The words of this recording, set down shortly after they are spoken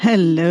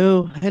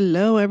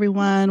Hello,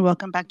 everyone.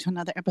 Welcome back to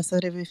another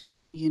episode of If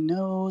You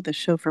Know, the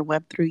show for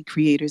Web3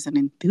 creators and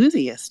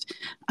enthusiasts.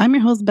 I'm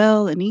your host,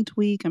 Belle, and each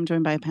week I'm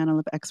joined by a panel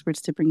of experts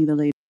to bring you the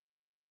latest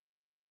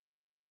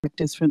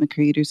perspectives from the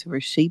creators who are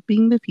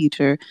shaping the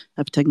future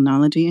of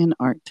technology and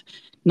art.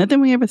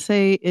 Nothing we ever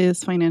say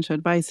is financial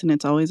advice, and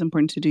it's always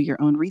important to do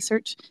your own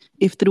research.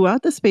 If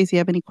throughout the space you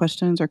have any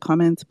questions or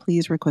comments,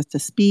 please request to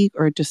speak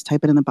or just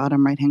type it in the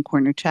bottom right hand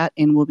corner chat,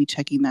 and we'll be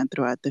checking that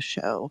throughout the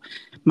show.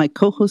 My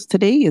co host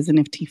today is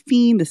NFT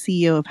Fiend, the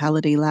CEO of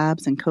Halliday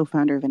Labs and co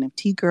founder of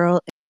NFT Girl.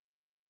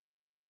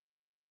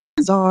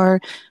 Czar.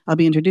 I'll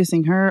be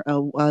introducing her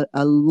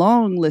a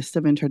long list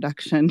of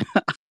introduction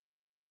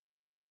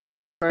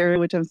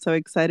which I'm so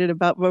excited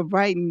about. But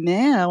right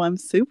now, I'm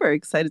super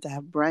excited to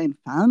have Brian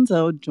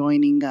Fanzo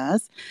joining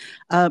us.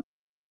 An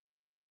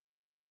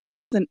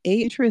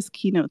AHRS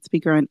keynote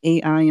speaker on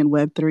AI and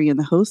Web3 and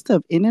the host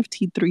of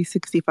NFT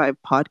 365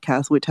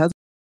 podcast, which has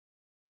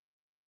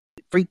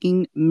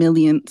freaking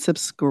million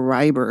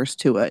subscribers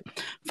to it.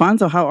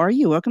 Fanzo, how are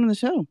you? Welcome to the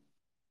show.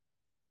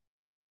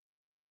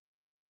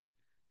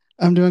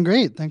 I'm doing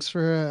great. Thanks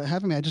for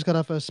having me. I just got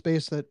off a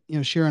space that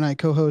Shira and I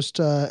co-host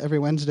every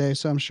Wednesday,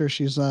 so I'm sure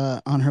she's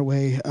on her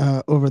way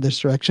over this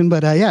direction.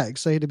 But yeah,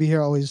 excited to be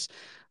here. Always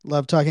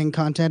love talking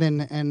content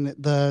and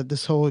the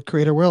this whole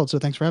creator world. So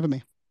thanks for having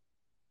me.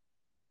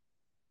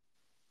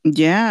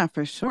 Yeah,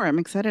 for sure. I'm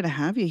excited to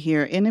have you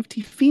here.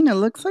 NFT Fina,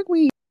 looks like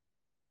we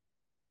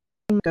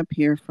up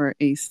here for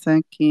a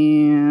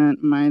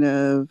second. Might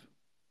have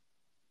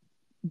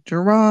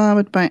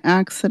dropped by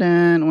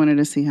accident. Wanted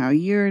to see how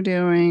you're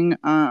doing.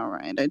 All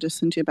right. I just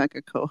sent you back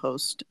a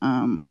co-host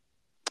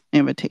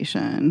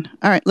invitation.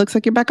 All right. Looks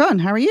like you're back on.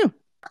 How are you?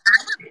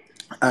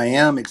 I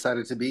am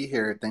excited to be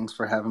here. Thanks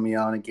for having me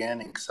on again.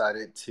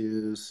 Excited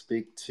to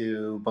speak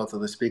to both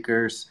of the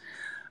speakers.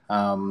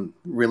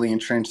 Really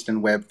entrenched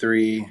in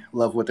Web3,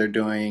 love what they're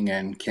doing,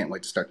 and can't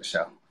wait to start the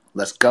show.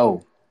 Let's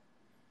go.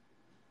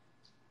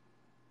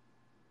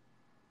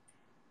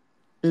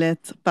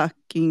 Let's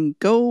fucking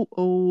go.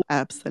 Oh,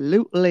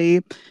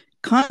 absolutely.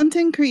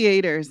 Content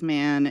creators,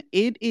 man.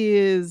 It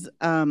is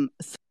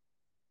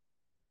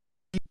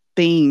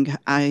thing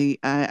I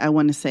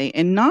want to say,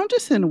 and not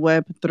just in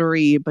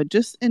Web3, but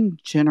just in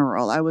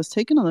general. I was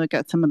taking a look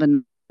at some of the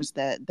numbers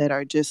that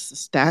are just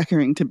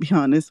staggering, to be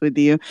honest with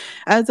you.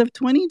 As of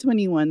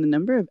 2021, the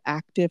number of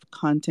active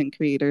content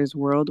creators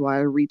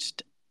worldwide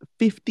reached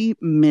 50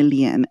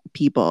 million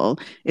people.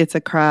 It's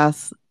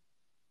across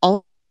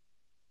all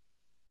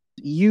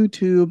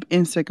YouTube,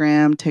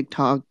 Instagram,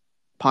 TikTok,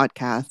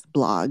 podcasts,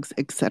 blogs,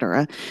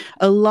 etc.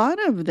 A lot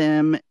of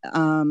them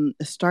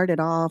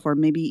started off or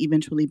maybe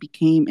eventually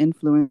became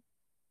influencers.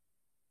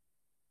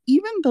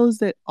 Even those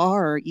that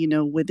are,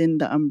 within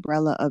the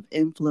umbrella of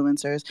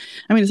influencers,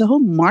 I mean, it's a whole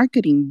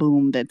marketing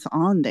boom that's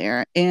on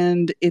there.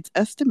 And it's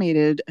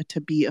estimated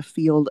to be a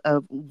field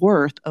of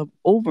worth of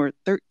over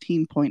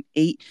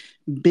 $13.8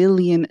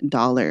 billion,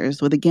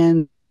 with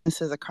again, this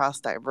is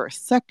across diverse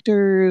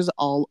sectors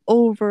all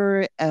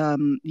over,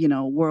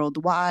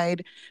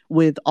 worldwide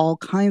with all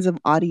kinds of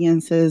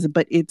audiences.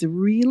 But it's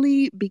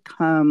really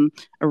become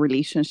a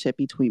relationship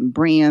between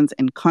brands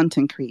and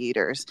content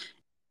creators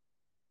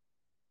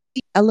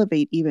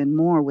elevate even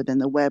more within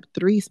the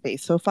Web3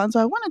 space. So, Fonzo,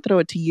 I want to throw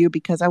it to you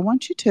because I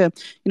want you to,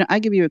 I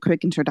give you a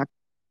quick introduction.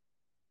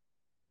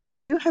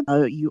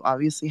 You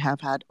obviously have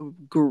had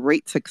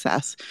great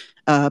success,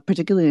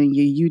 particularly in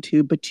your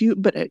YouTube,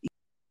 but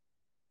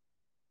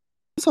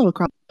also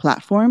across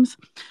platforms.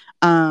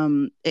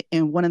 And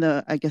one of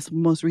the, I guess,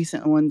 most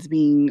recent ones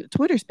being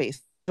Twitter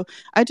Space. So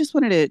I just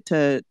wanted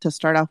to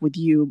start off with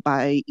you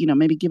by,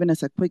 maybe giving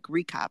us a quick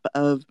recap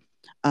of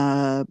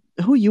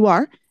who you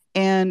are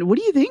and what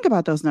do you think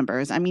about those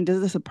numbers? I mean,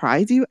 does it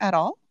surprise you at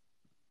all?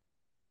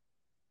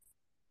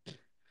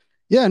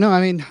 Yeah, no, I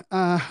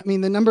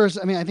mean the numbers.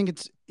 I mean, I think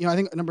it's I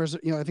think numbers.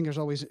 I think there's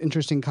always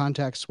interesting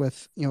context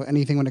with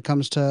anything when it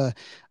comes to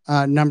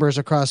numbers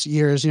across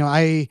years.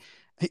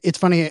 It's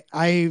funny.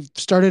 I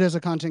started as a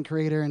content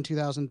creator in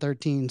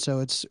 2013,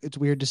 so it's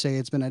weird to say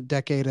it's been a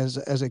decade as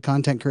a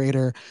content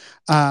creator.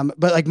 But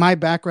like my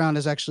background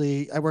is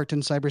actually I worked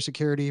in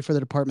cybersecurity for the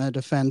Department of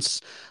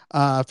Defense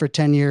for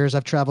 10 years.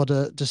 I've traveled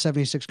to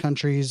 76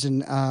 countries,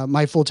 and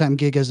my full time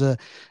gig is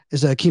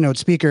a keynote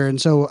speaker.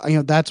 And so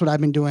that's what I've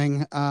been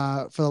doing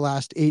for the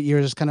last 8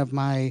 years. Is kind of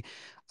my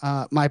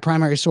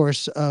primary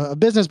source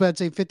of business, but I'd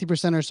say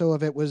 50% or so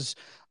of it was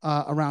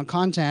around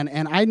content.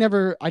 And I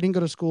didn't go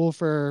to school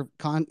for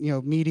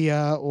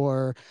media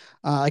or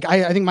I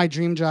think my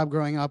dream job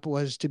growing up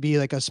was to be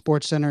like a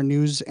sports center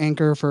news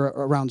anchor for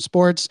around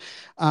sports.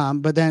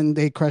 But then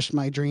they crushed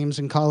my dreams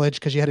in college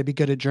because you had to be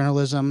good at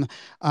journalism.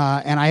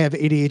 And I have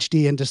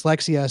ADHD and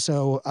dyslexia.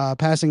 So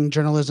passing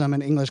journalism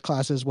and English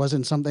classes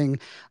wasn't something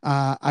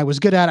I was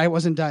good at. I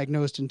wasn't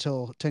diagnosed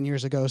until 10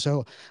 years ago.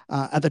 So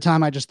at the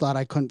time, I just thought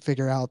I couldn't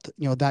figure out,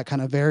 that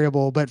kind of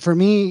variable. But for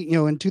me,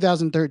 in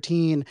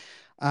 2013,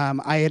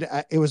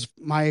 It was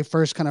my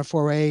first kind of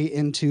foray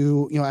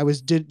into, I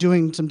was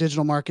doing some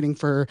digital marketing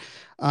for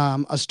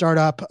a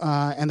startup,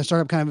 and the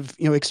startup kind of,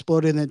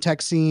 exploded in the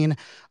tech scene.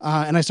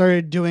 And I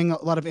started doing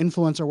a lot of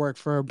influencer work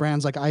for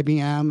brands like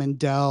IBM and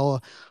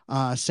Dell,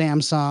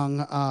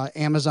 Samsung,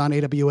 Amazon,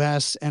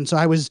 AWS. And so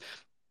I was,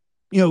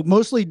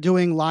 mostly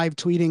doing live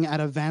tweeting at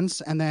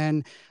events. And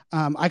then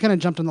I kind of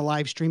jumped on the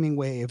live streaming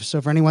wave.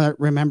 So for anyone that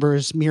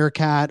remembers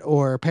Meerkat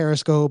or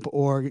Periscope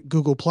or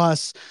Google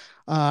Plus,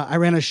 I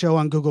ran a show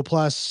on Google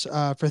Plus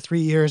for 3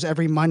 years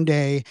every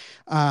Monday,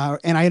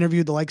 and I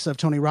interviewed the likes of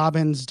Tony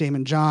Robbins,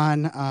 Damon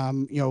John.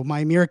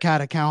 My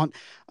Meerkat account,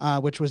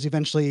 which was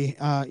eventually,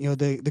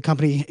 the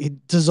company,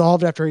 it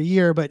dissolved after a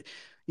year, but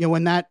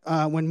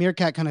when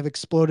Meerkat kind of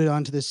exploded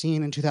onto the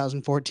scene in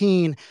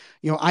 2014,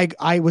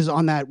 I was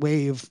on that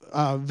wave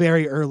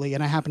very early,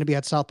 and I happened to be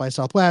at South by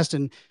Southwest,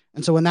 and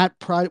so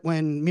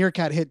when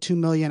Meerkat hit 2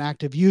 million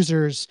active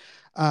users,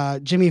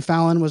 Jimmy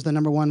Fallon was the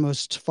number one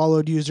most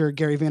followed user.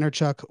 Gary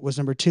Vaynerchuk was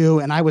number two,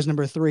 and I was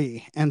number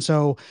three. And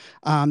so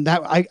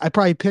that I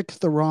probably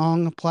picked the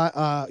wrong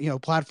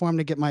platform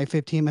to get my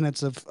 15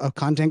 minutes of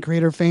content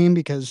creator fame,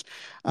 because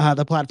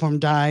the platform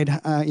died.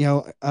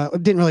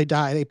 It didn't really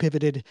die. They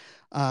pivoted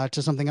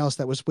to something else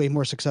that was way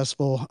more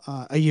successful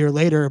a year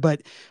later.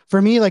 But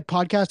for me, like,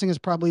 podcasting has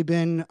probably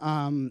been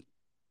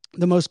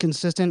the most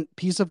consistent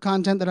piece of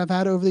content that I've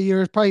had over the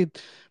years. Probably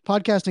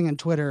podcasting and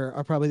Twitter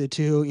are probably the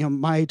two.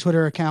 My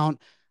Twitter account,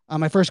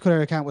 my first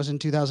Twitter account was in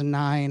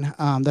 2009,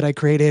 that I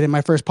created, and my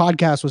first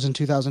podcast was in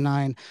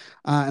 2009.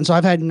 And so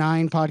I've had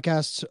 9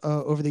 podcasts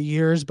over the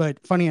years.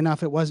 But funny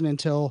enough, it wasn't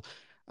until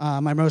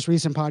my most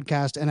recent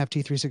podcast,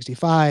 NFT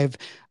 365,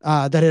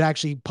 that it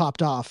actually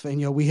popped off.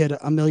 And, we hit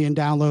 1 million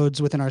downloads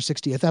within our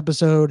 60th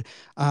episode.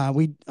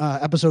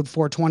 Episode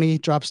 420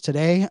 drops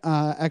today,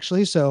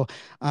 actually. So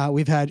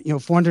we've had,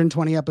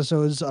 420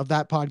 episodes of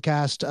that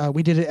podcast.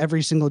 We did it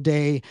every single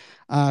day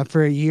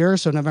for a year.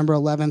 So November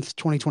 11th,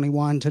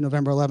 2021 to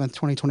November 11th,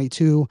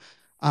 2022.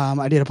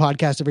 I did a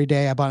podcast every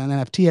day. I bought an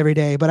NFT every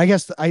day. But I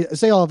guess I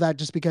say all of that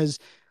just because,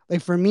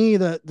 like, for me,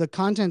 the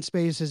content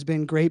space has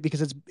been great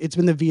because it's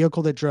been the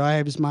vehicle that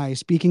drives my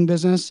speaking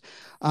business.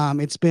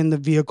 It's been the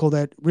vehicle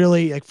that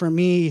really, like, for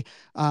me,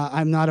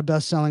 I'm not a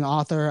best-selling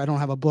author. I don't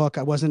have a book.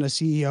 I wasn't a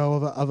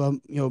CEO of a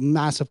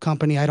massive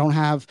company. I don't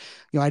have,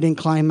 I didn't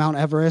climb Mount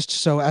Everest.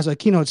 So as a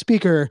keynote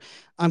speaker,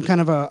 I'm kind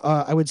of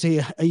I would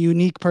say a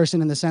unique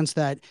person in the sense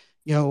that,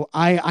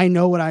 I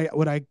know what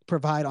I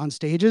provide on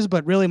stages,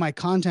 but really my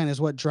content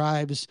is what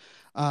drives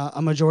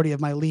a majority of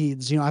my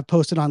leads. I've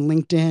posted on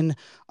LinkedIn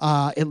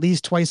at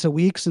least twice a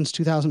week since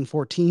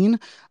 2014.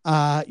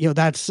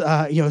 That's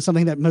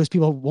something that most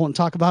people won't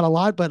talk about a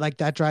lot, but like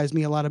that drives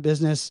me a lot of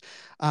business.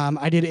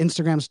 I did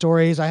Instagram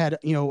stories. I had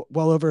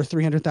well over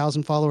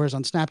 300,000 followers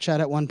on Snapchat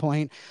at one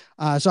point.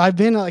 So I've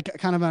been like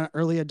kind of an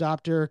early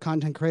adopter,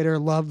 content creator.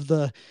 Love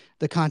the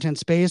content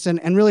space,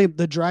 and really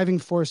the driving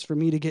force for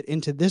me to get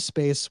into this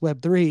space,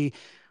 Web3,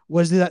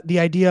 was the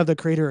idea of the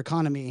creator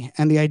economy,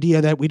 and the idea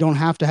that we don't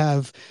have to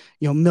have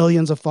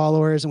millions of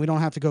followers, and we don't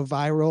have to go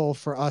viral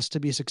for us to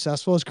be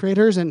successful as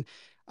creators. And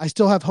I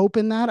still have hope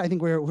in that. I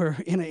think we're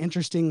in an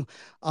interesting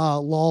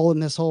lull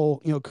in this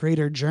whole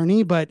creator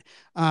journey. But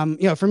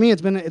for me,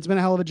 it's been a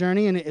hell of a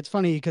journey, and it's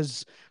funny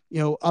because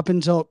up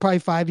until probably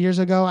 5 years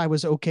ago, I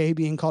was okay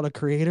being called a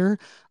creator.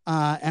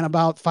 And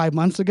about 5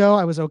 months ago,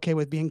 I was okay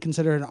with being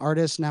considered an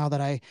artist. Now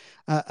that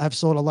I've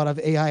sold a lot of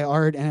AI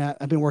art, and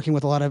I've been working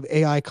with a lot of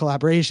AI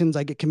collaborations,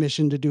 I get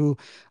commissioned to do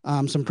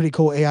some pretty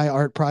cool AI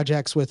art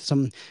projects with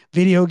some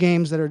video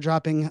games that are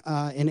dropping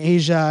in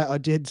Asia. I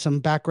did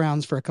some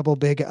backgrounds for a couple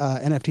big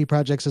NFT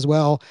projects as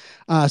well.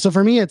 So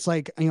for me, it's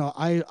like,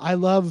 I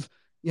love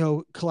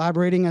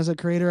collaborating as a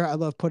creator. I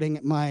love putting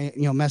my,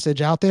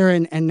 message out there.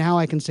 And now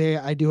I can say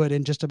I do it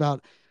in just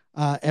about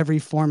every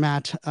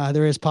format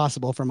there is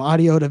possible, from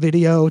audio to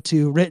video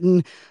to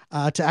written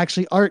to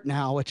actually art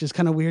now, which is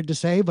kind of weird to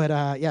say, but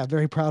yeah,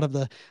 very proud of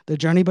the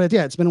journey. But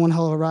yeah, it's been one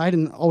hell of a ride,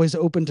 and always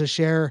open to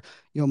share,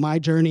 my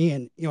journey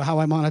and, how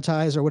I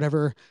monetize or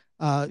whatever,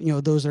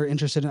 those are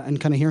interested in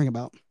kind of hearing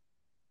about.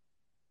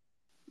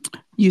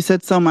 You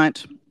said so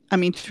much. I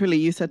mean, truly,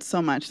 you said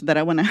so much that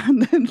I want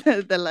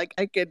to that like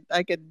I could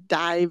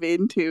dive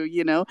into,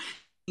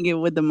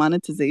 with the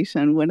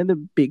monetization. One of the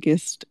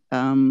biggest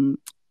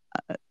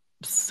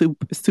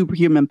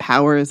superhuman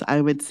powers, I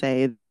would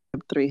say,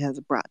 Web3 has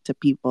brought to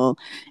people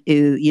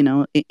is,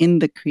 in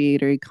the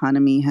creator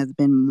economy, has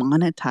been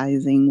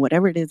monetizing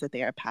whatever it is that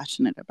they are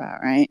passionate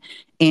about, right?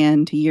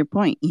 And to your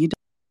point, you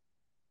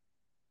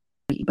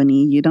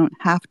don't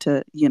have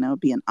to,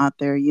 be an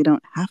author. You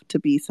don't have to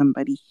be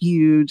somebody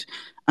huge.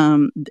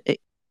 You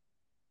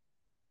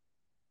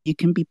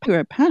can be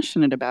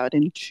passionate about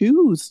and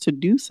choose to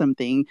do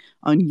something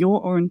on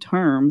your own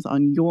terms,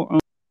 on your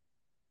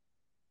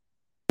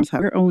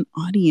own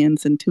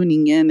audience, and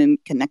tuning in and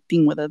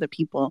connecting with other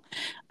people,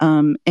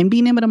 and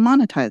being able to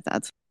monetize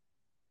that,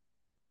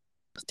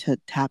 to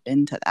tap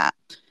into that.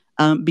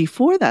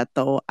 Before that,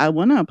 though, I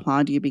want to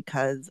applaud you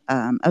because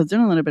I was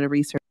doing a little bit of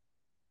research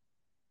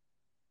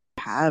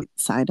have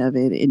side of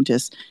it, and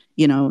just,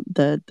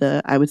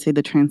 the I would say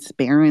the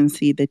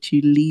transparency that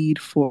you lead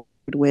forward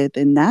with,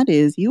 and that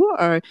is you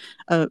are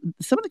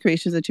some of the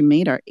creations that you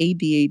made are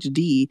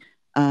ADHD.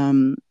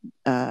 Um,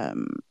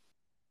 um,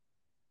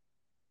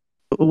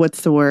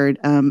 what's the word,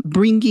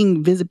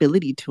 bringing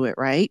visibility to it,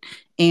 right?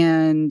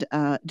 And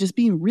just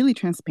being really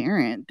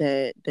transparent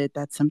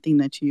that's something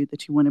that you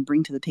want to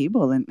bring to the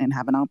table, and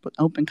have an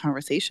open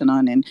conversation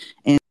on, and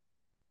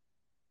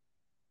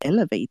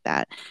elevate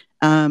that.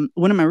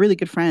 One of my really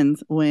good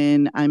friends,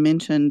 when I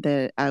mentioned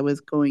that I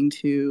was going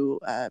to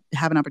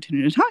have an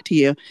opportunity to talk to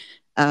you,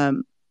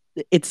 um,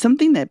 it's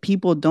something that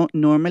people don't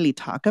normally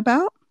talk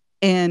about,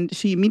 and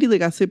she immediately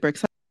got super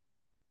excited.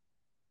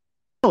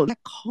 Oh,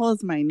 that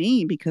calls my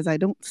name, because I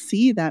don't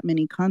see that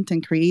many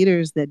content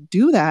creators that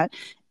do that.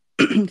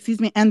 Excuse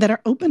me, and that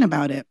are open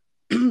about it.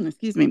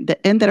 Excuse me,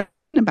 and that are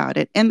open about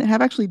it, and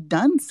have actually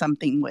done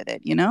something with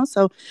it.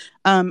 So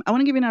I want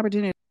to give you an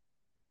opportunity.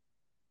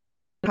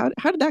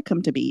 How did that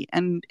come to be,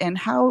 and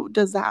how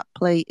does that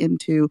play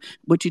into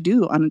what you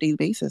do on a daily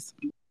basis?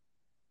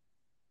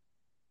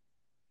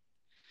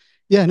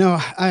 Yeah, no,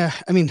 I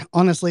mean,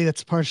 honestly,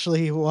 that's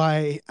partially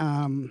why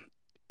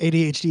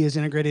ADHD is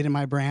integrated in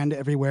my brand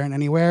everywhere and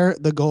anywhere.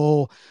 The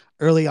goal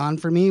early on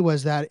for me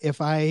was that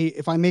if I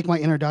make my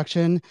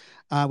introduction,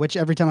 which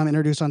every time I'm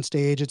introduced on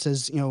stage, it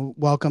says,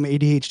 welcome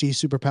ADHD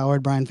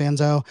superpowered Brian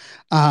Fanzo.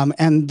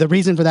 And the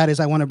reason for that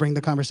is I want to bring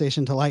the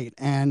conversation to light.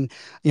 And,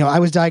 I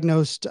was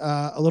diagnosed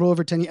a little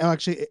over 10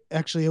 years,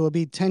 actually, it will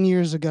be 10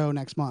 years ago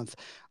next month,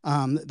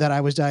 that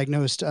I was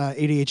diagnosed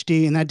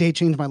ADHD, and that day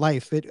changed my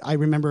life. I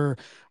remember,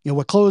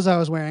 what clothes I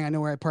was wearing. I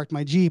know where I parked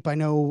my Jeep. I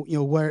know,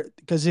 where,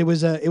 because it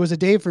was a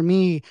day for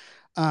me,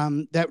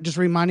 that just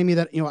reminded me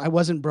that, I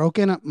wasn't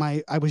broken.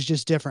 I was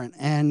just different.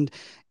 And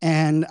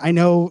I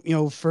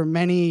know, for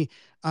many,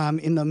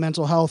 in the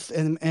mental health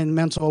and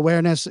mental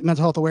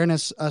health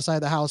awareness side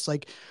of the house,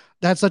 like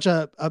that's such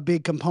a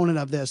big component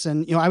of this.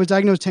 And, I was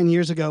diagnosed 10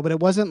 years ago, but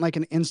it wasn't like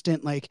an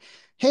instant, like,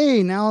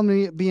 hey, now I'm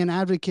going to be an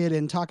advocate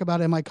and talk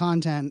about it in my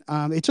content.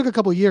 It took a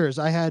couple years.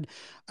 I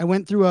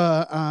went through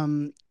a,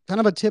 kind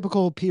of a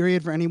typical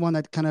period for anyone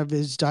that kind of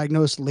is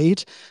diagnosed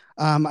late.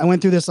 I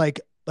went through this like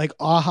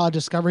aha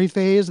discovery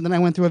phase, and then I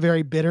went through a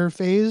very bitter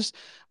phase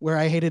where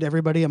I hated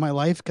everybody in my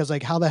life, because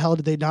like, how the hell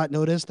did they not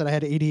notice that I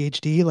had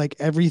ADHD? Like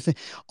everything,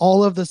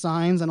 all of the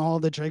signs and all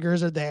of the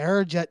triggers are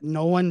there, yet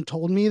no one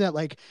told me that.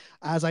 Like,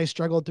 as I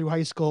struggled through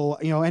high school,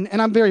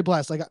 and I'm very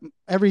blessed. Like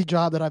every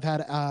job that I've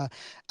had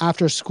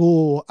after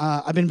school,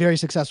 I've been very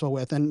successful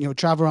with, and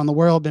travel around the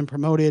world, been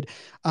promoted.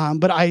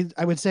 But I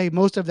would say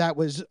most of that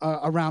was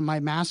around my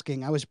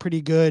masking. I was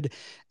pretty good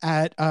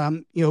at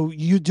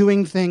you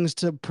doing things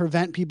to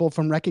prevent people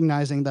from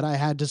recognizing that I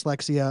had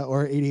dyslexia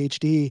or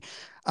ADHD.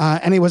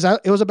 And it was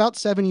about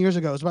 7 years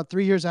ago. It was about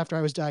 3 years after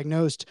I was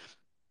diagnosed.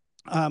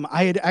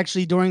 I had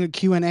actually, during a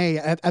Q&A,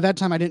 at that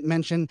time, I didn't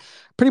mention,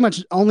 pretty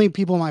much only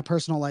people in my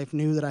personal life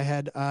knew that I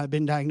had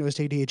been diagnosed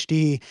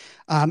ADHD.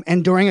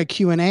 And during a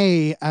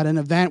Q&A at an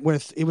event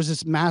it was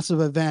this massive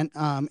event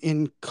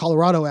in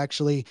Colorado,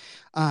 actually.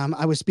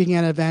 I was speaking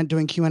at an event,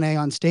 doing Q&A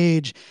on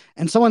stage,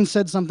 and someone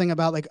said something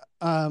about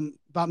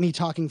me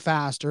talking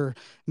fast, or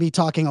me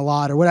talking a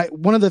lot, or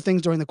one of the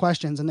things during the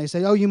questions, and they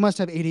say, "Oh, you must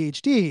have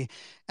ADHD."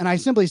 And I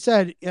simply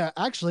said, "Yeah,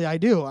 actually, I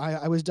do.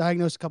 I was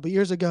diagnosed a couple of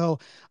years ago,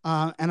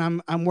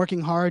 and I'm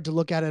working hard to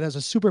look at it as a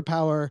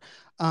superpower.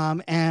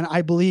 And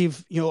I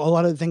believe, a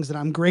lot of the things that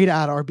I'm great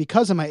at are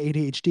because of my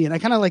ADHD." And I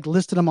kind of like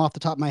listed them off the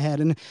top of my head.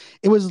 And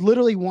it was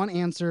literally one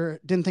answer,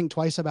 didn't think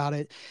twice about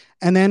it.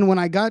 And then when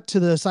I got to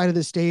the side of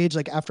the stage,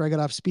 like after I got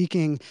off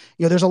speaking,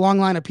 there's a long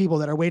line of people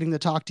that are waiting to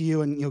talk to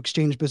you and,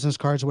 exchange business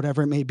cards or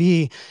whatever it may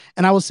be.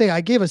 And I will say, I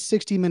gave a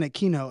 60-minute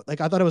keynote.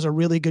 Like, I thought it was a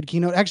really good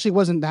keynote. Actually, it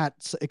wasn't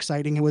that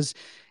exciting. It was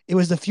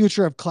the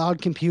future of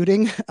cloud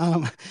computing.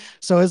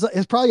 So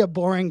it's probably a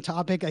boring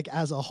topic, like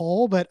as a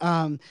whole, but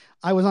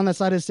I was on the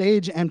side of the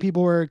stage, and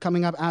people were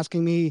coming up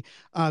asking me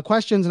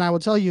questions. And I will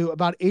tell you,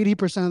 about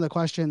 80% of the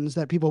questions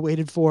that people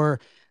waited for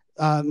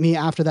me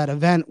after that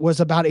event was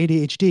about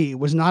ADHD,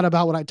 was not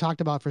about what I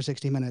talked about for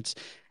 60 minutes.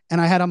 And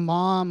I had a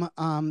mom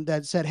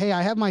that said, "Hey,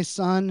 I have my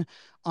son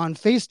on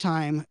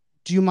FaceTime.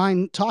 Do you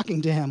mind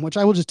talking to him?" Which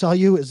I will just tell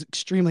you is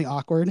extremely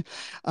awkward.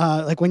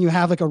 Like when you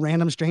have like a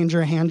random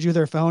stranger hand you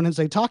their phone and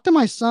say, "Talk to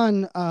my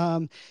son."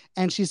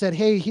 And she said,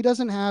 "Hey, he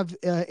doesn't have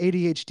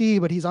ADHD,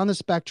 but he's on the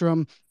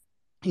spectrum.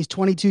 He's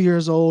 22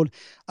 years old,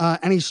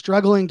 and he's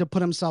struggling to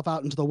put himself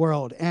out into the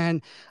world."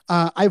 And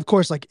I, of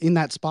course, like in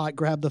that spot,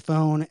 grabbed the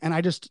phone, and I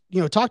just,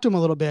 talked to him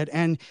a little bit.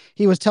 And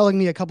he was telling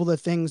me a couple of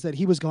the things that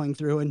he was going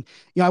through. And,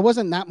 I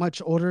wasn't that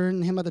much older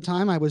than him at the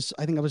time. I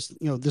think I was,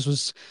 this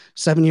was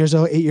 7 years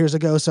ago, 8 years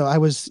ago. So I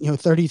was,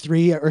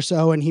 33 or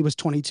so, and he was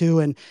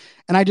 22. And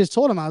I just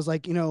told him, I was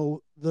like,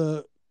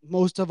 the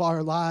most of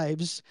our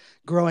lives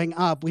growing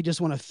up, we just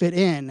want to fit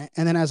in.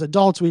 And then as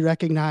adults, we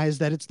recognize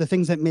that it's the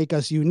things that make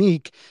us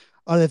unique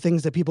are the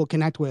things that people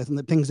connect with and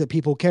the things that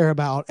people care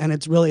about. And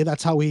it's really,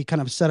 that's how we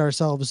kind of set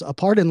ourselves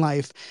apart in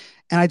life.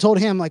 And I told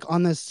him, like,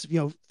 on this,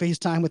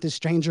 FaceTime with this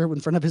stranger in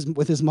front of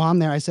with his mom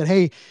there, I said,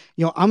 hey,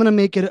 I'm going to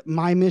make it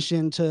my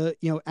mission to,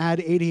 add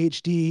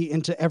ADHD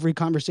into every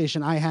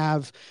conversation I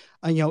have,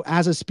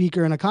 as a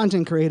speaker and a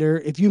content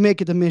creator. If you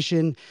make it the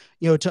mission,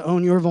 to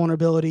own your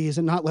vulnerabilities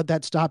and not let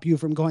that stop you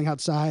from going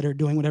outside or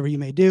doing whatever you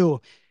may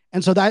do.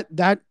 And so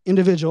that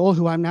individual,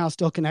 who I'm now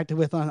still connected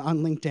with on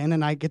LinkedIn,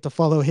 and I get to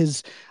follow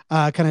his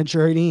kind of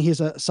journey. He's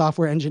a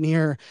software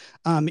engineer.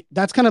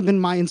 That's kind of been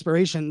my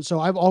inspiration. So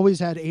I've always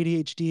had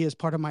ADHD as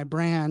part of my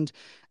brand.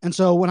 And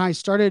so when I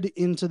started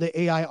into the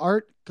AI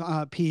art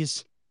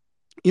piece,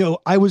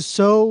 I was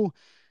so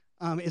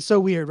it's so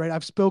weird, right?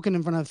 I've spoken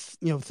in front of,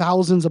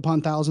 thousands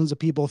upon thousands of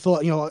people,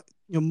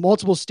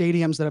 multiple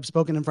stadiums that I've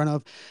spoken in front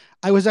of.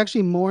 I was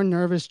actually more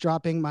nervous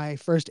dropping my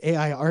first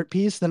AI art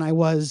piece than I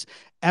was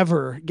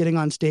ever getting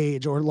on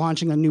stage or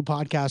launching a new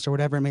podcast or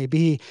whatever it may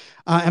be.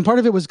 And part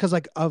of it was because,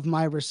 like, of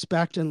my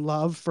respect and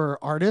love for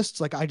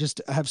artists. Like, I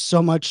just have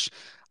so much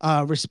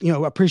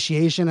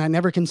appreciation. I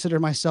never consider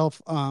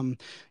myself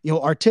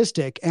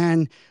artistic.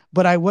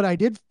 What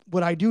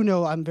I do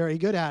know I'm very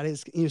good at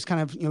is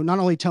kind of, not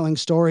only telling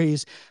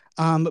stories,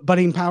 but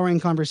empowering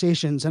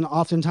conversations, and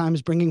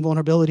oftentimes bringing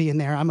vulnerability in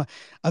there. I'm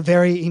a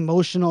very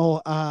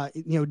emotional,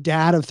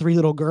 dad of 3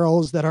 little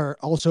girls that are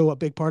also a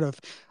big part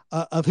of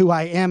who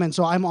I am. And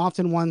so I'm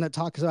often one that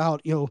talks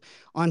about,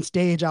 on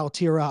stage, I'll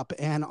tear up,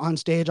 and on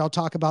stage, I'll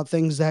talk about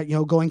things that,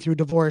 going through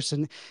divorce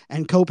and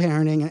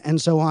co-parenting and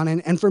so on.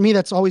 And for me,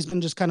 that's always been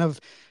just kind of,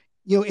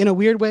 in a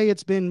weird way,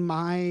 it's been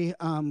my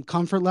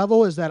comfort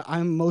level, is that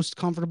I'm most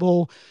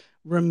comfortable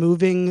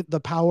removing the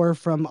power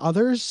from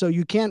others. So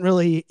you can't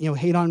really,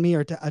 hate on me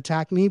or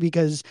attack me,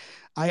 because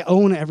I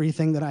own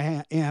everything that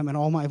I am and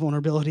all my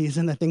vulnerabilities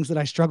and the things that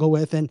I struggle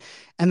with. And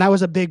that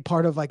was a big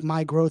part of, like,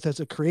 my growth as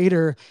a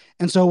creator.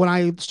 And so when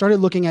I started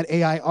looking at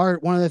AI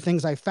art, one of the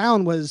things I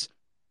found was,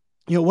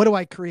 what do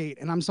I create?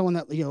 And I'm someone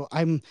that,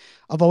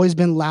 I've always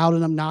been loud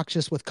and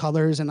obnoxious with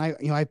colors, and I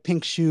have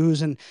pink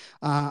shoes, and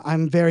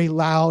I'm very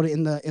loud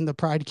in the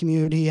Pride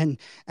community, and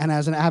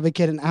as an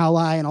advocate and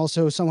ally, and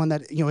also someone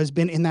that, has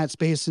been in that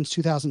space since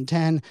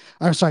 2010,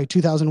 or sorry,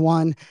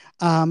 2001.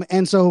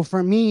 And so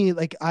for me,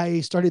 like,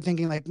 I started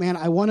thinking, like, man,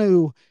 I want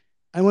to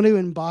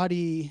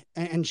embody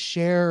and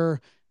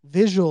share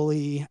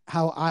visually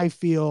how I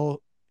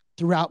feel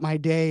throughout my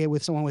day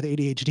with someone with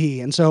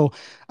ADHD. And so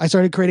I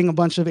started creating a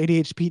bunch of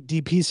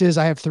ADHD pieces.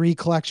 I have 3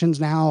 collections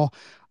now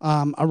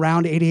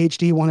around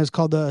ADHD. One is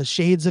called the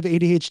Shades of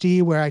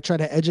ADHD, where I try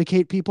to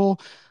educate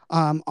people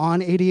on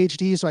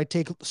ADHD. So I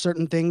take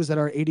certain things that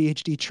are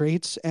ADHD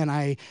traits, and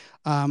I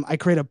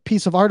create a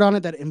piece of art on it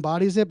that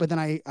embodies it. But then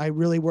I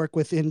really work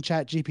within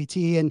Chat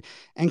GPT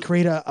and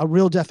create a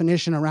real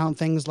definition around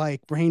things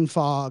like brain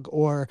fog,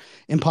 or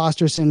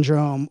imposter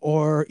syndrome,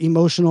 or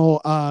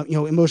emotional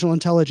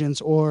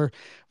intelligence, or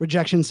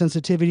rejection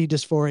sensitivity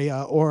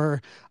dysphoria,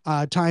 or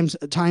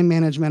time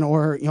management,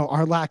 or,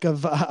 our lack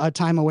of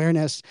time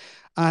awareness.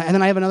 And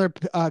then I have another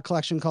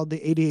collection called the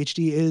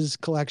ADHD Is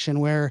collection,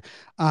 where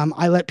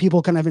I let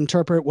people kind of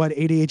interpret what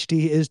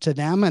ADHD is to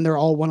them, and they're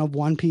all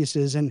one-of-one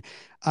pieces. And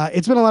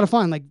it's been a lot of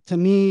fun. Like, to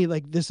me,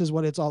 like, this is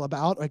what it's all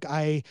about. Like,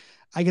 I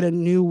get a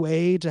new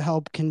way to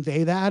help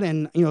convey that.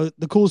 And,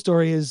 the cool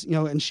story is,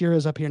 and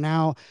Shira's up here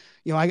now,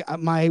 one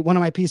of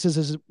my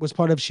pieces was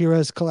part of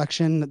Shira's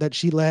collection that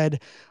she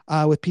led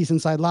with Peace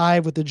Inside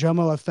Live, with the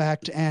Jomo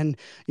effect. And,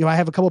 I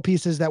have a couple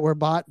pieces that were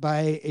bought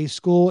by a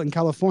school in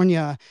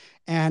California,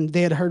 and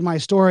they had heard my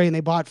story, and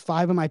they bought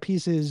 5 of my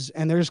pieces,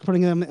 and they're just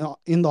putting them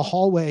in the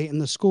hallway in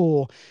the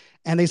school.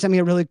 And they sent me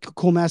a really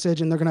cool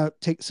message, and they're going to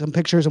take some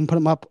pictures and put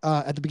them up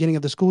at the beginning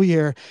of the school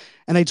year.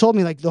 And they told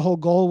me, like, the whole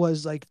goal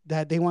was, like,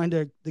 that they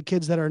wanted the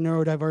kids that are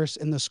neurodiverse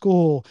in the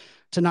school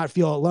to not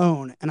feel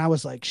alone. And I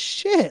was like,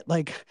 shit,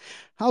 like,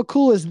 how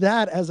cool is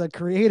that as a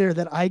creator,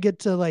 that I get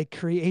to, like,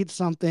 create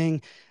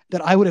something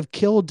that I would have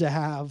killed to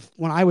have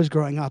when I was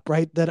growing up,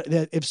 right?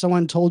 That if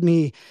someone told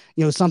me,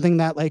 something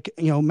that, like,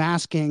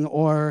 masking,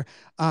 or,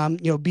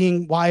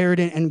 being wired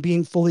and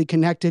being fully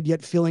connected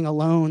yet feeling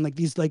alone, like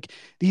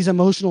these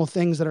emotional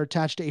things that are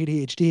attached to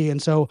ADHD.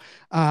 And so,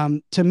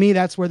 to me,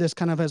 that's where this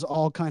kind of has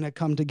all kind of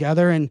come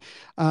together. And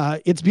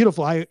it's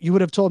beautiful. You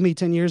would have told me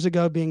 10 years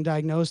ago, being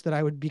diagnosed, that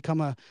I would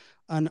become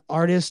an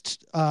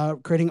artist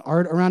creating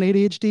art around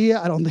ADHD.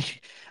 I don't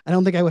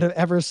think I would have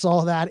ever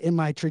saw that in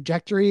my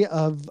trajectory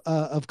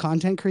of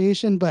content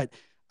creation, but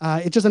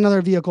it's just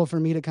another vehicle for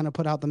me to kind of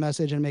put out the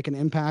message and make an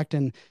impact.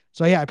 And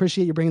so, yeah, I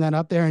appreciate you bringing that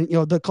up there. And,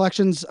 the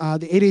collections,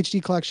 the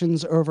ADHD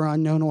collections are over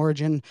on Known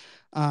Origin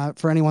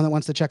for anyone that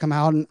wants to check them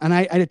out. And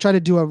I try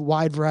to do a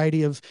wide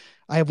variety of,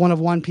 I have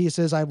one-of-one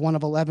pieces, I have one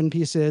of 11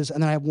 pieces,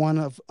 and then I have one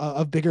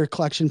of bigger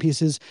collection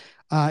pieces.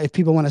 If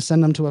people want to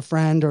send them to a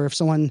friend, or if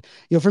someone,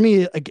 for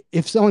me, like,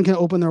 if someone can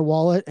open their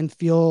wallet and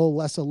feel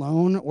less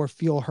alone, or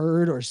feel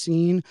heard or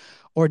seen,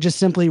 or just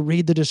simply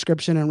read the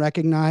description and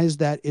recognize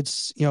that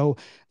it's,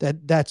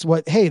 that's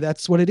what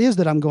it is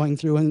that I'm going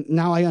through. And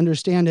now I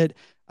understand it.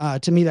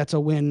 to me, that's a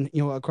win,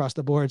 across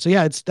the board. So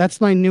yeah,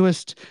 that's my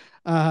newest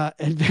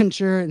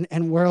adventure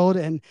and world.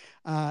 And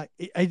I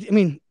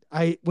mean,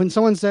 when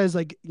someone says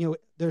like,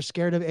 they're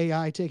scared of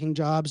AI taking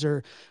jobs,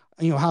 or,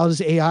 how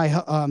does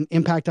AI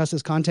impact us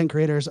as content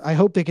creators? I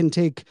hope they can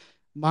take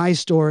my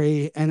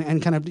story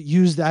and kind of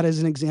use that as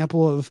an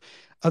example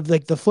of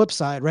like the flip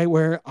side, right?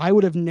 Where I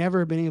would have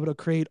never been able to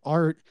create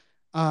art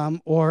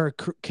or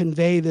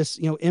convey this,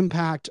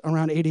 impact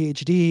around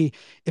ADHD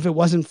if it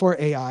wasn't for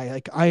AI.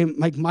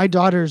 Like my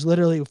daughters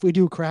literally, if we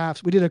do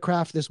crafts, we did a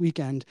craft this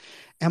weekend,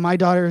 and my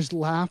daughters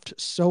laughed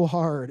so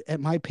hard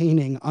at my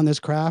painting on this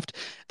craft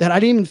that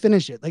I didn't even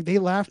finish it. Like they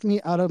laughed me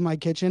out of my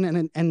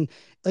kitchen, and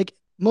like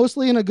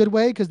mostly in a good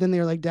way, because then they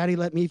were like, "Daddy,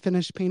 let me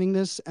finish painting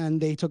this," and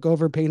they took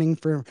over painting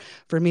for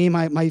me.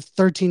 My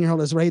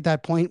 13-year-old is right at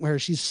that point where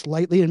she's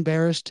slightly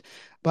embarrassed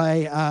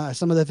by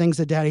some of the things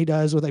that Daddy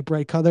does with like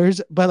bright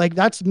colors, but like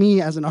that's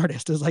me as an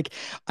artist. Is like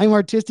I'm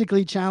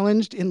artistically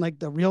challenged in like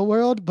the real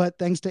world, but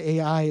thanks to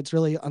AI, it's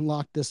really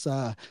unlocked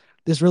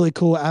this really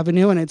cool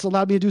avenue, and it's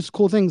allowed me to do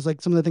cool things, like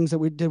some of the things that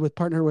we did with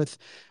partner with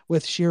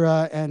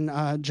Shira and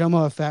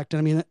Jomo Effect.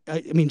 And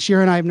I mean,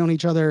 Shira and I have known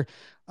each other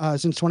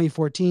since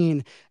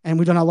 2014, and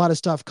we've done a lot of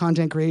stuff,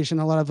 content creation,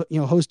 a lot of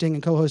hosting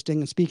and co-hosting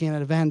and speaking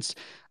at events.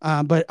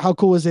 But how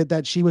cool is it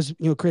that she was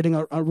creating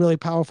a really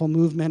powerful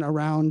movement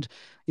around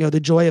the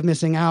joy of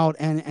missing out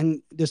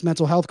and this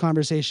mental health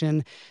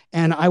conversation,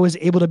 and I was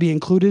able to be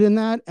included in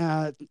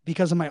that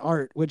because of my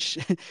art, which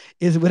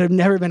would have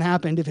never been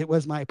happened if it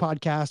was my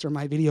podcast or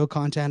my video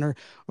content or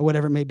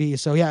whatever it may be.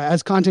 So yeah,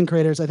 as content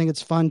creators, I think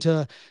it's fun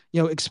to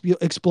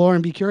explore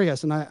and be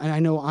curious, and I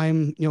know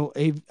I'm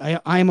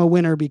I'm a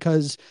winner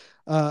because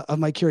of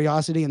my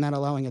curiosity and that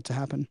allowing it to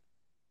happen.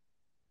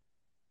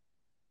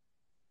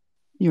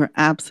 You're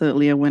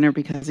absolutely a winner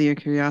because of your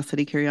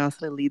curiosity.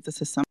 Curiosity leads us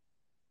to some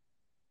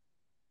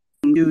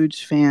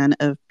huge fan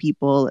of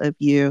people, of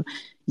you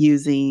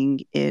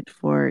using it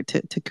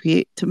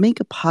to make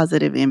a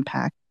positive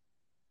impact.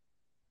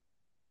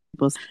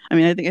 I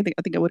mean, I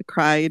think I would have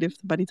cried if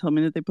somebody told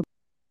me that they put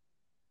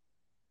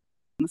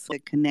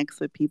it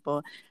connects with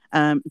people.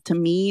 To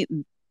me,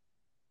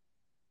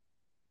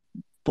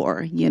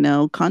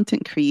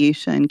 content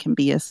creation can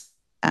be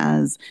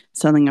as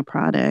selling a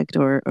product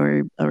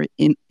or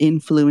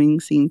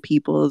influencing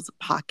people's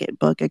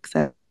pocketbook,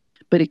 etc.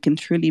 But it can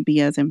truly be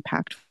as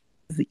impactful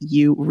as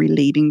you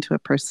relating to a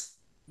person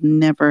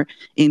never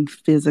in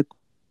physical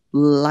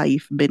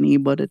life been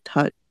able to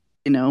touch,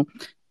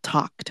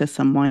 talk to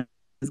someone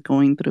who's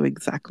going through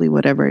exactly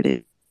whatever it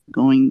is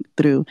going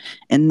through.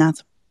 And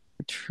that's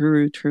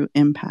true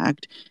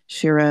impact.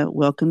 Shira,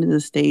 welcome to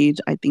the stage.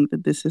 I think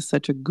that this is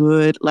such a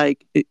good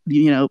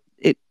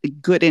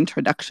good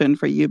introduction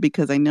for you,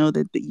 because I know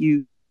that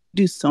you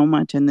do so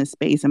much in this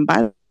space. And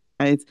by the way,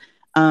 guys,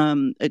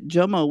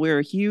 Jomo, we're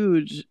a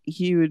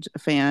huge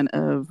fan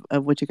of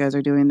what you guys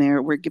are doing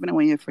there. We're giving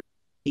away a free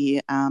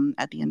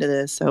at the end of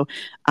this. So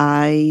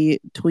I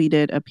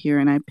tweeted up here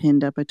and I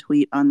pinned up a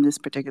tweet on this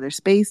particular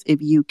space.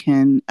 If you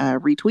can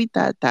retweet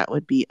that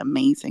would be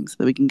amazing, so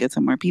that we can get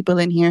some more people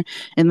in here.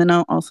 And then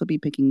I'll also be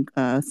picking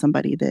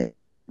somebody that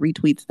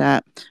retweets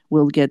that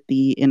will get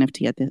the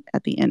NFT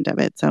at the end of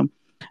it. So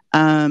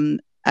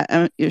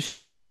you're showing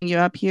you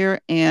up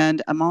here,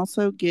 and I'm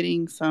also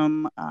getting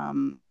some.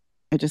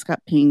 I just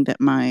got pinged that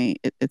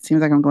it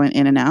seems like I'm going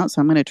in and out,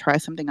 so I'm going to try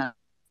something on.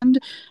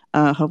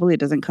 Hopefully it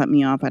doesn't cut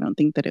me off. I don't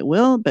think that it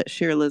will, but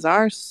Shira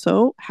Lazar,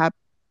 so happy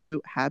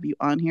to have you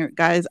on here.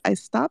 Guys, I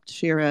stopped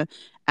Shira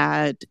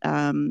at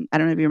I don't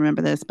know if you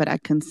remember this, but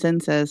at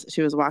Consensus,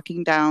 she was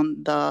walking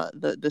down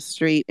the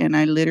street, and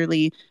I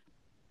literally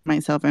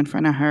myself in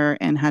front of her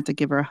and had to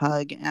give her a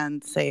hug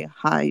and say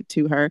hi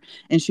to her,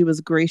 and she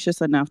was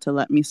gracious enough to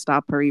let me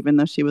stop her, even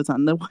though she was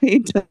on the way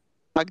to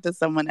talk to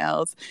someone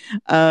else.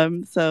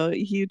 So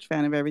huge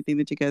fan of everything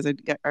that you guys are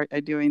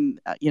doing,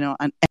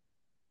 on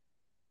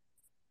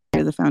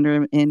the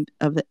founder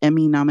of the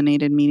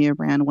Emmy-nominated media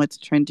brand What's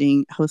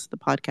Trending, hosts the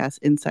podcast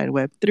Inside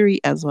Web3,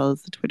 as well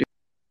as the Twitter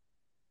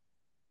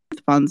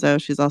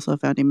Fonzo. She's also a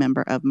founding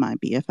member of My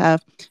BFF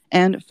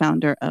and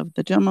founder of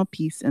the Jomo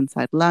Piece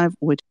Inside Live,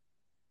 which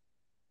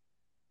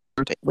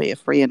is a way of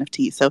free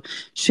NFT. So,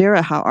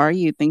 Shira, how are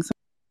you? Thanks for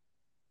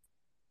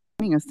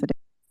joining us today.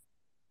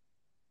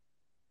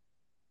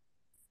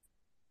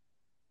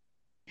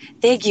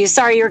 Thank you.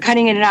 Sorry, you were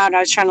cutting in and out. I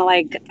was trying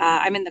to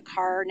I'm in the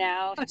car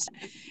now.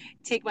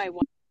 Take my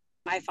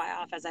Wi-Fi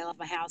off as I left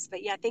my house.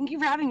 But yeah, thank you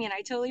for having me. And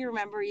I totally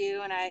remember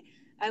you. And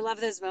I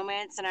love those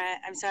moments. And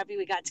I'm so happy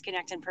we got to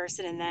connect in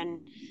person and then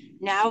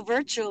now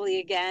virtually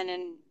again.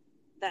 And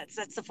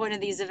that's the point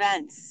of these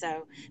events.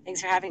 So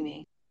thanks for having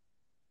me.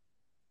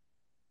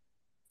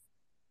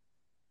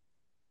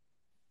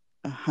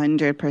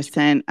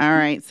 100%. All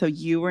right. So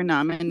you were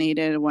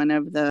nominated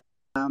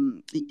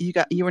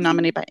you were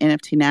nominated by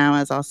NFT Now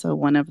as also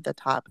one of the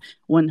top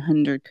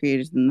 100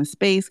 creators in the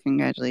space.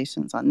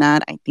 Congratulations on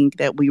that. I think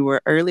that we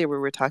were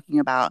talking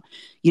about,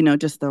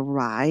 just the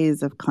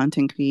rise of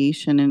content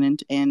creation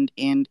and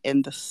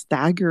the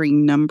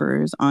staggering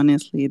numbers,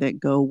 honestly, that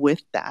go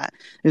with that.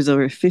 There's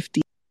over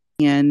 50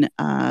 and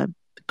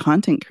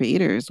content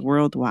creators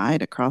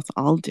worldwide across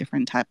all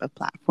different type of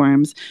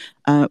platforms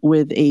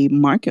with a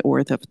market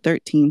worth of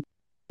 $13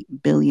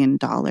 billion.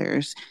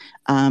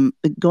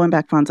 Going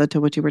back, Fonza,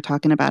 to what you were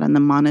talking about and the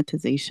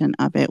monetization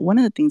of it, one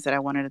of the things that I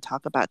wanted to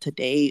talk about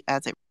today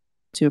as it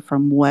to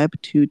from Web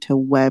 2 to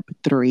Web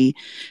 3,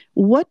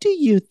 what do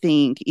you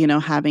think,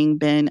 having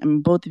been, I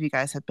mean, both of you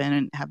guys have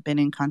been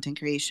in content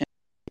creation,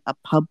 a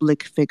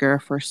public figure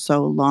for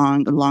so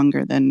long,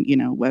 longer than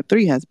Web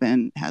 3 has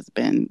been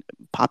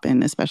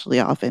popping, especially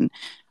often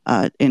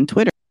in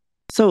Twitter.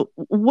 So,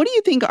 what do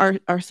you think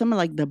are some of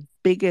like the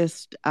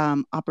biggest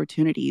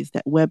opportunities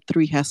that Web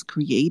 3 has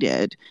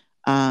created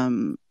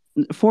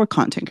for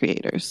content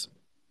creators?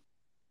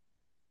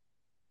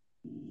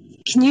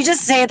 Can you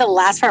just say the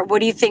last part? What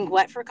do you think?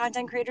 What for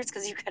content creators?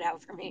 Because you cut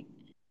out for me.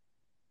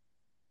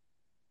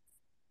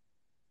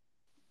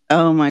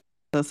 Oh my,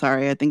 so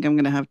sorry. I think I'm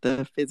gonna have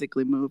to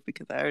physically move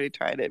because I already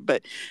tried it.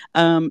 But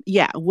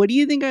yeah, what do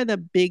you think are the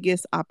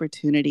biggest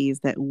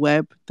opportunities that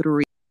Web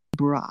 3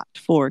 brought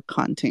for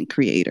content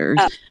creators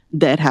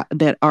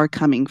that are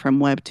coming from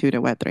Web 2 to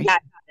Web 3?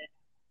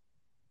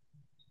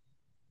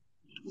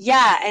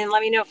 Yeah, and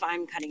let me know if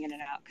I'm cutting in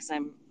and out because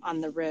I'm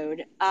on the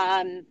road.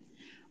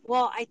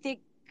 Well, I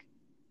think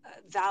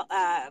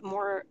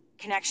more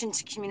connection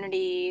to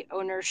community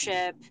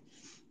ownership,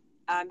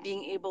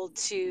 being able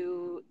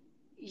to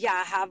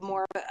have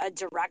more of a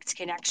direct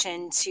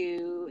connection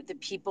to the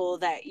people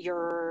that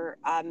you're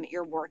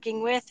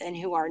working with and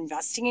who are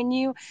investing in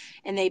you,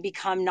 and they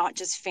become not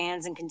just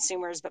fans and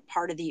consumers but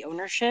part of the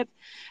ownership.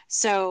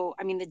 So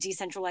I mean, the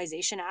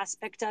decentralization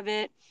aspect of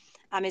it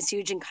is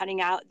huge in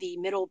cutting out the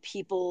middle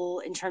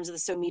people in terms of the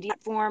social media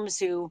platforms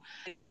who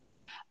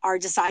are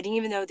deciding,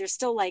 even though there's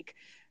still like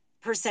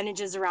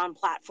percentages around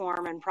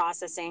platform and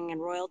processing and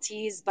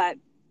royalties, but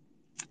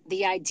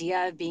the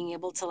idea of being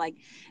able to like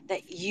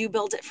that you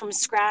build it from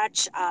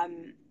scratch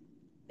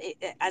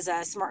as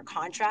a smart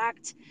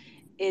contract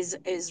is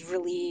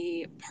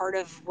really part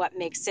of what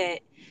makes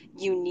it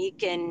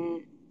unique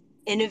and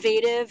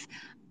innovative.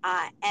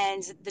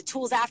 And the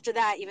tools after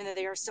that, even though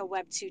they are still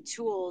Web 2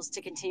 tools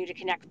to continue to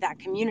connect with that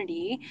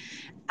community,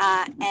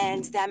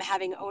 and them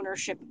having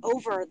ownership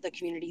over the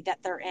community that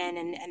they're in,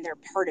 and they're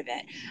part of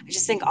it. I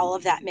just think all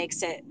of that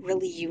makes it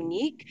really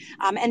unique,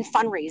 and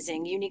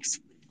fundraising,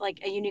 like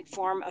a unique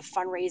form of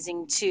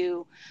fundraising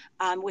too,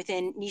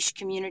 within niche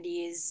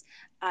communities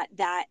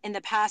that in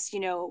the past,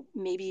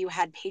 maybe you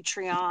had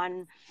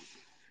Patreon.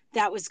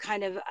 That was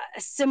kind of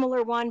a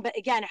similar one, but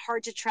again,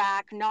 hard to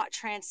track, not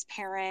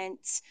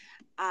transparent,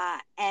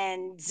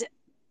 and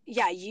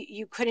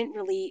you couldn't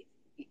really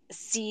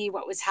see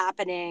what was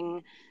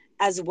happening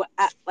as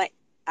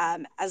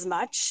as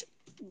much.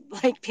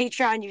 Like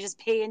Patreon, you just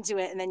pay into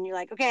it, and then you're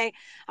like, okay,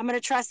 I'm going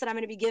to trust that I'm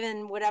going to be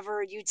given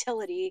whatever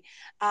utility,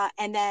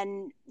 and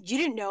then you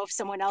didn't know if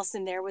someone else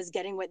in there was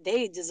getting what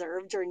they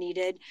deserved or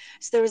needed.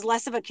 So there was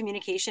less of a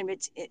communication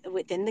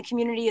within the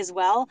community as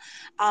well.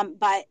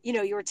 But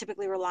you were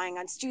typically relying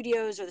on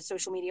studios or the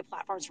social media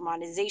platforms for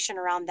monetization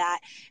around that,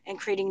 and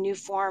creating new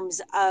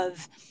forms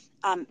of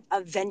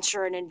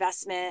venture and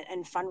investment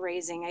and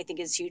fundraising, I think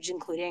is huge,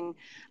 including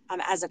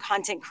as a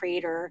content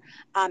creator.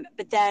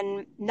 But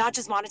then not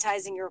just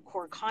monetizing your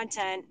core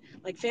content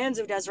like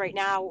Fanzo does right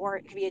now, or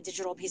it could be a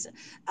digital piece of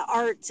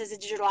art as a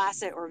digital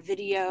asset, or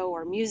video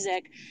or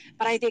music.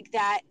 But I think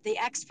that the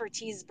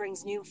expertise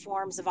brings new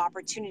forms of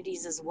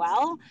opportunities as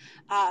well,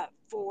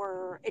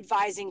 for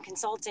advising,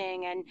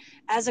 consulting, and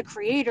as a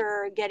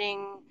creator,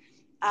 getting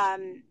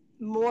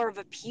more of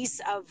a piece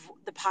of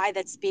the pie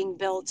that's being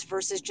built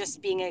versus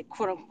just being a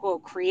quote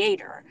unquote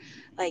creator.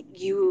 Like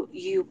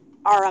you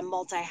are a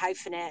multi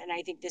hyphenate, and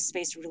I think this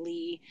space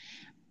really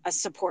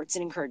supports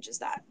and encourages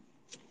that.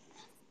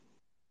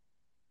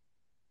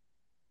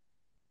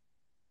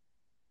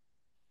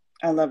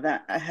 I love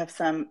that. I have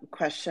some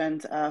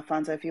questions,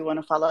 Fonzo, if you want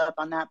to follow up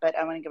on that, but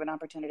I want to give an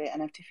opportunity to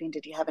NFT Fiend.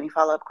 Did you have any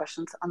follow up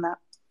questions on that?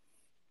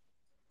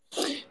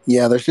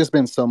 Yeah, there's just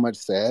been so much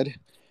said,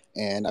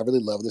 and I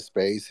really love the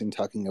space and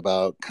talking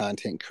about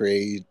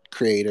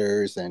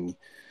creators and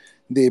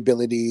the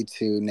ability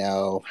to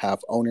now have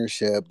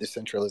ownership,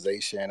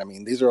 decentralization. I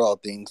mean, these are all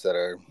things that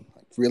are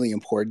really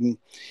important,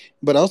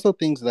 but also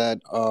things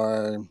that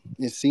are,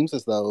 it seems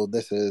as though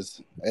this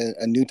is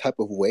a new type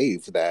of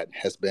wave that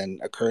has been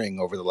occurring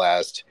over the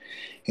last,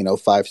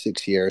 5,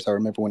 6 years. I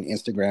remember when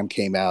Instagram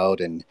came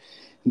out, and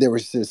there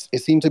was this,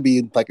 it seemed to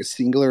be like a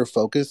singular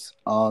focus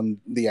on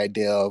the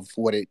idea of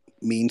what it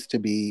means to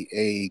be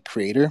a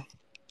creator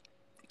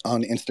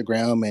on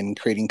Instagram and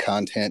creating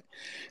content.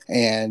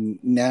 And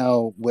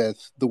now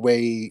with the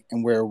way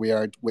and where we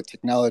are with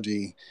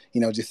technology,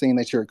 just saying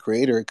that you're a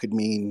creator could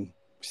mean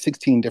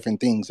 16 different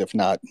things, if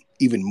not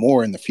even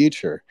more in the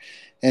future.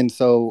 And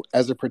so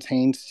as it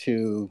pertains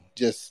to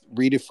just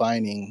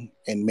redefining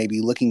and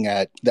maybe looking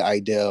at the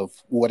idea of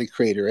what a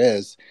creator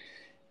is,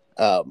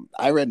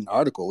 I read an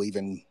article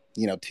even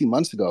 2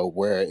 months ago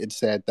where it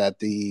said that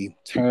the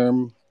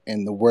term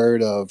and the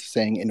word of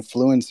saying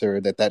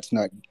influencer, that's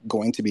not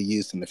going to be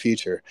used in the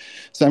future.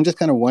 So I'm just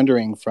kind of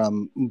wondering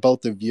from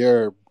both of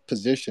your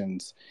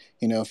positions,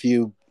 if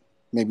you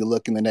maybe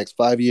look in the next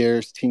 5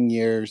 years, 10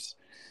 years,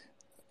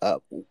 uh,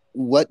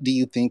 what do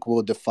you think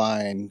will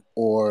define,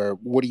 or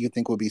what do you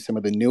think will be some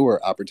of the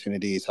newer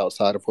opportunities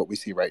outside of what we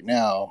see right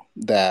now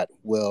that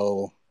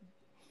will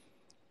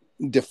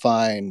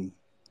define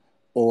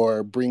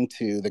or bring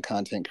to the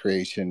content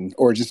creation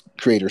or just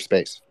creator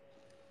space?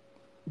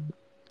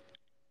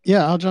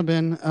 Yeah, I'll jump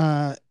in.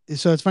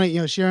 So it's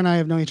funny, Shira and I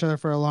have known each other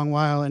for a long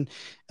while, and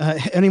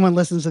anyone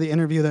listens to the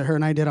interview that her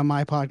and I did on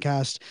my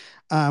podcast,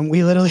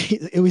 we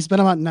literally we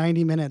spent about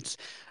 90 minutes.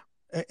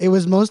 It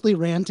was mostly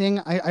ranting.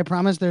 I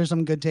promise there's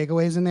some good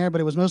takeaways in there, but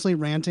it was mostly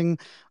ranting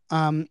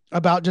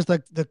about just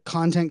like the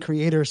content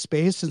creator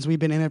space since we've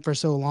been in it for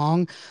so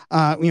long.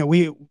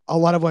 We a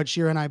lot of what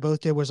Shira and I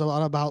both did was a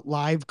lot about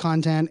live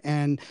content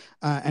and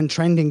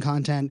trending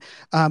content.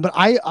 But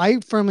I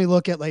firmly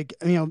look at like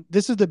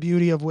this is the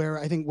beauty of where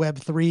I think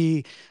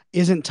Web3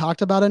 isn't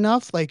talked about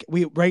enough. Like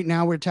we right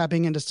now we're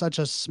tapping into such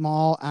a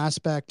small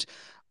aspect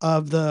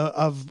of the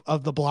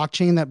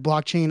blockchain. That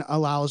blockchain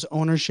allows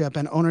ownership,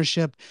 and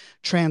ownership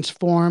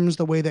transforms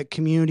the way that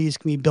communities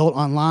can be built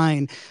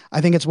online. I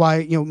think it's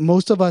why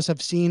most of us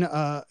have seen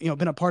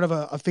been a part of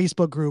a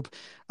Facebook group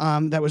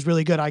that was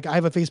really good. I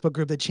have a Facebook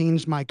group that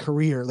changed my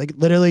career, like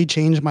literally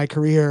changed my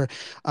career.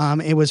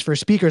 It was for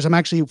speakers. I'm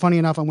actually, funny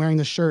enough, I'm wearing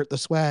the shirt, the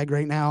swag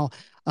right now,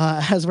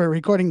 as we're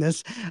recording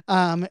this.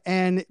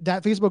 And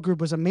that Facebook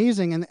group was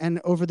amazing. And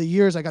over the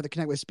years, I got to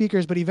connect with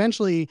speakers, but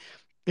eventually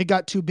it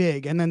got too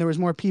big, and then there was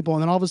more people,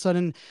 and then all of a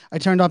sudden I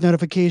turned off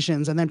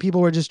notifications, and then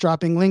people were just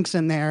dropping links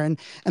in there, and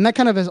that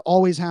kind of has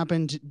always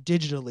happened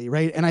digitally,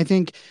 right? And I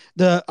think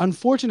the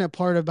unfortunate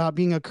part about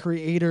being a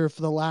creator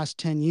for the last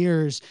 10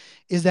 years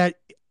is that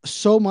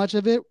so much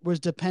of it was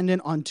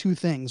dependent on two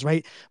things,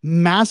 right?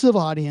 Massive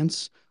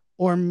audience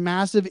or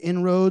massive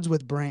inroads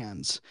with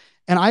brands.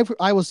 And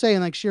I will say,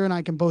 and like Shira and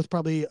I can both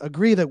probably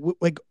agree that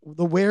like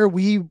the where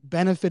we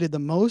benefited the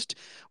most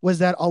was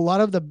that a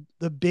lot of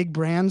the big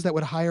brands that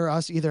would hire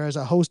us either as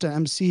a host, an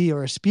MC,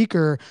 or a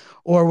speaker,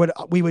 or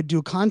what we would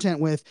do content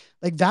with,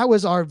 like that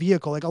was our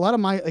vehicle. Like a lot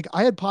of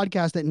I had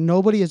podcasts that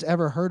nobody has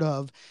ever heard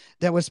of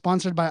that was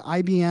sponsored by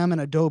IBM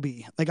and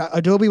Adobe. Like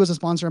Adobe was a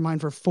sponsor of mine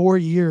for 4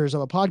 years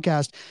of a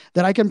podcast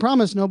that I can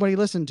promise nobody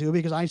listened to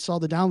because I saw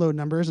the download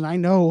numbers and I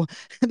know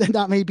that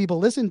not many people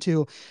listen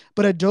to.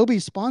 But Adobe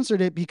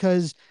sponsored it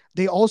because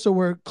they also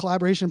were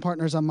collaboration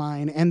partners of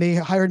mine, and they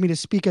hired me to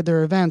speak at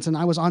their events, and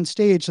I was on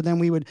stage. So then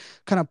we would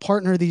kind of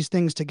partner these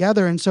things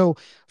together. And so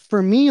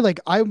for me, like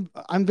I'm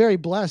very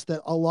blessed that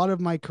a lot of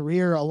my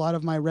career, a lot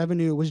of my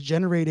revenue was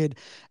generated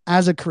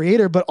as a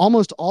creator, but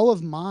almost all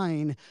of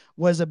mine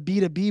was a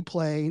B2B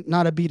play,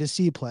 not a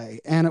B2C play.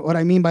 And what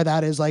I mean by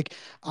that is like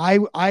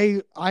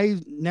I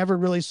never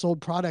really sold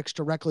products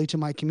directly to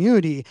my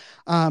community.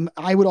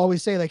 I would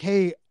always say like,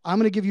 hey, I'm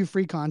going to give you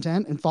free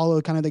content and follow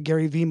kind of the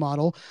Gary V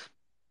model,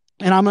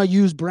 and I'm going to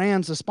use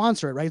brands to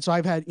sponsor it, right? So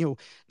I've had,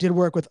 did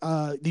work with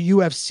the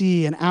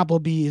UFC and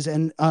Applebee's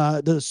and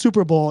the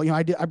Super Bowl.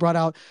 I brought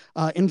out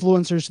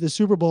influencers to the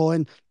Super Bowl,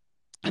 and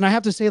I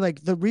have to say,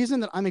 like, the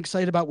reason that I'm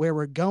excited about where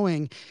we're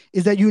going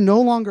is that you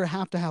no longer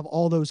have to have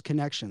all those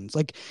connections.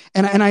 Like,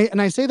 and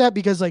I say that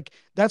because like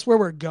that's where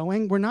we're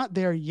going. We're not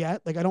there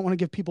yet. Like, I don't want to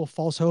give people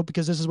false hope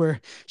because this is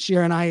where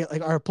Shira and I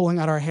like are pulling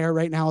out our hair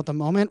right now at the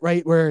moment,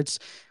 right? Where it's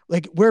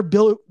like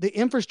the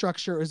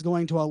infrastructure is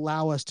going to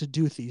allow us to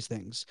do these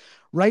things.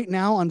 Right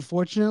now,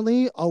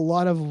 unfortunately, a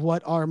lot of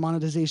what our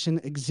monetization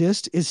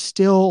exists is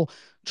still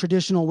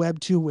traditional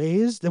Web2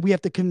 ways that we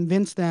have to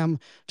convince them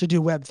to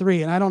do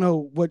Web3. And I don't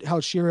know how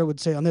Shira would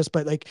say on this,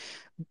 but like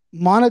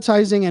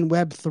monetizing in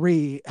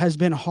Web3 has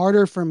been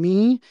harder for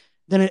me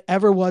than it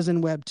ever was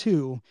in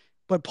Web2.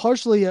 But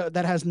partially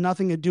that has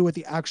nothing to do with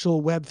the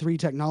actual Web3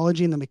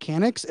 technology and the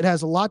mechanics. It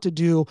has a lot to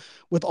do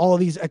with all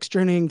of these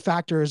external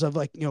factors of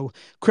like,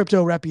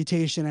 crypto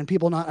reputation and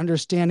people not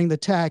understanding the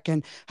tech,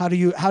 and how do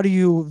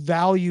you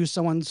value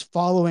someone's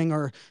following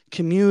or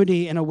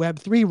community in a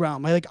Web3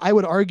 realm. I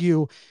would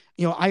argue,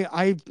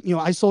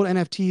 I sold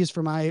NFTs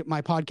for my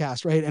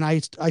podcast, right? And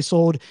I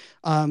sold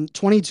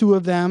 22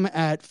 of them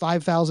at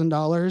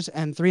 $5,000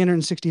 and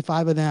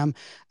 365 of them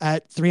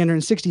at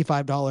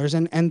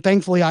 $365. And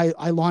thankfully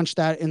I launched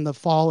that in the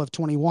fall of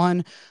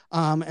 21.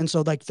 And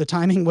so like the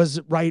timing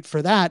was right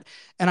for that.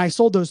 And I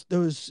sold those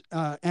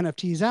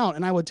NFTs out.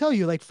 And I would tell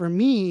you, like, for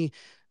me,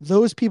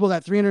 those people,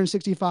 that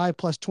 365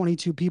 plus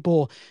 22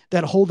 people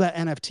that hold that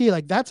NFT,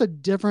 like that's a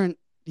different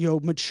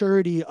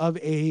maturity of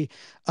a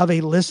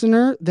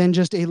listener than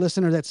just a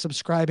listener that's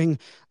subscribing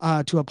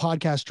to a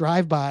podcast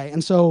drive-by.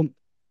 And so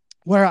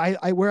where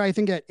I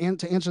think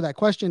to answer that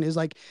question is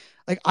like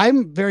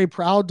I'm very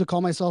proud to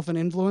call myself an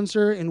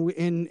influencer,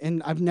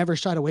 and I've never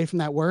shied away from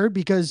that word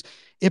because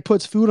it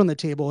puts food on the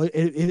table.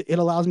 It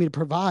allows me to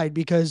provide,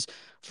 because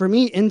for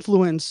me,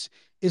 influence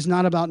is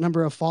not about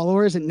number of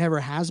followers. It never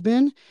has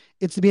been.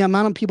 It's the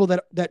amount of people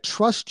that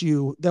trust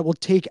you, that will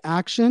take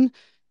action,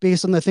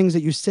 based on the things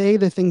that you say,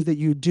 the things that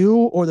you do,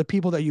 or the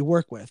people that you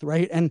work with,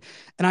 right? And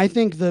I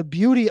think the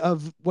beauty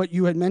of what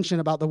you had mentioned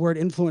about the word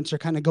influencer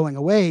kind of going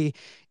away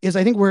is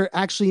I think we're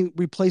actually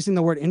replacing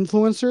the word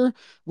influencer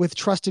with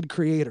trusted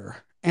creator.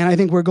 And I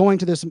think we're going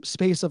to this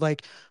space of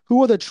like,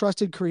 who are the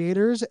trusted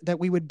creators that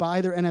we would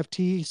buy their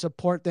NFT,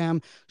 support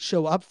them,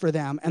 show up for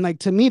them? And like,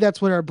 to me,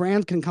 that's where our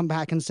brands can come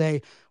back and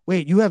say,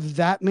 wait, you have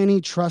that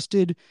many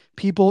trusted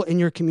people in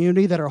your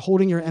community that are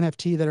holding your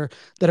NFT,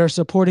 that are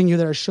supporting you,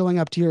 that are showing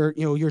up to your,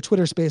 your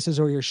Twitter spaces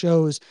or your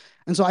shows.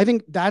 And so I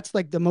think that's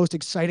like the most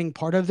exciting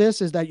part of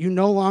this, is that you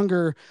no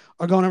longer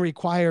are going to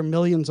require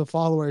millions of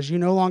followers. You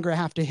no longer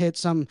have to hit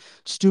some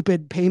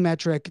stupid pay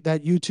metric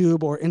that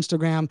YouTube or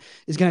Instagram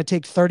is going to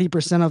take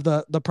 30% of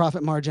the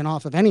profit margin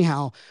off of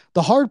anyhow.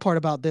 The hard part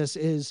about this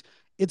is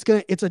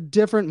it's a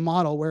different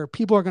model where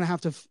people are going to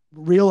have to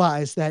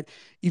realize that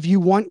if you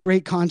want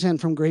great content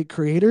from great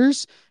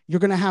creators, you're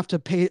going to have to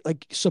pay,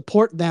 like,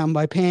 support them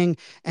by paying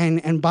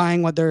and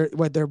buying what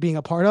they're being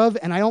a part of.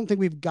 And I don't think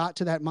we've got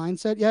to that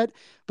mindset yet,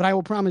 but I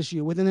will promise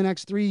you within the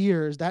next 3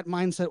 years, that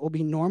mindset will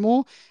be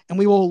normal. And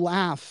we will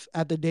laugh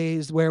at the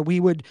days where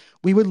we would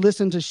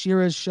listen to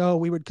Shira's show.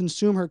 We would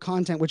consume her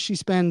content, which she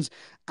spends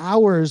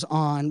hours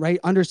on, right?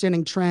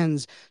 Understanding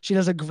trends. She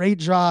does a great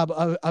job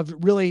of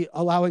really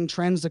allowing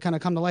trends to kind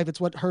of come to life.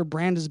 It's what her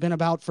brand has been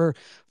about for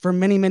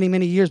many, many,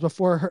 many years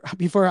before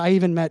I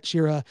even met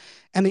Shira.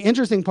 And the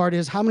interesting part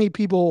is how many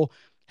people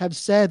have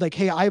said like,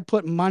 hey, I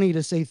put money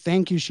to say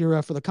thank you,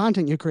 Shira, for the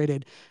content you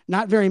created.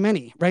 Not very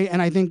many, right?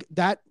 And I think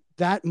that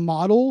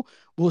model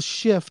will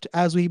shift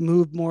as we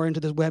move more into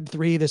this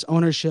Web3, this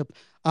ownership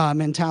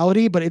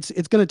mentality, but it's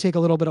going to take a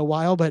little bit of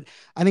while. But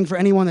I think for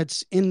anyone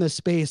that's in the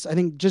space, I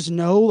think just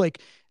know,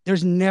 like,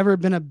 there's never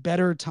been a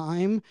better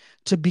time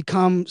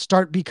to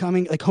start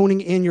becoming, like,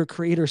 honing in your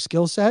creator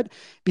skill set,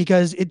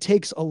 because it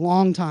takes a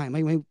long time.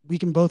 I mean, we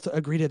can both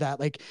agree to that.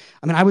 Like,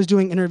 I mean, I was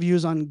doing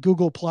interviews on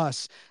Google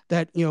Plus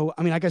that, I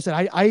mean, like I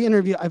said, I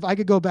interview, if I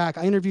could go back,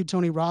 I interviewed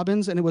Tony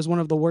Robbins, and it was one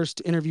of the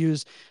worst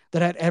interviews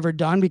that I'd ever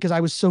done because I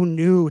was so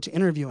new to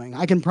interviewing.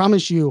 I can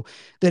promise you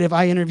that if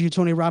I interview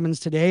Tony Robbins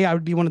today, I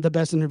would be one of the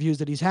best interviews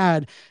that he's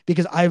had,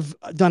 because I've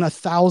done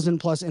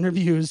 1,000+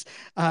 interviews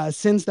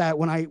since that,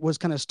 when I was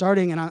kind of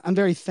starting. And I'm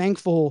very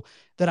thankful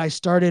that I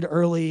started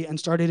early and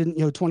started in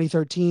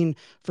 2013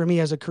 for me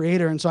as a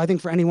creator. And so I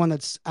think for anyone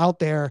that's out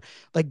there,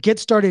 like, get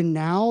started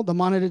now. The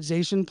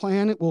monetization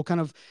plan will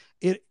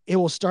it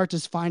will start to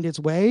find its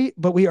way,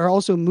 but we are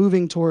also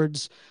moving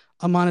towards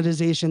a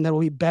monetization that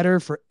will be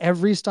better for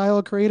every style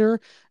of creator,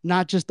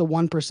 not just the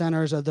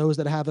 1%ers or those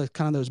that have a,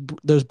 kind of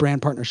those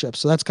brand partnerships.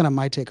 So that's kind of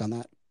my take on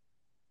that.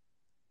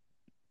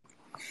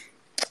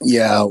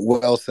 Yeah,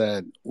 well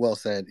said. Well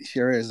said.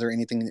 Shira, is there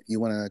anything that you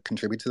want to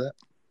contribute to that?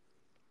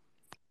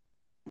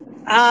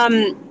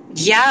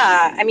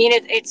 Yeah, I mean,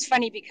 it's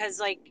funny because,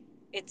 like,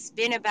 it's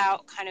been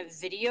about kind of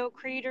video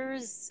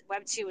creators.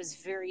 Web2 was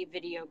very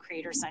video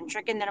creator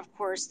centric. And then, of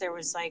course, there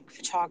was like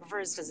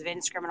photographers because of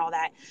Instagram and all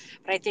that.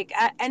 But I think,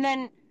 and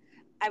then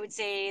I would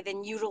say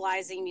then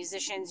utilizing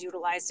musicians,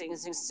 utilizing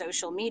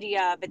social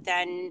media. But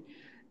then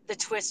the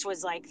twist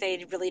was like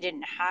they really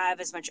didn't have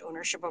as much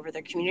ownership over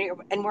their community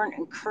and weren't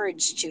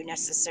encouraged to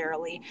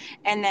necessarily.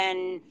 And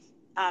then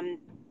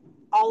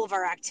all of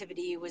our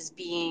activity was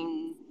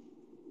being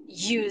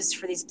used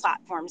for these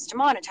platforms to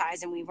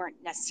monetize, and we weren't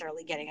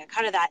necessarily getting a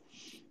cut of that.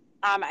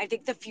 I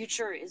think the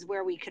future is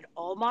where we could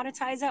all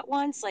monetize at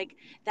once. Like,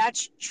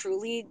 that's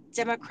truly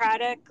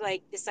democratic.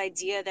 Like, this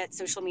idea that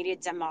social media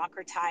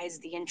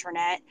democratized the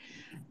internet.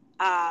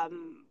 I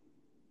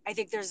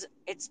think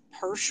it's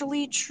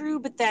partially true,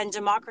 but then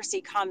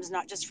democracy comes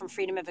not just from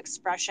freedom of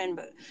expression,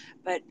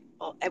 but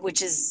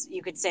which is,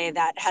 you could say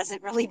that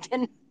hasn't really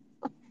been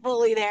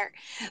fully there,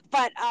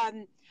 but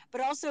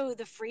also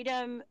the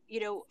freedom.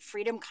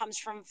 Freedom comes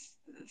from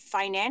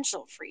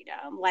financial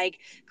freedom. Like,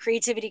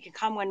 creativity can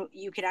come when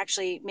you could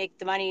actually make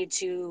the money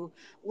to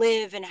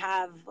live and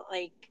have,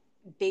 like,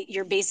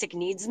 your basic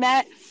needs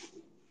met.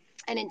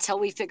 And until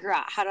we figure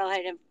out how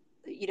to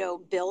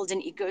build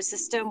an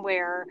ecosystem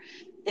where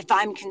if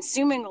I'm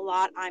consuming a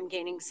lot, I'm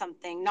gaining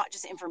something, not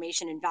just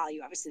information and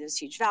value. Obviously, there's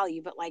huge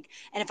value, but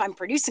and if I'm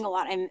producing a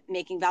lot, I'm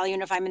making value.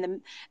 And if I'm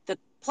in the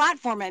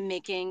platform, I'm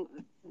making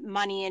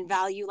money and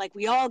value. Like,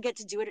 we all get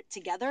to do it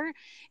together.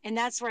 And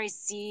that's where I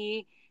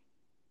see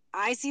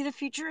the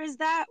future is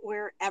that,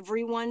 where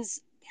everyone's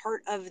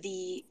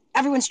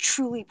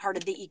truly part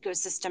of the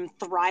ecosystem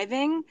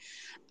thriving.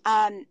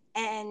 And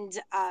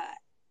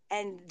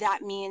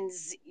that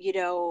means,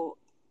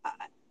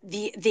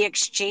 the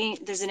exchange,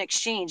 there's an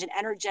exchange, an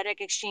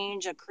energetic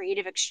exchange, a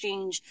creative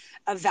exchange,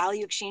 a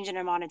value exchange, and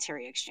a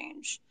monetary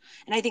exchange.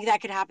 And I think that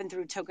could happen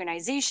through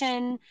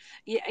tokenization.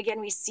 Again,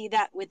 we see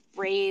that with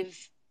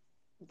Brave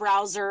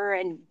browser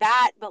and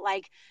BAT, but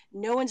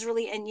no one's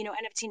really, and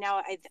NFT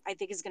now I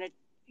think is going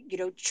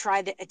to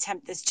try to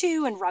attempt this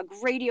too, and Rug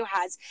Radio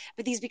has,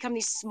 but these become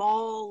these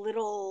small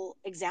little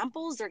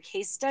examples. They're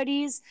case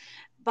studies,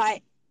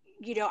 but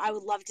I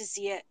would love to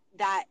see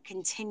that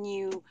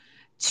continue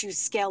to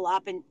scale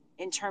up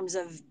in terms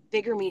of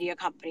bigger media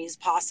companies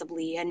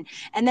possibly, and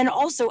then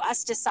also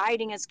us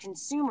deciding as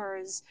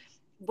consumers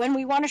when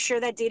we want to share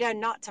that data and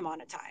not to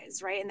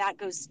monetize, right? And that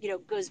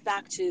goes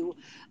back to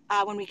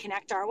when we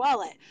connect our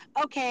wallet.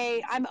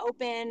 Okay, I'm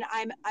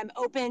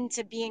open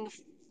to being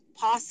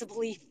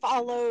possibly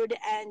followed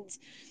and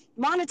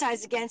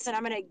monetized against, and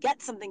I'm going to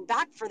get something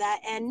back for that.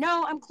 And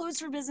no, I'm closed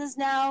for business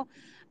now.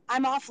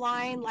 I'm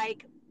offline.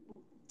 Like,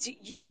 do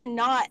you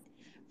not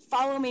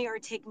follow me or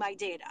take my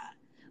data?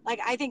 Like,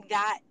 I think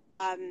that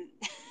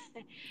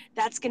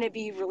that's going to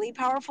be really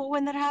powerful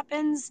when that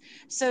happens.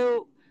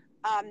 So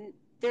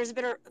there's a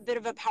bit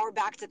of a power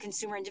back to the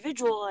consumer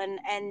individual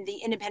and the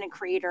independent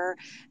creator,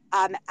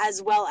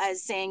 as well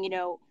as saying, in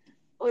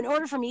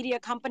order for media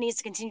companies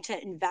to continue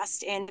to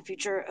invest in the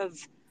future of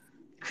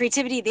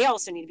creativity, they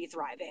also need to be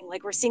thriving.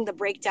 Like, we're seeing the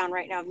breakdown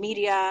right now of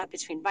media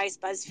between Vice,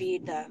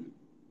 BuzzFeed, the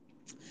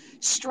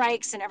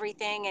strikes and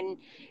everything.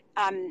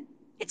 And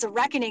it's a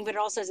reckoning, but it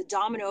also has a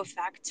domino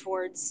effect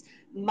towards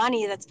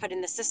money that's put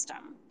in the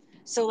system.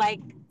 So, like,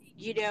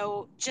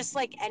 just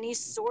like any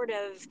sort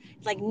of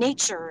like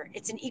nature,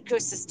 it's an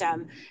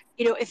ecosystem.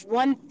 If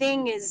one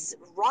thing is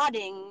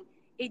rotting,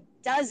 it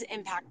does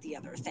impact the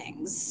other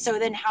things. So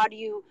then how do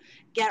you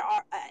get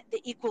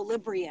the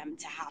equilibrium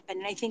to happen?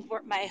 And I think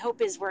my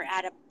hope is we're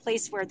at a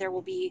place where there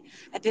will be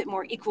a bit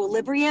more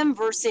equilibrium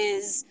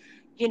versus,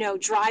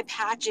 dry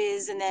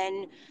patches. And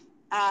then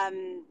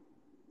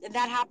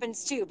that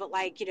happens too. But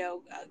like,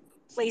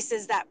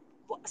 places that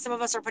some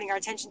of us are putting our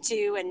attention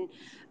to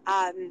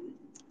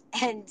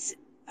and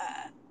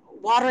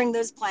watering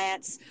those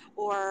plants,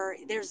 or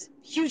there's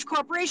huge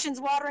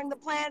corporations watering the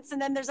plants,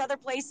 and then there's other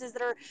places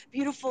that are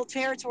beautiful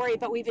territory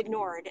but we've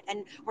ignored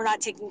and we're not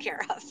taking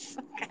care of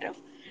kind of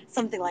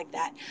something like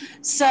that.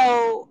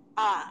 So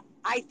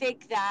I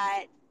think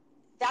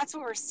that's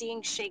what we're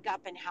seeing shake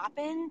up and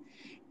happen.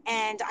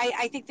 And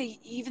I think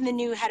even the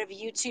new head of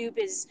YouTube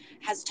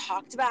has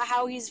talked about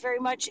how he's very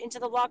much into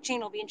the blockchain.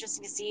 It'll be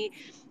interesting to see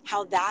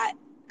how that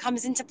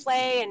comes into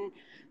play. And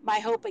my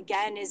hope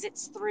again is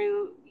it's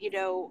through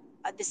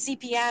the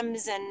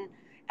CPMs and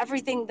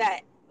everything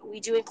that we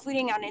do,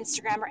 including on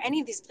Instagram or any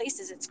of these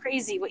places. It's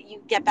crazy what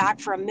you get back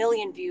for 1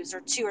 million views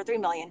or 2 or 3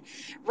 million.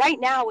 Right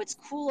now, what's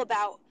cool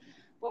about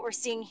what we're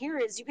seeing here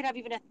is you could have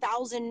even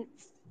 1,000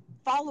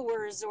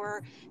 followers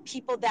or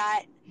people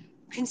that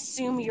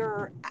consume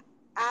your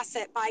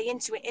asset, buy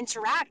into it,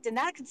 interact, and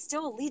that could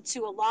still lead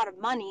to a lot of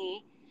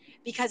money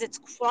because it's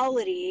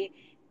quality.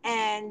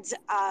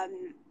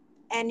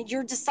 And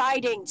you're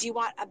deciding, do you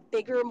want a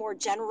bigger, more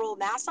general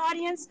mass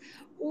audience,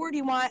 or do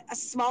you want a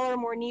smaller,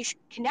 more niche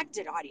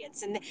connected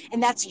audience?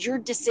 And that's your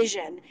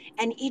decision,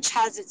 and each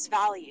has its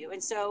value.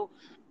 And so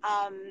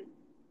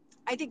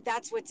I think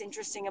that's what's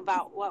interesting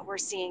about what we're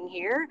seeing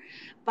here.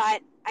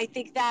 But I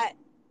think that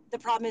the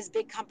problem is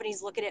big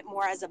companies look at it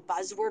more as a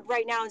buzzword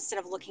right now instead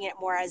of looking at it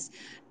more as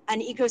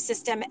an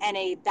ecosystem and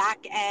a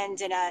back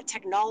end and a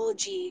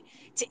technology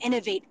to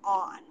innovate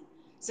on.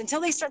 So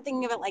until they start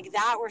thinking of it like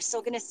that, we're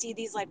still going to see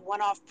these like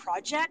one-off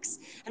projects.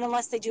 And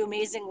unless they do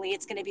amazingly,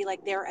 it's going to be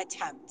like their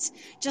attempt.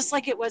 Just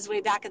like it was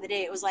way back in the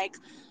day. It was like,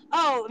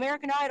 oh,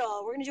 American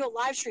Idol, we're going to do a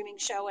live streaming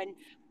show and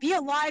be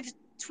a live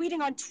tweeting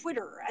on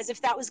Twitter, as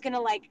if that was going to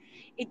like,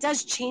 it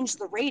does change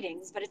the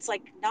ratings, but it's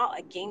like not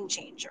a game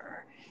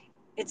changer.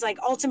 It's like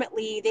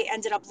ultimately they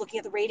ended up looking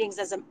at the ratings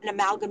as an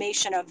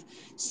amalgamation of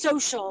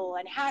social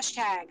and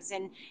hashtags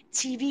and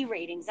TV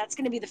ratings. That's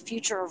going to be the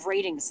future of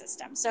rating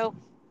system. So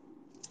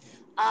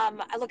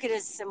I look at it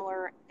as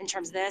similar in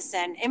terms of this.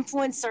 And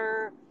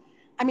influencer,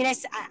 I mean,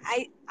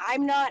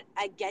 I'm not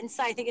against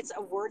that. I think it's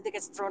a word that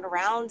gets thrown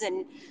around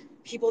and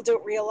people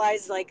don't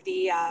realize like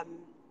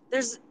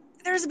there's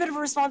a bit of a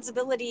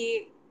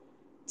responsibility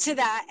to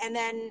that. And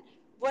then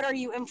what are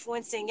you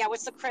influencing? Yeah,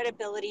 what's the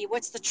credibility?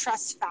 What's the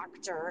trust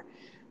factor?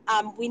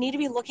 We need to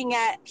be looking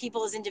at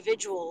people as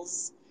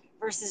individuals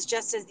versus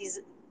just as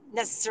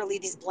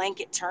these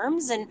blanket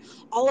terms. And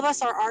all of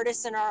us are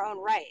artists in our own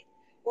right,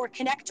 or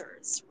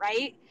connectors,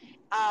 right?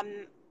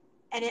 And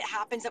it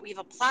happens that we have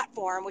a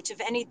platform, which if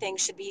anything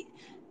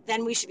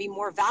then we should be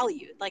more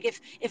valued. Like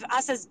if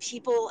us as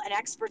people and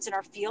experts in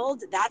our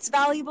field, that's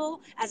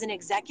valuable as an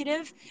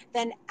executive,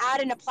 then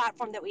add in a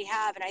platform that we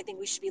have, and I think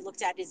we should be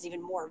looked at as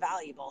even more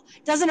valuable.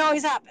 Doesn't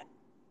always happen.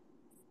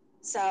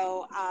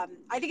 So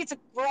I think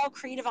we're all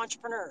creative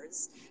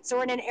entrepreneurs. So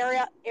we're in an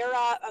era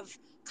of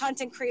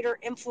content creator,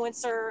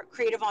 influencer,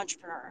 creative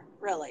entrepreneur,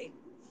 really.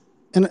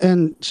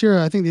 And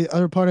Shira, I think the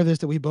other part of this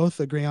that we both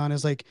agree on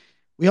is like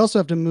we also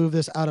have to move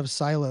this out of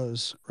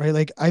silos, right?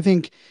 Like I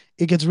think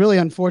it gets really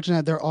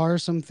unfortunate. There are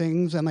some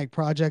things and like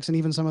projects and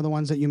even some of the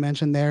ones that you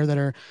mentioned there that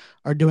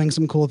are doing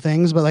some cool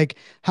things, but like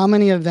how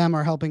many of them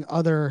are helping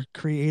other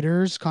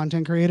creators,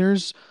 content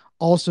creators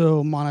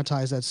also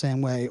monetize that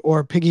same way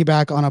or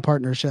piggyback on a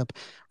partnership,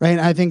 right?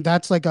 And I think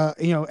that's like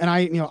and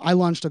I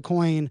launched a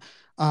coin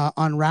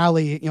on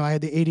Rally. I had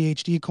the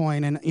ADHD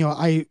coin, and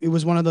it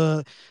was one of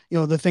the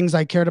the things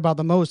I cared about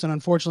the most. And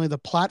unfortunately, the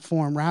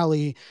platform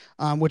Rally,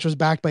 which was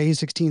backed by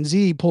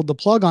A16Z, pulled the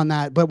plug on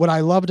that. But what I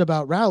loved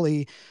about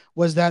Rally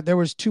was that there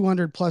was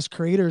 200 plus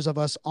creators of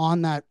us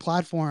on that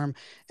platform,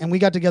 and we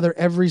got together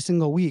every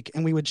single week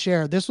and we would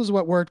share, this was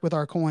what worked with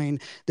our coin,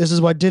 this is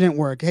what didn't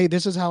work, hey,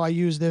 this is how I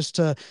use this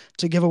to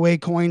give away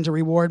coin to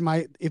reward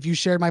my, if you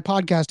shared my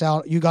podcast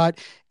out, you got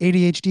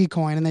ADHD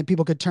coin, and then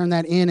people could turn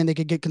that in and they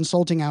could get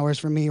consulting hours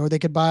from me, or they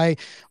could buy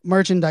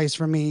merchandise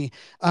from me.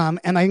 And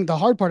I think the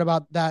hard part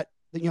about that,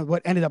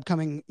 what ended up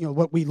coming,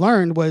 what we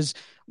learned was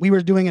we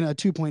were doing it in a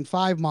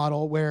 2.5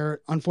 model where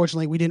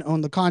unfortunately we didn't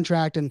own the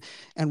contract, and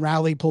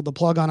Rally pulled the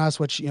plug on us,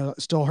 which,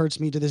 still hurts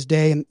me to this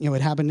day. And,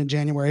 it happened in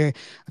January.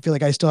 I feel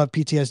like I still have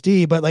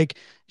PTSD, but like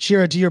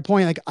Shira, to your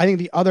point, like I think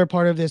the other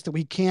part of this that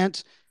we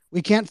can't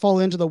fall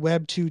into the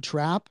Web2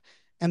 trap.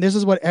 And this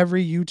is what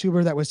every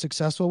YouTuber that was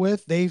successful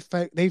with, they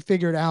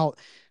figured out,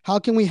 how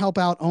can we help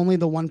out only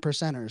the one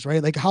percenters,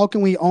 right? Like how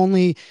can we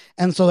only,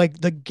 and so like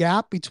the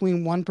gap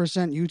between 1%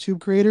 YouTube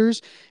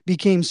creators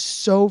became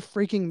so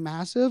freaking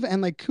massive,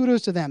 and like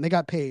kudos to them, they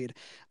got paid.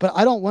 But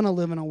I don't want to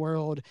live in a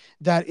world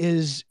that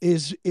is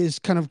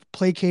kind of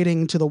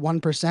placating to the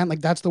 1%.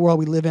 Like that's the world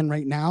we live in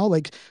right now.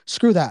 Like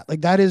screw that.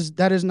 Like that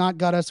is not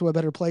got us to a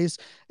better place,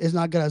 is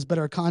not got us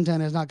better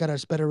content, is not got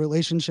us better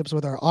relationships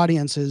with our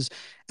audiences.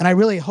 And I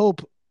really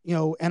hope,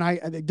 and I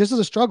think this is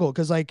a struggle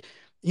because like,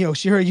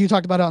 Shira, you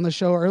talked about it on the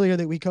show earlier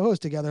that we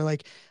co-host together.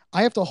 Like,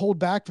 I have to hold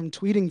back from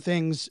tweeting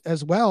things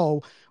as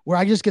well, where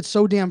I just get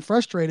so damn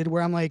frustrated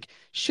where I'm like,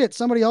 shit,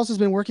 somebody else has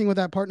been working with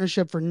that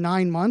partnership for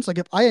 9 months. Like,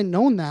 if I had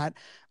known that,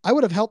 I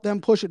would have helped them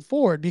push it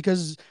forward,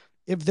 because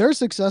if they're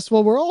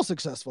successful, we're all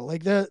successful.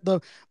 Like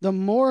the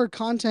more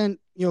content,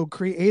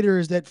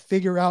 creators that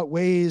figure out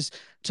ways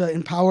to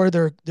empower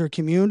their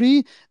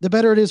community, the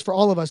better it is for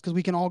all of us, because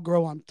we can all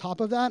grow on top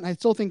of that. And I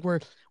still think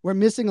we're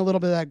missing a little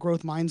bit of that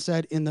growth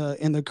mindset in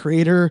the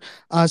creator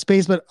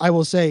space. But I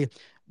will say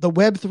the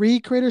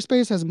Web3 creator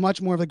space has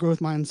much more of a growth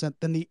mindset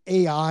than the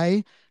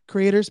AI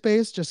creator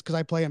space, just because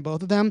I play in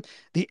both of them.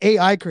 The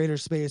AI creator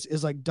space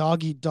is like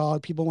dog eat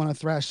dog. People want to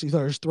thrash each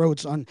other's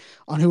throats on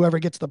whoever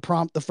gets the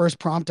first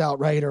prompt out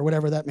right, or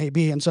whatever that may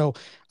be. And so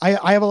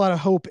I have a lot of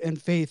hope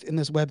and faith in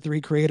this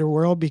Web3 creator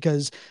world,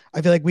 because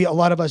I feel like a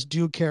lot of us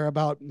do care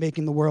about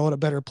making the world a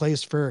better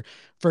place for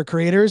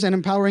creators, and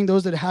empowering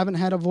those that haven't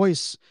had a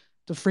voice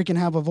to freaking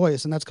have a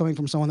voice. And that's coming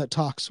from someone that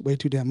talks way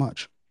too damn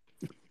much.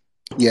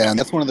 Yeah, and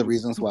that's one of the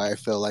reasons why I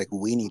feel like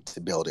we need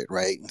to build it,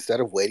 right? Instead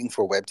of waiting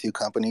for Web2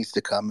 companies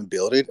to come and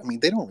build it. I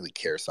mean, they don't really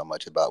care so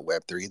much about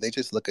Web3. They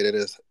just look at it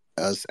as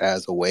us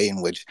as a way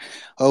in which,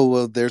 oh,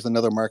 well, there's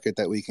another market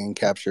that we can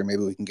capture.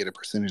 Maybe we can get a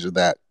percentage of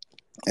that.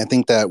 I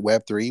think that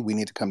Web3, we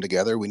need to come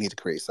together. We need to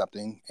create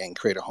something and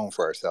create a home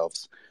for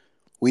ourselves.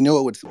 We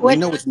know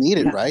what's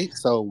needed, right?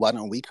 So why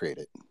don't we create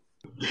it?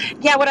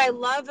 Yeah, what I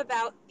love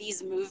about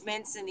these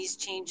movements and these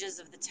changes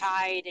of the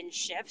tide and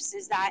shifts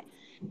is that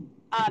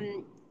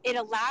it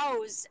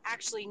allows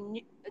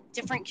actually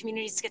different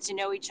communities to get to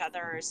know each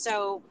other.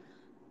 So,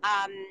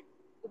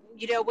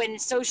 when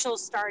social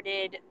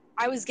started,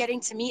 I was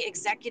getting to meet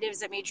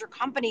executives at major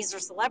companies or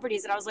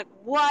celebrities, and I was like,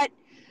 what?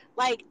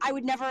 Like, I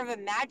would never have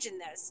imagined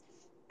this.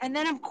 And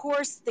then, of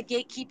course, the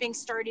gatekeeping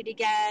started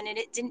again, and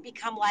it didn't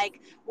become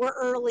like we're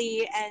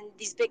early and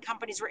these big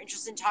companies were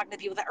interested in talking to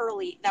people that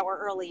were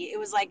early. It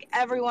was like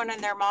everyone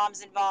and their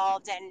moms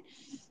involved, and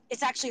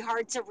it's actually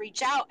hard to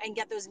reach out and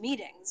get those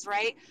meetings,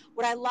 right?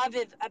 What I love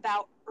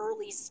about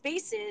early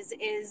spaces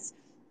is,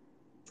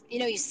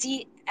 you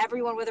see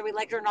everyone, whether we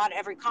like it or not, at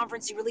every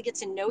conference. You really get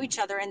to know each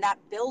other, and that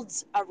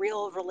builds a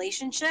real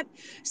relationship,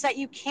 so that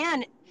you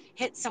can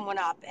hit someone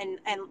up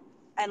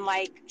and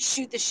like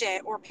shoot the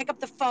shit, or pick up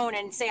the phone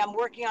and say, I'm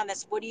working on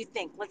this, what do you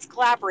think, let's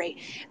collaborate.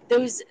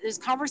 Those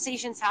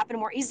conversations happen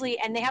more easily,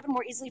 and they happen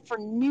more easily for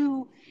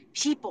new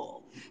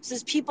people. So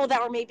there's people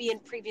that were maybe in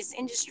previous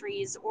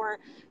industries or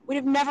would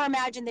have never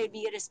imagined they'd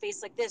be at a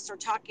space like this, or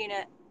talking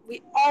to,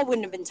 we all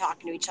wouldn't have been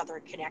talking to each other,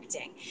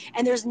 connecting.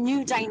 And there's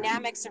new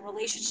dynamics and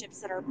relationships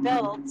that are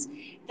built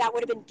that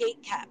would have been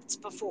gate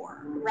kept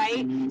before,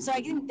 right? So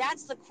I think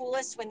that's the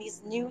coolest when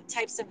these new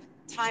types of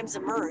times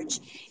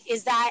emerge,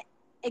 is that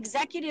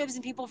executives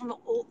and people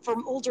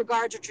from older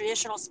guards or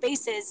traditional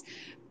spaces,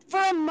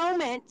 for a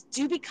moment,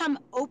 do become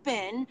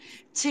open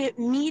to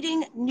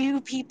meeting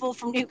new people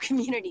from new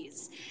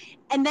communities.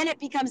 And then it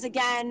becomes,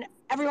 again,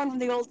 everyone from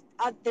the old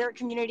their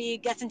community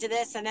gets into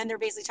this, and then they're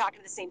basically talking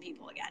to the same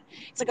people again.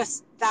 It's like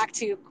back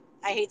to,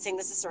 I hate saying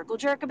this, a circle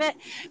jerk a bit,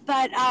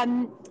 but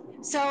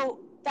so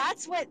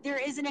that's what, there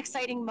is an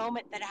exciting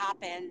moment that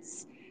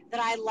happens that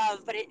I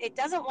love, but it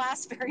doesn't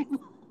last very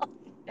long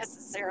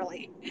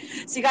necessarily.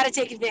 So you got to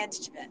take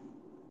advantage of it.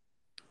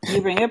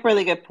 You bring up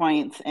really good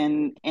points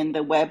in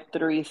the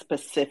Web3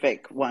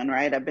 specific one,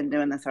 right? I've been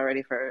doing this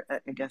already for,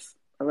 I guess,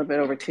 a little bit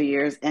over 2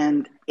 years,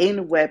 and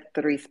in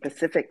Web3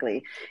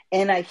 specifically.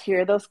 And I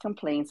hear those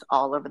complaints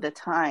all over the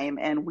time,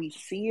 and we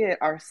see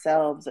it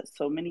ourselves that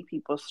so many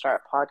people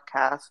start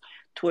podcasts,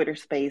 Twitter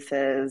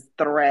spaces,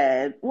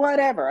 Thread,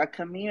 whatever, a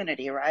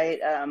community,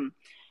 right?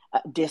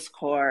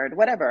 Discord,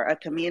 whatever, a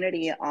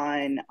community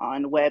on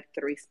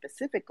Web3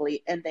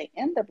 specifically, and they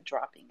end up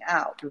dropping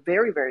out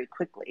very, very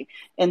quickly.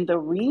 And the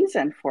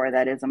reason for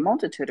that is a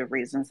multitude of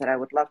reasons that I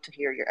would love to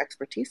hear your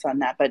expertise on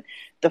that. But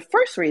the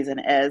first reason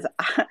is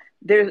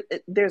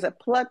there's a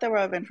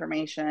plethora of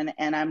information,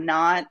 and I'm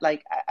not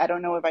like, I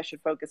don't know if I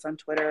should focus on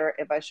Twitter,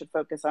 if I should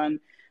focus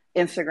on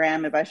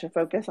Instagram, if I should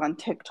focus on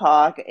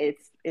TikTok.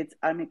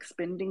 I'm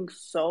expending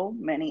so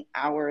many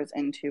hours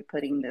into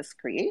putting this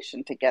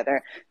creation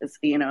together, this,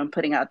 and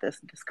putting out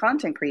this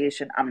content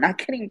creation. I'm not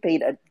getting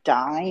paid a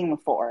dime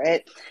for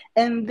it.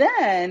 And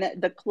then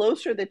the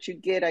closer that you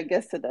get, I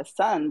guess, to the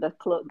sun,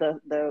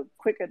 the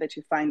quicker that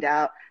you find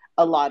out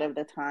a lot of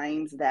the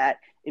times that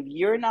if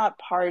you're not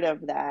part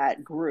of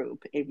that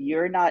group, if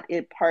you're not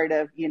part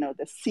of,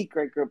 the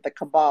secret group, the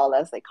cabal,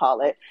 as they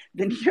call it,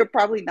 then you're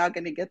probably not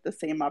going to get the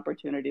same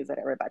opportunities that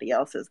everybody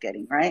else is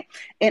getting, right?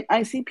 And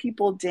I see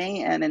people day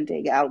in and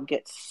day out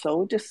get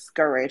so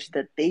discouraged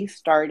that they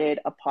started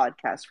a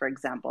podcast, for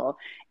example,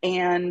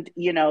 and,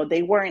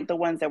 they weren't the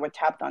ones that were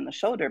tapped on the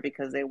shoulder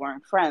because they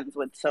weren't friends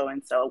with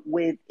so-and-so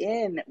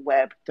within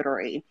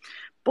Web3.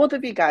 Both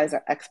of you guys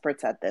are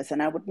experts at this, and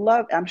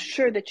I'm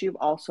sure that you've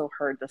also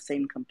heard the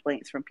same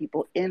complaints from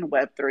people in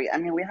Web3. I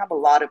mean, we have a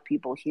lot of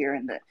people here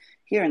in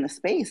the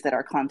space that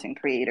are content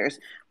creators.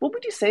 What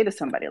would you say to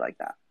somebody like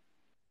that?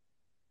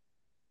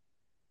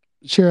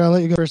 Sure, I'll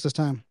let you go first this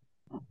time.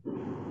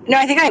 No,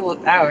 I think I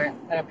will.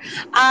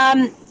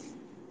 I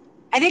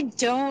think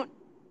don't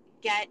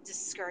get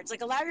discouraged.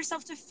 Like, allow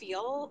yourself to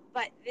feel,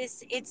 but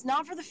it's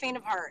not for the faint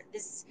of heart.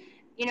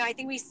 I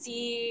think we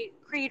see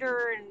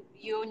creator and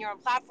you and your own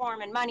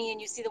platform and money, and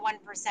you see the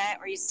 1%,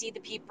 or you see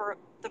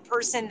the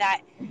person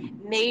that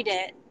made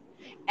it,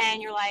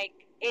 and you're like,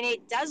 and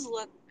it does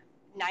look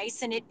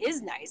nice, and it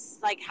is nice.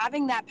 Like,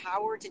 having that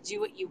power to do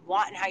what you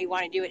want and how you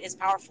want to do it is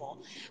powerful,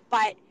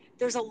 but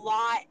there's a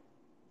lot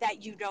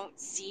that you don't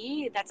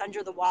see that's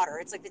under the water.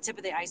 It's like the tip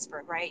of the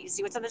iceberg, right? You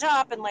see what's on the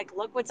top, and like,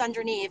 look what's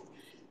underneath.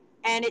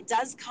 And it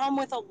does come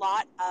with a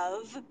lot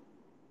of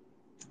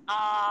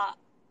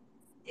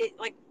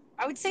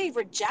I would say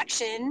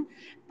rejection,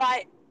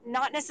 but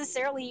not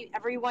necessarily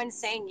everyone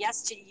saying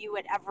yes to you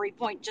at every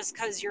point just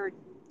because you're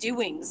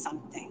doing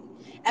something.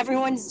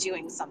 Everyone's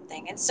doing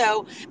something. And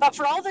so, but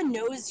for all the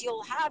no's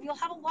you'll have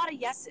a lot of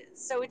yeses.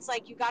 So it's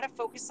like, you got to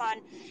focus on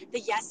the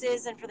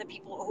yeses, and for the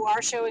people who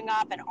are showing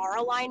up and are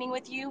aligning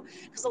with you,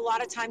 because a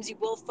lot of times you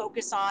will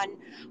focus on,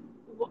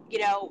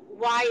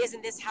 why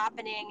isn't this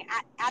happening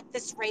at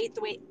this rate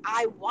the way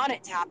I want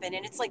it to happen?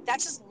 And it's like,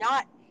 that's just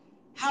not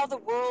how the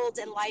world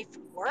and life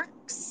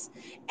works.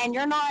 And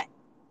you're not,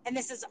 and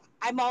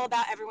I'm all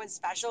about everyone's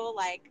special.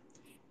 Like,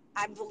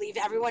 I believe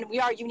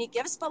we are unique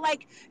gifts, but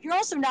like, you're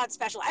also not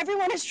special.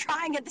 Everyone is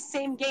trying at the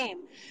same game.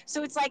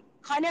 So it's like,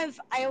 kind of,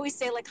 I always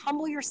say, like,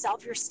 humble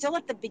yourself. You're still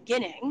at the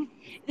beginning.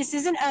 This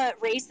isn't a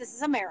race. This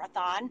is a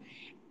marathon.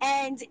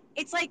 And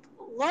it's like,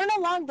 learn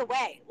along the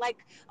way. Like,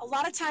 a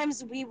lot of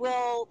times we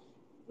will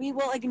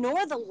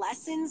ignore the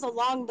lessons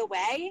along the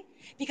way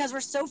because we're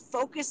so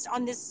focused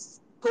on this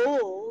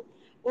goal,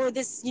 or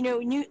this,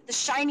 the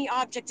shiny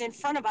object in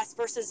front of us,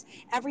 versus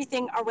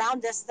everything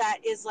around us that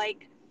is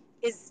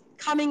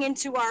coming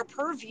into our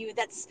purview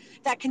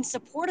that can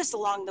support us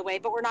along the way,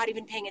 but we're not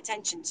even paying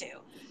attention to.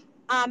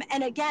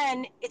 And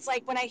again, it's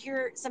like, when I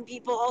hear some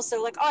people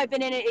also like, oh, I've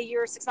been in it a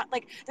year or 6 months.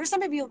 Like, there's some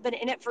people who've been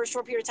in it for a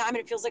short period of time and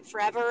it feels like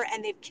forever,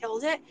 and they've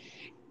killed it.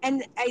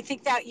 And I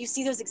think that you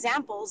see those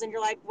examples and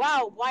you're like,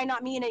 wow, why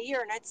not me in a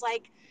year? And it's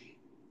like,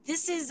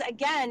 this is,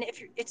 again,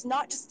 it's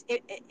not just,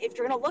 if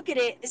you're going to look at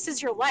it, this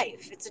is your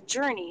life. It's a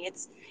journey.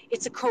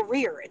 It's a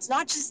career. It's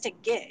not just a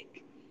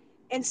gig.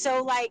 And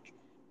so, like,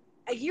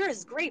 a year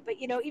is great, but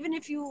even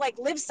if you like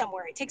live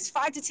somewhere, it takes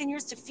 5 to 10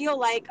 years to feel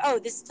like, oh,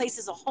 this place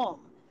is a home.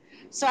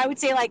 So I would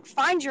say, like,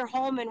 find your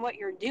home in what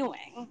you're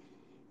doing,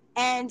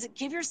 and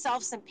give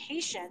yourself some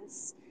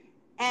patience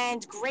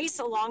and grace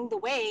along the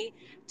way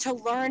to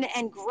learn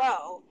and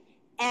grow.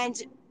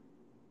 And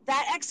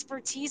that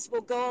expertise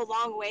will go a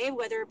long way,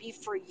 whether it be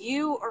for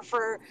you or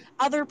for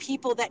other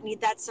people that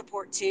need that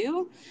support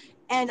too.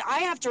 And I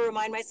have to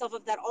remind myself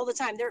of that all the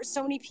time. There are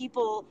so many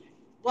people,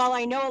 while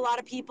I know a lot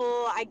of people,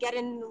 I get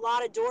in a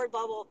lot of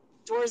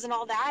doors and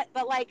all that,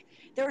 but like,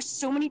 there are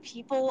so many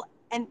people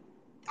and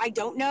I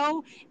don't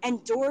know,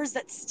 and doors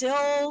that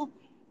still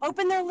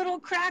open their little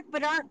crack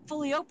but aren't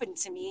fully open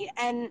to me.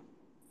 And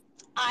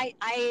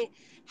I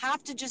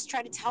have to just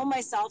try to tell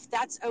myself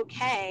that's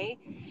okay.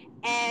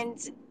 And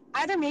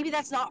either maybe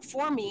that's not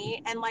for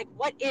me, and like,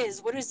 what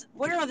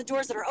are the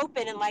doors that are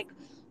open, and like,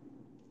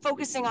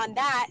 focusing on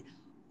that,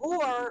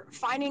 or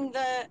finding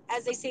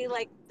as they say,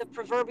 like, the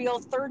proverbial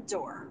third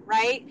door,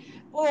 right?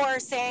 Or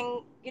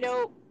saying,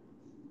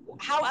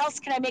 how else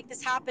can I make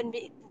this happen,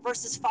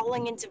 versus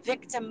falling into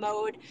victim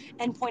mode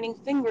and pointing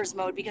fingers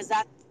mode, because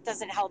that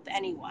doesn't help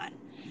anyone.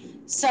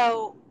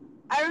 So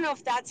I don't know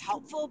if that's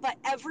helpful, but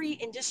every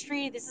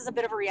industry, this is a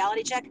bit of a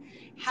reality check,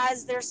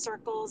 has their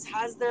circles,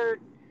 has their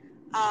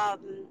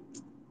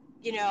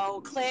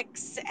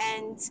cliques,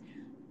 and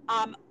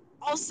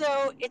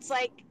also it's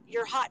like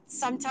you're hot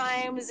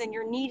sometimes and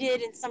you're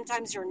needed and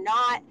sometimes you're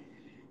not.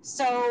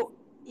 So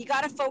you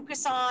got to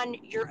focus on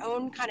your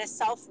own kind of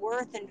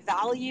self-worth and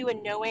value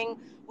and knowing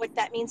what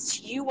that means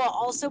to you, while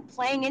also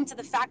playing into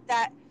the fact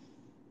that,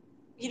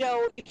 you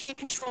can't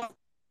control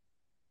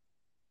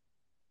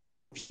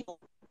people.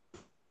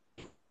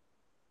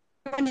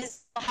 Everyone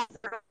has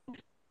their own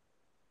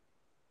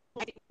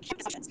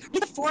assumptions.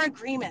 Read the four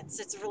agreements.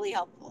 It's really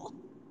helpful.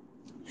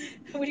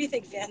 What do you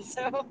think, Van?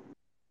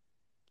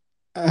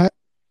 Uh,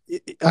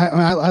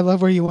 I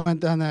love where you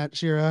went on that,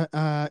 Shira.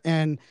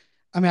 And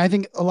I mean, I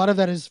think a lot of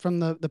that is from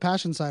the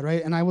passion side,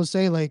 right? And I will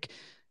say, like,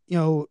 you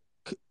know,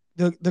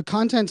 the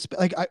content,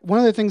 one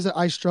of the things that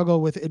I struggle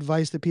with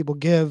advice that people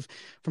give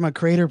from a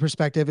creator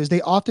perspective is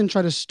they often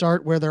try to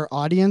start where their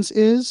audience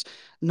is,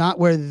 not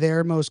where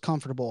they're most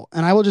comfortable.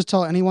 And I will just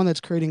tell anyone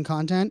that's creating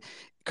content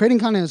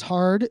is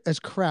hard as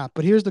crap.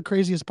 But here's the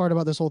craziest part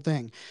about this whole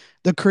thing: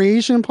 the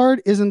creation part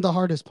isn't the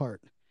hardest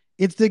part.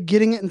 It's the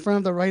getting it in front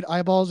of the right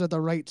eyeballs at the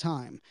right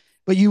time.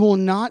 But you will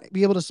not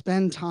be able to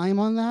spend time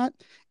on that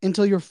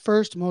until you're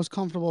first most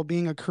comfortable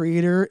being a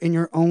creator in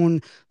your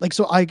own, like,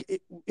 so I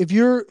if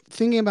you're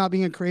thinking about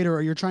being a creator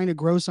or you're trying to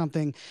grow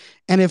something,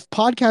 and if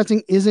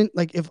podcasting isn't,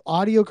 like, if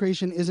audio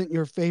creation isn't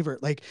your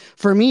favorite, like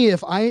for me,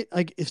 if I,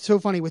 like, it's so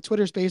funny with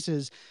Twitter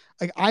Spaces,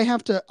 like I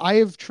have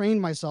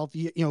trained myself,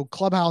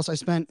 Clubhouse, I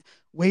spent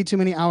way too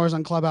many hours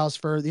on Clubhouse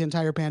for the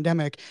entire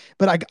pandemic,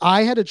 but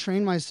I had to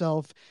train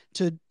myself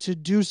to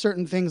do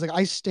certain things. Like,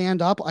 I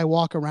stand up, I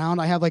walk around,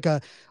 I have like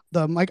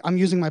the mic. I'm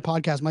using my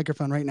podcast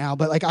microphone right now,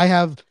 but like I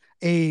have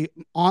a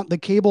on the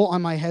cable on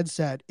my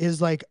headset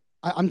is like,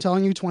 I'm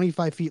telling you,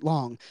 25 feet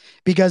long,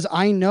 because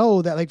I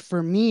know that, like,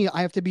 for me,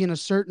 I have to be in a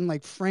certain,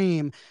 like,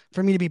 frame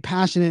for me to be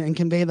passionate and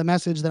convey the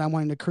message that I'm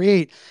wanting to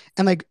create.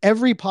 And like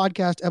every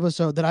podcast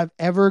episode that I've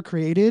ever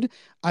created,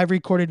 I've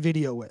recorded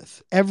video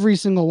with every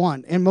single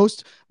one. And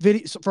most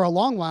videos, for a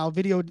long while,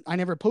 video, I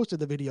never posted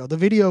the video. The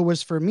video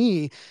was for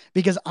me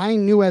because I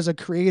knew as a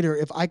creator,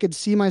 if I could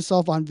see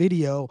myself on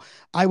video,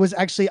 I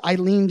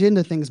leaned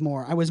into things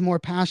more. I was more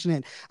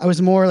passionate. I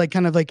was more like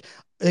kind of like,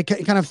 it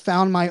kind of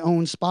found my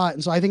own spot.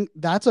 And so I think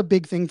that's a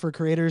big thing for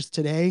creators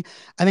today.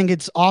 I think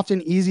it's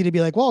often easy to be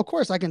like, well, of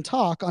course I can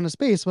talk on a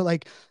space, but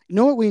like, you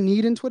know what we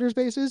need in Twitter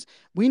Spaces?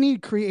 We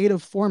need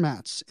creative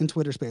formats in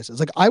Twitter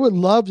Spaces. Like, I would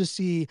love to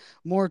see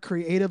more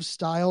creative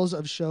styles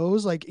of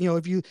shows. Like,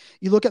 if you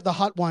look at the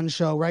Hot One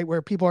show, right,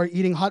 where people are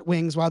eating hot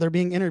wings while they're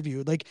being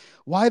interviewed, like,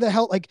 why the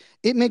hell? Like,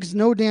 it makes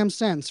no damn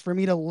sense for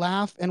me to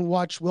laugh and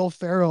watch Will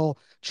Ferrell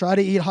try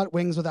to eat hot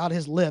wings without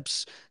his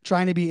lips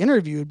trying to be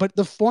interviewed, but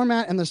the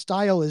format and the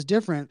style is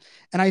different.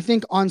 And I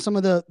think on some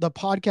of the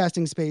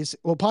podcasting space,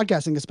 well,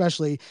 podcasting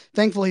especially,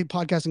 thankfully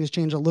podcasting has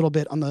changed a little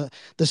bit on the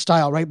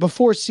style, right?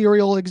 Before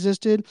Serial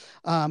existed,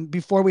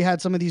 before we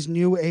had some of these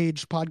new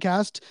age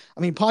podcasts, I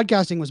mean,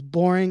 podcasting was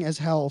boring as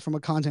hell from a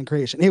content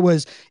creation. It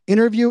was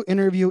interview,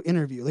 interview,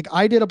 interview. Like,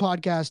 I did a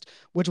podcast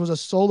which was a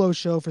solo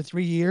show for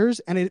 3 years,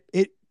 and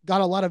it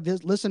got a lot of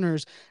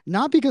listeners,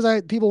 not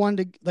because people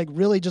wanted to, like,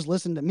 really just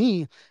listen to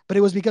me, but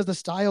it was because the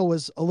style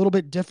was a little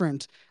bit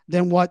different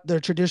than what their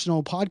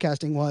traditional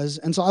podcasting was.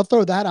 And so I'll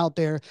throw that out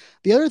there.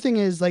 The other thing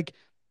is, like,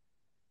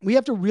 we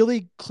have to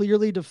really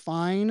clearly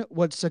define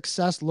what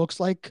success looks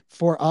like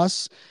for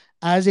us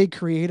as a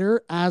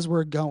creator as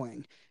we're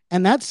going.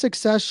 And that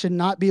success should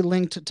not be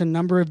linked to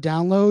number of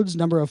downloads,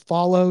 number of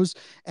follows,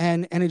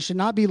 and it should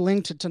not be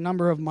linked to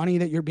number of money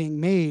that you're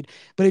being made,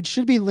 but it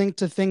should be linked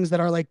to things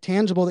that are, like,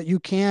 tangible that you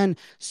can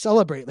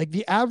celebrate. Like,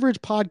 the average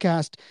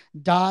podcast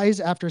dies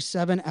after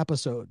 7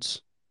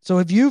 episodes. So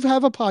if you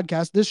have a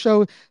podcast, this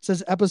show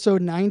says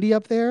episode 90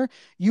 up there,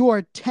 you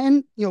are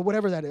 10,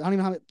 whatever that is. I don't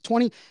even know how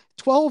 20,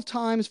 12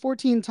 times,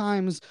 14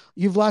 times,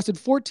 you've lasted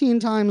 14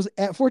 times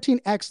at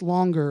 14x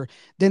longer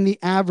than the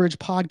average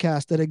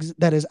podcast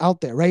that is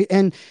out there, right?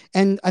 And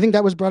I think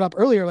that was brought up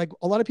earlier. Like,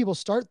 a lot of people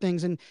start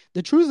things, and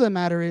the truth of the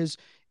matter is,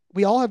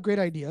 we all have great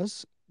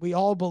ideas. We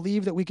all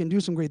believe that we can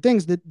do some great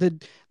things.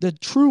 The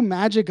true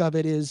magic of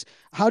it is,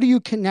 how do you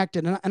connect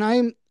it?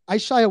 And I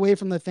shy away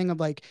from the thing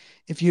of, like,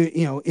 if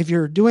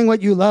you're doing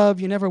what you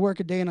love, you never work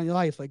a day in your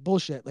life. Like,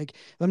 bullshit. Like,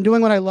 if I'm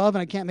doing what I love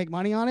and I can't make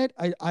money on it,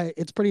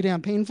 it's pretty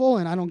damn painful,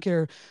 and I don't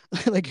care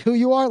like who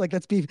you are. Like,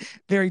 let's be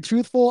very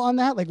truthful on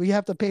that. Like, we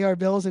have to pay our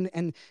bills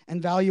and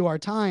value our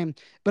time.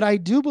 But I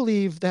do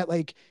believe that,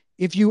 like,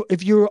 if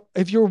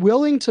you're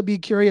willing to be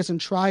curious and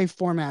try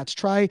formats,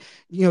 try,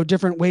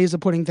 different ways of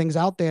putting things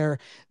out there,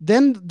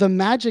 then the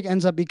magic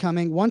ends up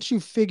becoming, once you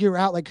figure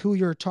out, like, who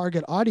your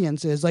target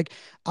audience is. Like,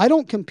 I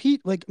don't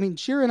compete. Like, I mean,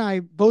 Cheer and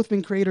I both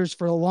been creators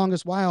for the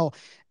longest while,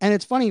 and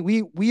it's funny,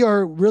 we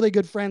are really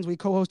good friends. We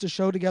co-host a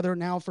show together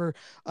now for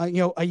a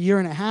year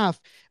and a half.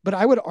 But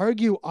I would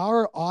argue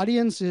our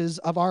audiences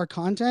of our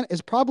content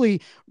is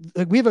probably,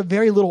 like, we have a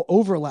very little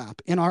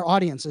overlap in our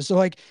audiences. So,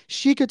 like,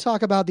 she could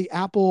talk about the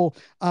Apple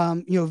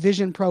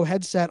Vision Pro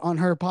headset on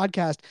her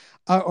podcast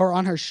or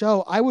on her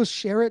show, I will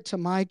share it to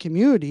my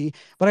community.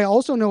 But I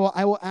also know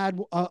I will add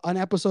an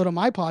episode of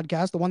my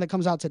podcast, the one that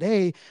comes out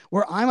today,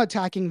 where I'm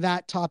attacking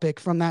that topic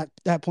from that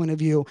point of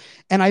view.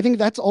 And I think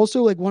that's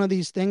also like one of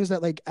these things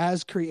that like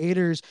as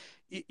creators,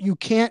 you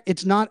can't,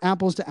 it's not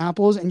apples to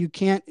apples, and you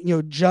can't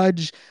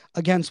judge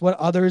against what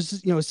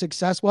others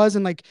success was.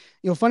 And like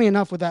funny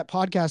enough, with that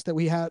podcast that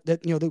we had,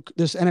 that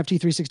this NFT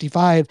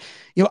 365,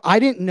 I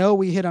didn't know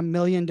we hit 1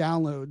 million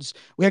downloads.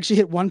 We actually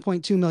hit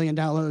 1.2 million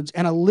downloads,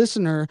 and a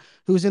listener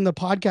who's in the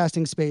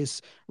podcasting space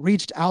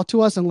reached out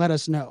to us and let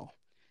us know.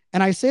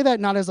 And I say that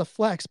not as a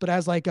flex, but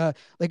as like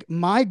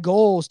my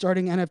goal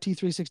starting NFT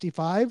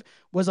 365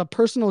 was a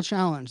personal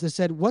challenge that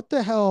said, what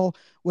the hell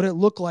would it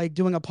look like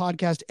doing a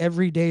podcast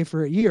every day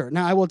for a year?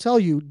 Now, I will tell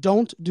you,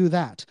 don't do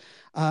that.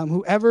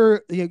 It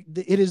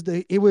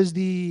was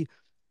the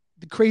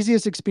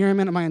craziest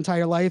experiment of my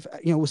entire life.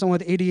 With someone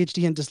with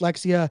ADHD and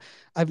dyslexia,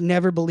 I've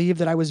never believed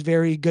that I was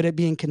very good at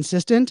being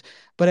consistent.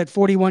 But at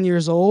 41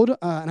 years old,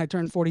 and I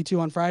turned 42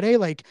 on Friday,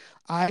 like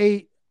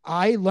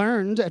I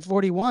learned at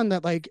 41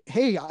 that like,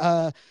 hey,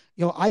 I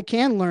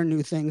can learn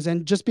new things.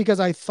 And just because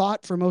I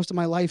thought for most of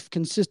my life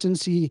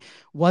consistency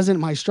wasn't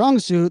my strong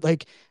suit,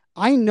 like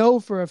I know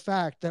for a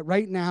fact that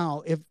right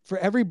now, if for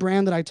every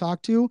brand that I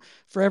talk to,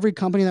 for every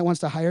company that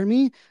wants to hire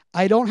me,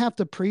 I don't have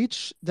to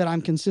preach that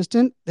I'm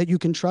consistent, that you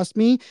can trust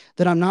me,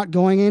 that I'm not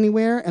going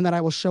anywhere, and that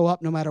I will show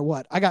up no matter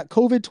what. I got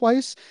COVID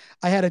twice.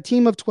 I had a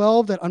team of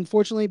 12 that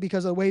unfortunately,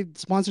 because of the way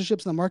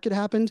sponsorships in the market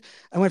happened,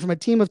 I went from a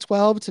team of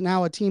 12 to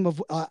now a team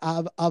of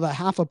a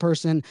half a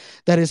person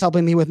that is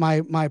helping me with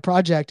my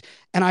project.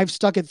 And I've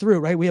stuck it through,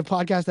 right? We have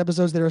podcast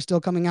episodes that are still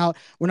coming out.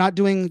 We're not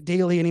doing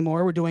daily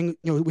anymore. We're doing,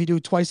 we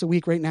do twice a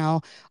week right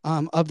now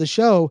of the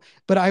show.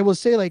 But I will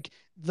say like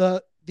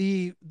the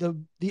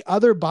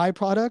other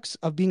byproducts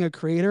of being a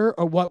creator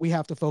are what we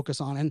have to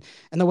focus on. And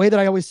the way that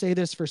I always say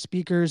this for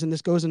speakers, and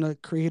this goes into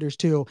creators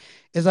too,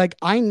 is like,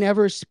 I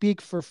never speak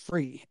for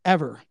free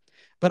ever,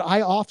 but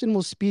I often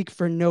will speak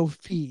for no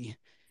fee,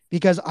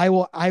 because I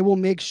will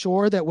make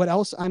sure that what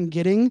else I'm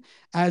getting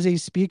as a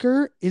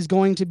speaker is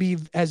going to be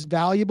as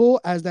valuable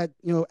as that,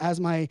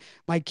 as my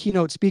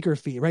keynote speaker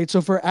fee, right?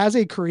 So as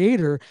a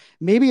creator,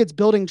 maybe it's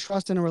building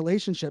trust in a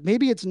relationship.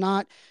 Maybe it's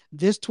not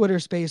this Twitter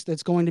space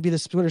that's going to be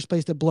this Twitter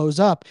space that blows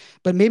up,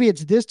 but maybe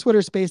it's this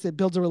Twitter space that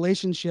builds a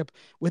relationship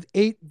with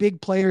 8 big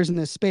players in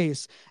this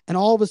space. And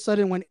all of a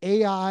sudden, when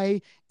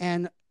AI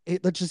and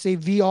let's just say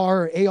VR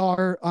or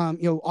AR,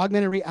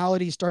 augmented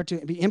reality start to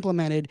be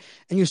implemented,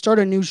 and you start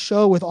a new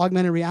show with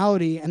augmented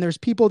reality, and there's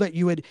people that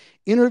you had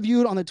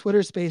interviewed on the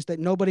Twitter space that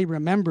nobody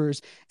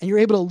remembers, and you're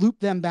able to loop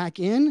them back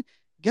in.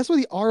 Guess what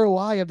the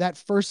ROI of that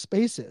first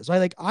space is, right?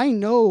 Like I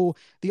know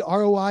the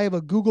ROI of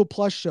a Google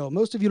Plus show.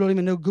 Most of you don't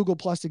even know Google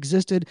Plus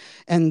existed,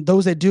 and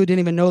those that do didn't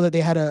even know that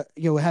they had a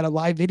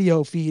live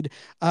video feed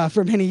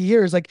for many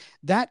years. Like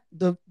that,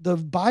 the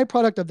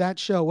byproduct of that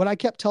show, what I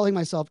kept telling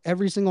myself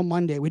every single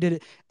Monday, we did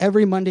it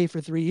every Monday for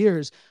 3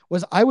 years,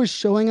 was I was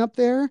showing up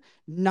there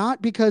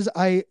not because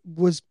I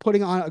was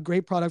putting on a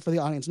great product for the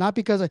audience, not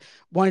because I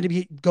wanted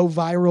to go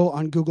viral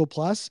on Google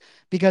Plus,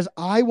 because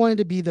I wanted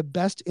to be the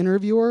best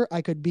interviewer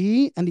I could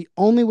be, and the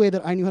only way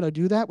that I knew how to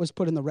do that was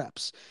put in the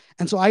reps.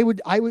 And so I would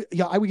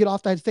get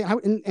off that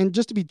thing. And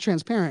just to be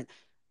transparent,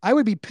 I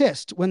would be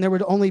pissed when there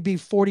would only be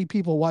 40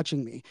 people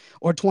watching me,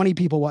 or 20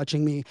 people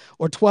watching me,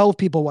 or 12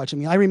 people watching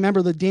me. I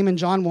remember the Damon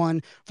John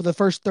one. For the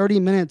first 30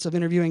 minutes of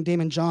interviewing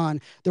Damon John,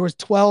 there was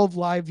 12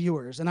 live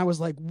viewers. And I was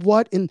like,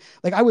 what? And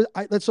like,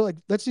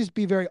 let's just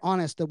be very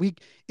honest that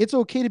it's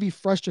okay to be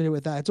frustrated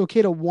with that. It's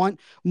okay to want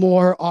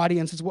more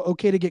audience. It's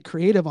okay to get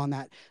creative on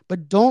that,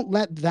 but don't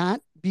let that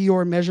be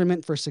your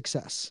measurement for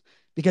success.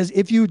 Because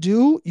if you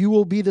do, you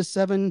will be the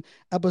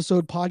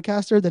 7-episode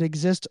podcaster that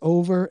exists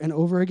over and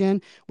over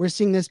again. We're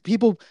seeing this.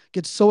 People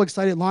get so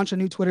excited, launch a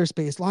new Twitter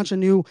space, launch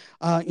another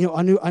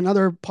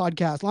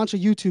podcast, launch a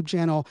YouTube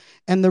channel.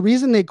 And the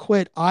reason they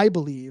quit, I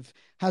believe,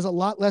 has a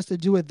lot less to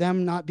do with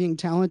them not being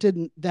talented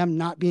and them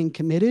not being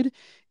committed.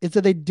 It's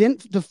that they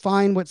didn't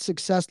define what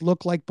success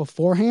looked like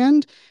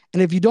beforehand.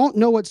 And if you don't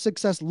know what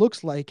success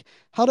looks like,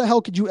 how the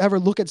hell could you ever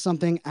look at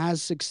something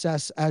as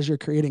success as you're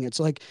creating it?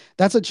 So like,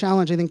 that's a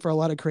challenge, I think, for a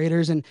lot of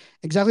creators. And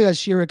exactly as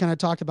Shira kind of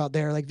talked about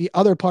there, like the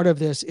other part of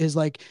this is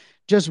like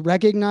just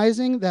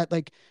recognizing that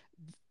like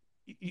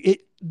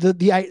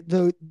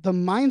the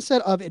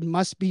mindset of it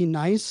must be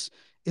nice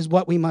is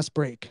what we must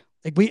break.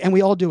 Like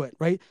we all do it,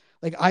 right?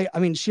 Like I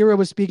mean, Shira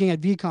was speaking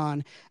at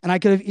VCon, and I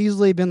could have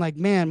easily been like,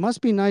 man,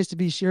 must be nice to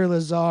be Shira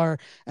Lazar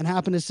and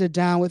happen to sit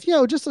down with,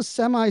 just a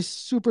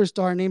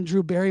semi-superstar named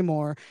Drew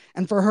Barrymore,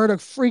 and for her to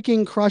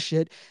freaking crush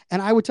it.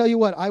 And I would tell you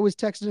what, I was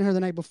texting her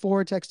the night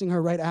before, texting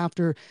her right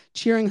after,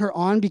 cheering her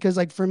on, because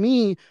like for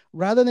me,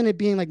 rather than it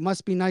being like,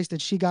 must be nice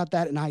that she got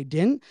that and I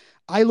didn't,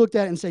 I looked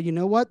at it and said, you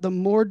know what? The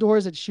more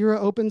doors that Shira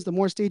opens, the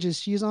more stages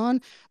she's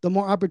on, the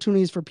more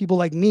opportunities for people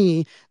like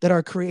me that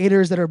are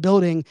creators that are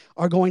building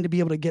are going to be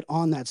able to get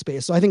on that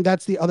space. So I think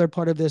that's the other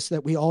part of this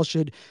that we all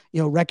should,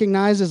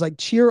 recognize is like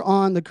cheer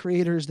on the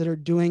creators that are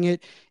doing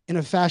it in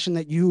a fashion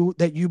that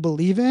you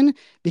believe in,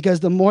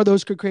 because the more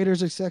those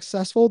creators are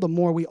successful, the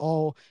more we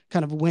all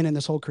kind of win in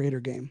this whole creator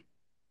game.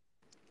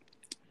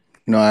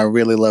 No, I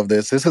really love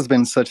this. This has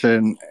been such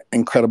an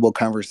incredible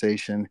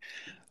conversation.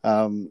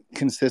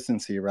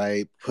 Consistency,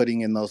 right?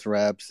 Putting in those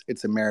reps.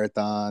 It's a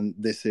marathon.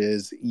 This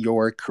is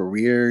your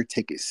career.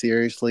 Take it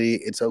seriously.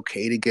 It's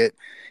okay to get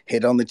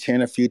hit on the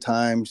chin a few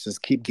times.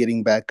 Just keep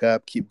getting back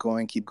up, keep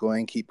going,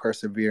 keep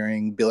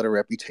persevering, build a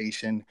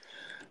reputation.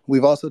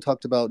 We've also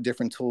talked about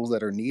different tools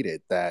that are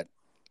needed that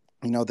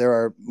there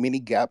are many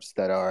gaps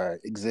that are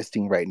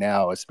existing right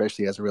now,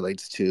 especially as it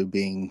relates to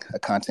being a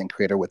content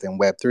creator within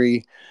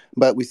Web3.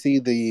 But we see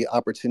the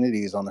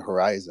opportunities on the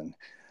horizon.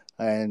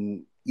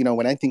 And,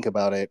 when I think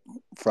about it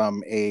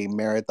from a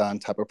marathon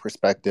type of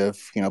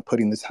perspective,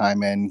 putting the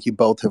time in, you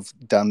both have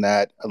done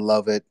that. I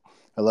love it.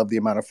 I love the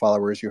amount of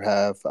followers you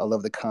have. I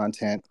love the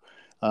content.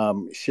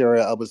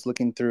 Shira, I was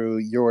looking through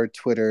your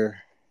Twitter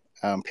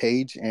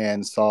page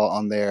and saw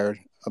on there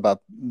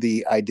about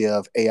the idea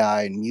of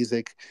AI and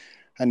music.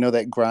 I know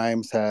that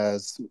Grimes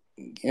has,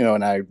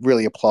 and I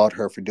really applaud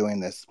her for doing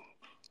this.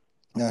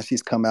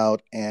 She's come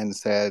out and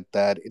said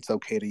that it's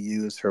okay to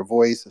use her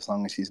voice as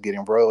long as she's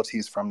getting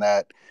royalties from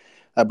that.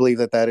 I believe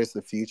that that is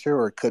the future,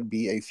 or could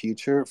be a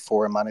future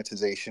for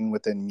monetization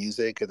within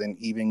music, and then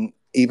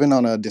even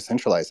on a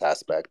decentralized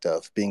aspect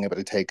of being able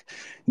to take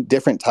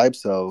different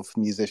types of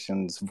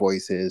musicians'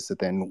 voices and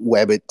then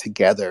web it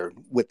together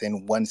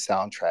within one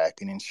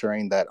soundtrack, and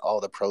ensuring that all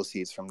the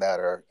proceeds from that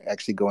are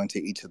actually going to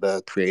each of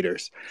the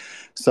creators.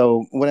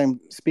 So what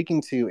I'm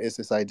speaking to is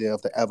this idea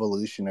of the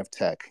evolution of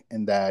tech,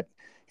 and that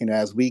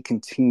as we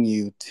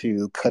continue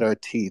to cut our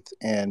teeth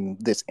in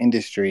this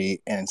industry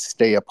and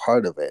stay a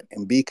part of it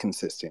and be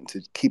consistent,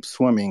 to keep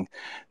swimming,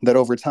 that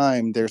over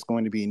time there's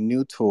going to be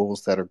new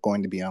tools that are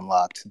going to be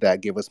unlocked that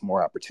give us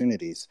more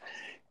opportunities.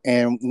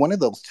 And one of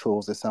those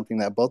tools is something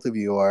that both of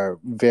you are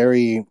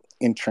very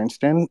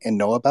entrenched in and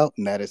know about,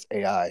 and that is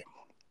AI.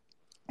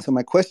 So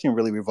my question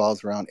really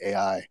revolves around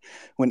AI.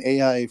 When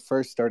AI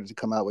first started to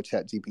come out with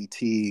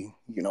ChatGPT,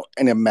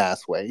 in a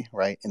mass way,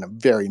 right? In a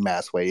very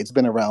mass way. It's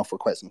been around for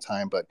quite some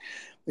time, but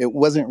it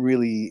didn't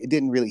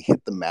really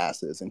hit the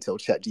masses until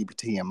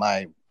ChatGPT, in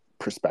my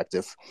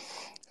perspective.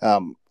 I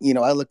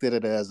looked at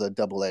it as a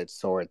double-edged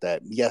sword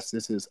that, yes,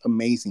 this is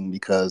amazing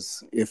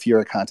because if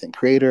you're a content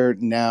creator,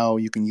 now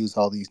you can use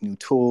all these new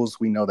tools.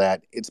 We know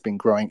that it's been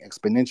growing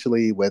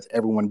exponentially with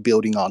everyone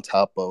building on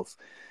top of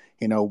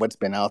what's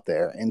been out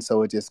there. And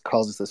so it just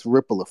causes this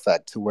ripple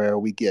effect to where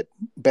we get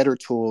better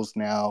tools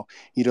now,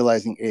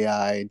 utilizing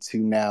AI to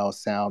now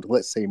sound,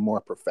 let's say, more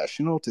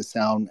professional, to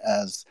sound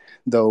as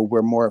though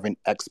we're more of an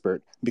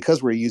expert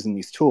because we're using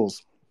these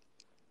tools.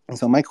 And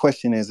so my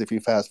question is, if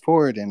you fast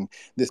forward and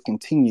this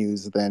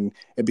continues, then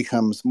it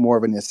becomes more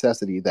of a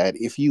necessity that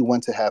if you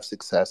want to have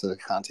success as a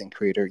content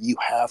creator, you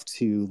have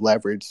to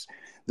leverage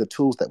the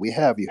tools that we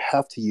have. You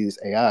have to use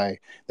AI,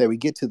 that we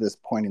get to this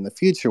point in the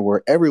future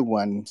where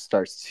everyone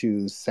starts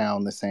to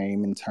sound the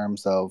same in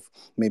terms of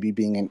maybe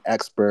being an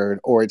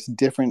expert, or it's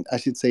different. I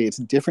should say it's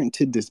different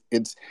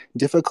it's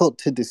difficult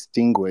to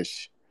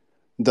distinguish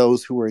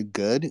those who are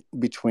good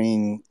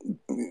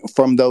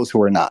from those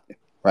who are not,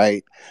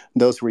 right?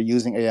 Those who are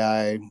using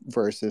AI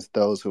versus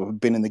those who have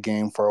been in the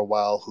game for a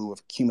while, who have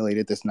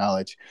accumulated this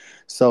knowledge.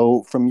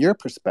 So from your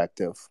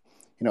perspective,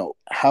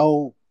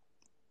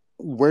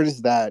 where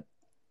does that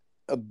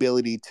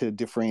ability to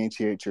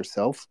differentiate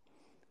yourself,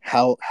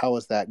 how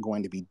is that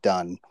going to be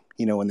done,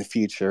 in the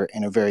future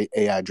in a very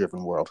AI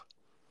driven world?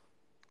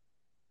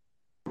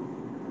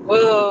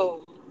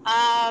 Whoa.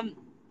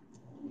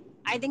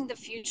 I think the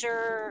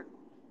future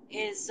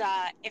is,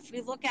 if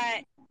we look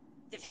at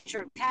the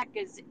future of tech,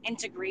 is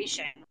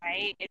integration,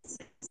 right? It's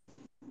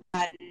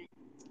um,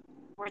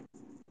 where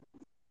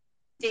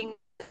things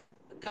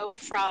go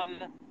from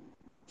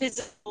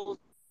physical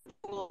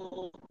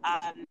to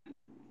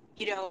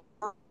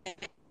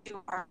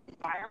our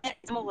environment,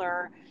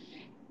 similar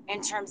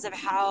in terms of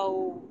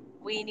how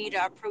we need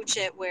to approach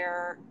it.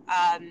 Where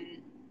I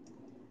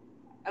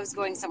was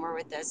going somewhere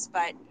with this,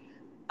 but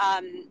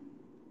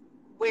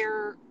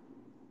where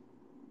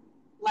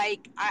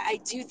I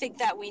do think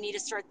that we need to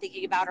start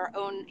thinking about our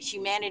own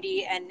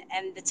humanity and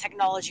the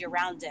technology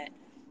around it.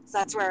 So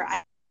that's where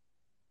I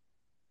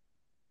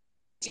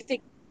do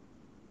think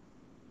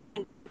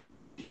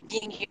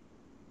being here,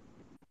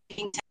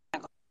 being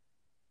technical.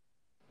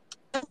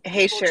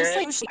 Hey, Just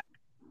Sharon. like,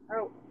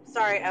 oh,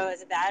 sorry, oh,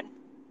 is it bad?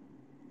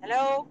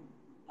 Hello?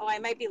 Oh, I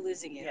might be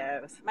losing you. Yeah,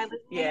 Am I losing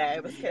you? yeah,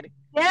 it was cutting.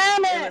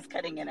 Damn It it! was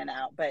cutting in and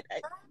out, but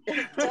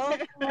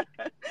Don't.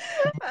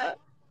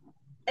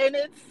 and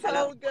it's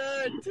Hello? so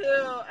good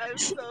too. I'm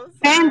so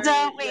Pando,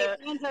 sorry. wait, Yeah.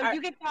 Pando,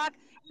 you can talk.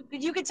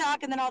 You can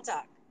talk, and then I'll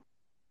talk.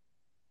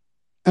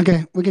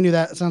 Okay, we can do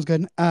that. Sounds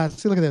good.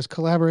 See, look at this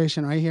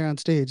collaboration right here on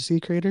stage. See,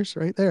 creators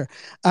right there.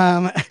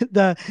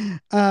 The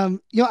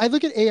I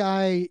look at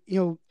AI.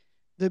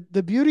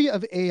 The beauty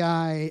of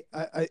AI,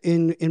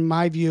 in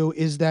my view,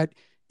 is that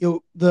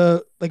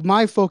the like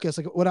my focus,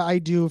 like what I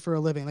do for a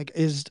living, like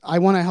is I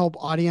want to help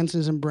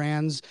audiences and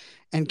brands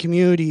and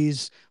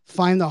communities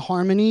find the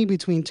harmony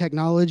between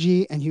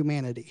technology and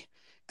humanity.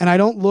 And I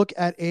don't look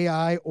at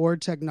AI or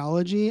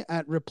technology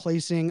at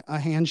replacing a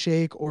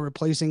handshake or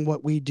replacing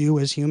what we do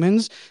as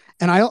humans.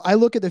 And I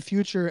look at the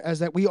future as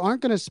that we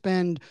aren't going to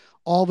spend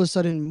all of a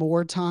sudden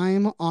more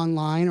time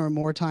online or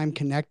more time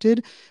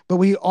connected, but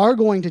we are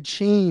going to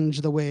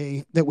change the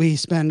way that we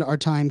spend our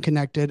time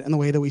connected and the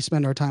way that we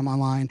spend our time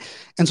online.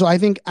 And so I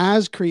think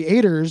as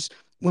creators,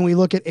 when we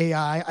look at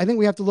AI, I think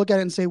we have to look at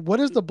it and say, what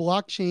does the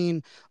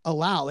blockchain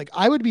allow? Like,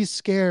 I would be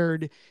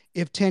scared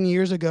if 10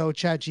 years ago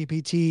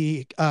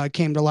ChatGPT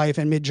came to life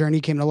and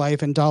Midjourney came to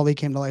life and Dolly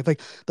came to life.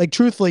 Like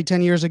truthfully,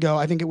 10 years ago,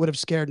 I think it would have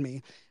scared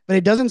me. But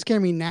it doesn't scare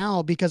me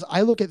now because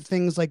I look at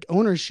things like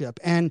ownership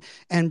and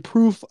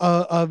proof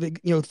of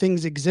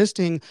things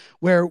existing,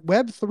 where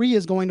Web3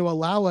 is going to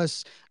allow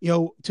us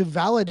to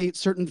validate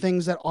certain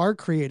things that are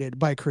created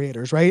by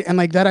creators, right? And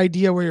like that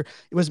idea where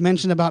it was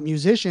mentioned about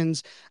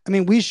musicians, I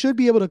mean, we should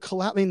be able to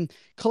collab. I mean,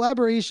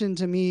 collaboration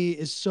to me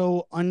is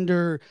so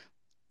under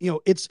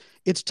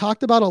it's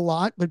talked about a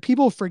lot, but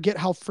people forget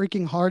how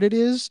freaking hard it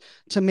is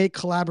to make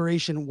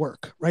collaboration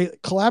work, right?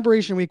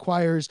 Collaboration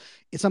requires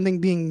something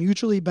being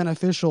mutually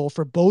beneficial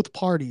for both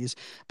parties,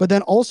 but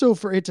then also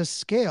for it to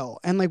scale.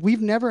 And like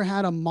we've never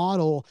had a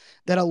model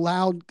that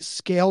allowed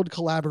scaled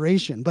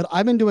collaboration. But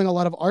I've been doing a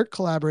lot of art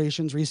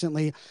collaborations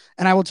recently,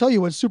 and I will tell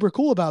you what's super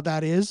cool about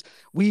that is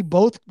we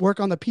both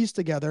work on the piece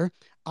together.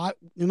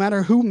 No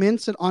matter who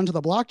mints it onto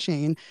the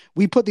blockchain,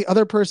 we put the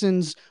other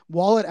person's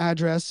wallet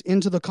address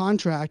into the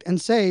contract and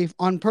say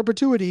on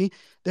perpetuity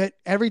that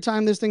every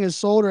time this thing is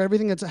sold or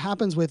everything that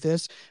happens with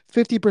this,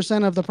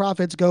 50% of the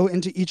profits go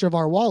into each of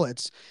our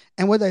wallets.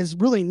 And what is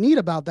really neat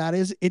about that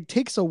is it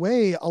takes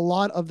away a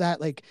lot of that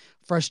like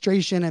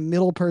frustration and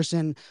middle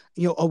person,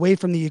 away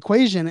from the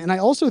equation. And I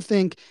also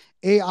think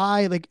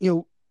AI, like,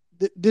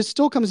 this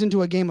still comes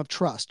into a game of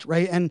trust,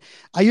 right? And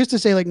I used to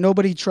say like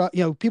nobody trust,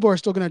 people are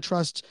still going to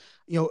trust,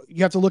 you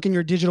have to look in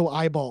your digital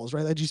eyeballs,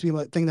 right? That used to be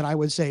a thing that I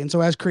would say. And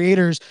so as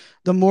creators,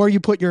 the more you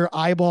put your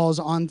eyeballs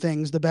on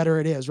things, the better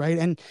it is, right?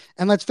 And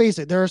let's face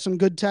it, there are some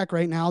good tech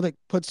right now that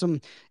put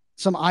some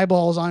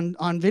eyeballs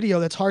on video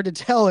that's hard to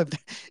tell if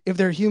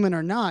they're human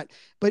or not.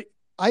 But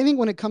I think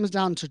when it comes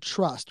down to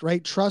trust,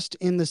 right? Trust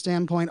in the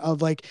standpoint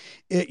of like,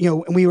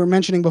 and we were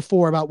mentioning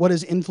before about what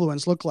does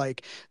influence look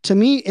like. To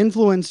me,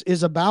 influence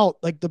is about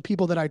like the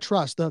people that I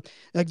trust.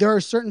 Like there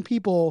are certain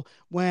people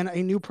when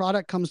a new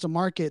product comes to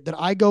market that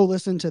I go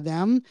listen to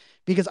them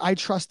because I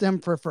trust them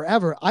for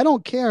forever. I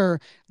don't care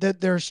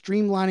that they're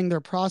streamlining their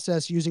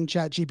process using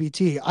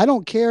ChatGPT. I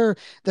don't care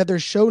that their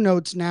show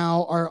notes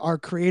now are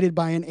created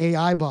by an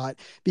AI bot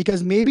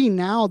because maybe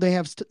now they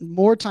have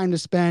more time to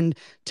spend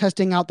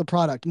testing out the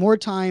product, more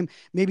time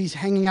maybe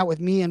hanging out with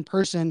me in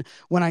person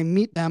when I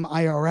meet them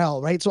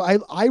IRL, right? So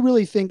I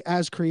really think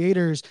as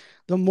creators,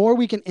 the more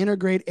we can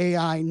integrate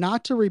AI,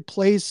 not to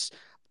replace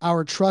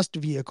our trust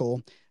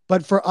vehicle,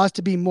 but for us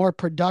to be more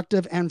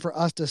productive and for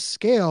us to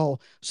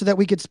scale so that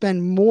we could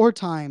spend more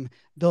time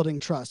building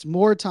trust,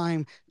 more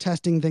time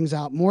testing things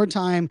out, more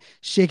time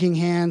shaking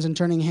hands and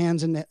turning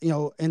hands and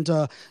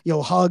into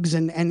hugs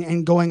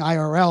and going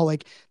IRL.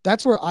 Like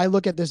that's where I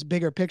look at this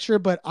bigger picture.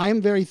 But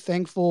I'm very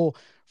thankful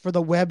for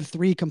the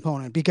Web3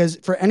 component because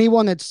for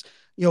anyone that's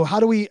how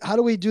do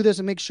we do this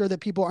and make sure that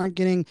people aren't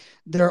getting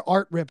their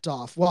art ripped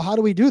off? Well, how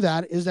do we do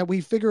that is that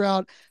we figure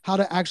out how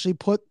to actually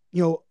put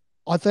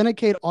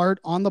authenticate art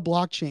on the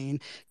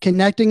blockchain,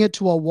 connecting it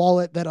to a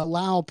wallet that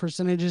allow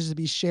percentages to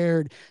be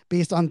shared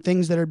based on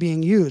things that are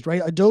being used,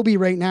 right? Adobe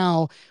right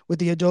now with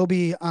the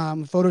Adobe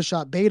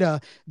Photoshop beta,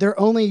 they're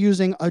only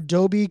using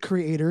Adobe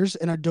creators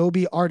and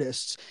Adobe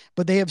artists,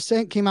 but they have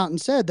came out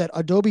and said that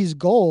Adobe's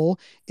goal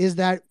is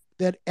that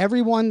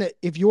everyone that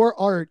if your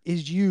art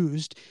is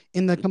used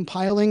in the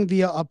compiling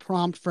via a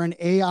prompt for an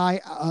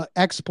AI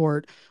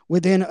export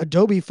within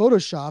Adobe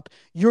Photoshop,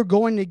 you're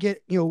going to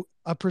get,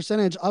 a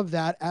percentage of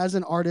that as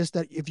an artist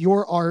that if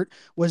your art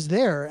was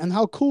there. And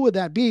how cool would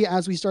that be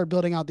as we start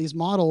building out these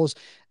models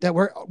that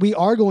we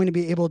are going to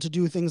be able to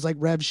do things like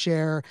rev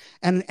share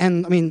and I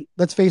mean,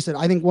 let's face it,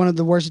 I think one of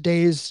the worst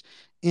days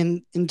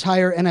in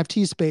entire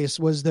NFT space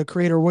was the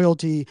creator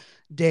royalty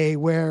day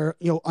where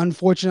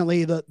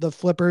unfortunately the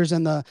flippers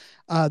and the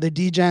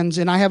degens,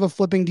 and I have a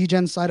flipping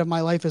degen side of my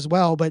life as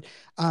well, but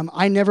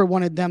I never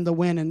wanted them to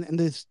win, and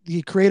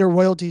the creator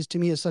royalties to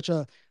me is such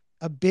a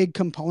big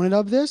component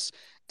of this.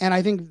 And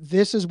I think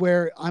this is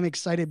where I'm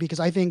excited, because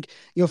I think,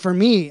 for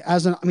me,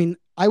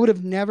 I would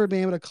have never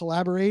been able to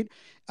collaborate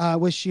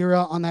with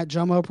Shira on that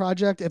Jomo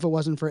project if it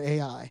wasn't for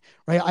AI,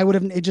 right? I would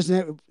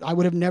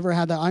have never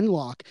had that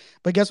unlock.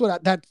 But guess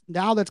what? That's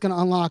going to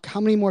unlock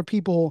how many more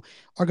people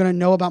are going to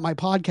know about my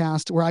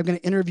podcast, where I'm going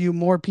to interview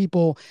more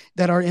people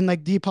that are in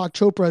like Deepak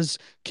Chopra's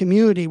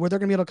community, where they're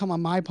going to be able to come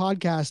on my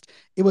podcast.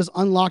 It was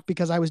unlocked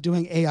because I was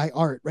doing AI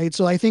art, right?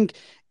 So I think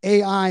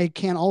AI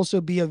can also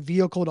be a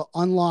vehicle to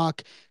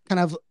unlock kind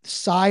of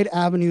side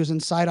avenues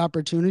and side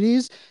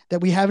opportunities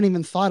that we haven't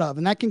even thought of.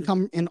 And that can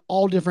come in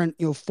all different,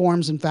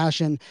 forms and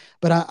fashion.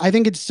 But I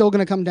think it's still going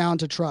to come down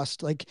to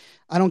trust. Like,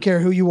 I don't care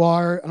who you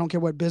are. I don't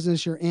care what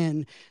business you're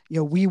in.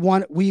 We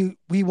want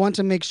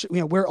to make sure,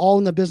 we're all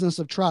in the business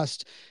of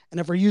trust. And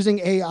if we're using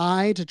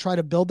AI to try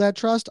to build that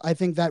trust, I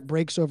think that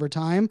breaks over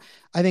time.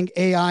 I think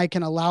AI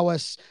can allow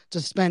us to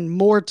spend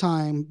more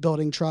time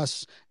building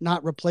trust,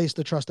 not replace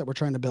the trust that we're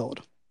trying to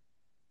build.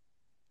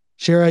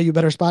 Shira, you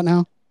better spot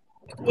now?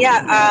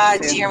 Yeah.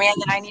 Do you hear me? And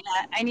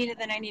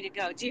then I need to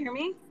go. Do you hear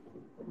me?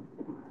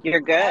 You're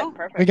good. Hello?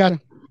 Perfect. We got it.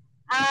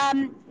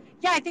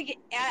 Yeah, I think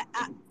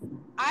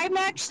I'm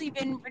actually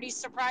been pretty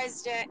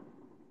surprised at,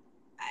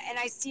 and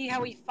I see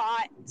how we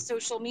fought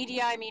social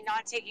media. I mean,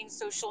 not taking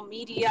social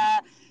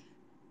media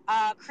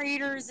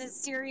creators as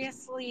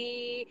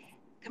seriously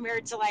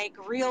compared to like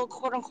real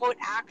quote unquote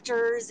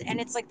actors. And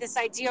it's like this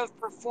idea of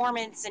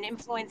performance and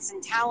influence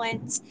and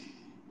talent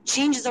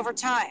changes over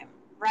time,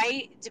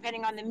 right?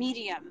 Depending on the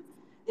medium.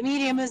 The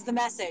medium is the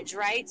message,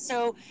 right?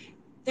 So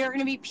there are going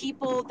to be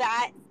people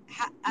that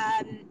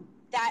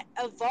that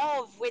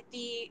evolve with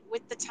the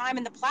time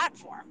and the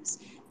platforms,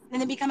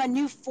 and they become a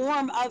new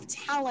form of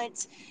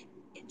talent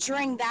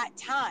during that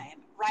time,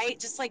 right?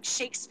 Just like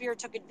Shakespeare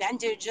took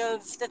advantage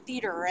of the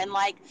theater, and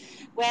like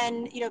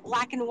when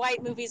black and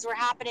white movies were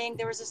happening,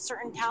 there was a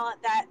certain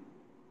talent that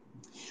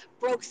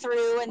broke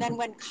through, and then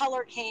when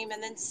color came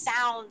and then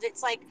sound,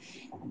 it's like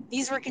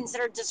these were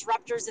considered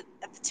disruptors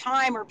at the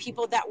time, or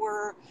people that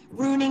were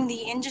ruining the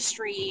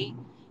industry,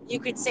 you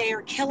could say,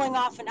 or killing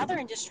off another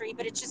industry.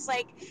 But it's just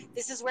like,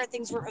 this is where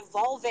things were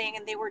evolving,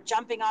 and they were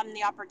jumping on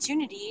the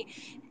opportunity,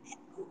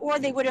 or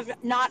they would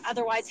have not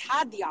otherwise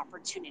had the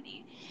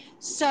opportunity.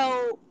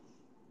 So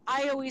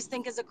I always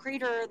think, as a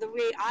creator, the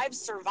way I've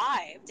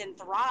survived and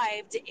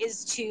thrived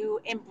is to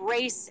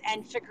embrace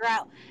and figure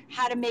out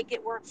how to make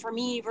it work for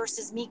me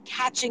versus me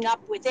catching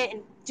up with it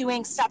and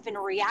doing stuff in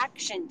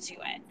reaction to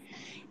it.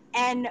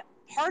 And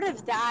part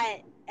of that,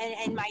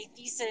 and my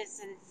thesis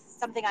and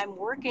something I'm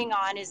working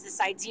on, is this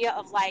idea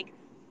of like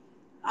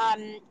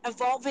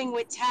evolving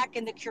with tech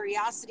and the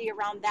curiosity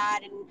around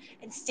that,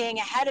 and staying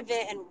ahead of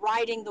it and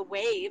riding the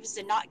waves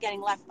and not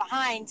getting left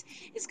behind,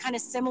 is kind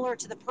of similar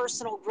to the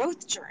personal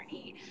growth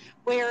journey,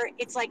 where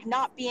it's like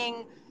not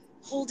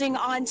holding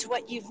on to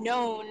what you've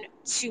known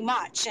too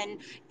much,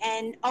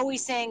 and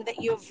always saying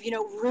that you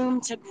have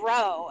room to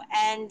grow.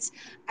 And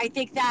I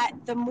think that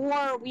the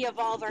more we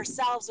evolve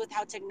ourselves with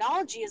how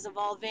technology is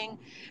evolving,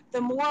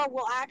 the more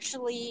we'll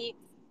actually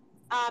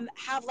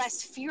have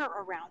less fear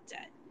around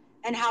it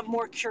and have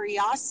more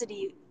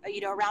curiosity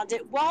around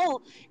it.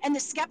 Well, and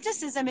the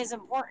skepticism is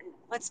important,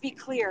 let's be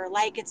clear.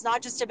 Like, it's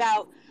not just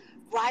about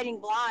riding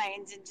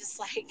blind and just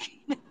like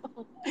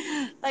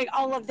like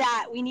all of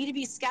that. We need to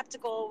be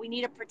skeptical, we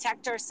need to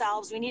protect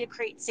ourselves, we need to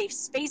create safe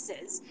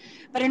spaces.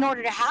 But in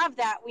order to have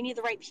that, we need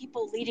the right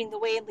people leading the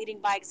way and leading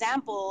by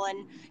example,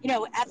 and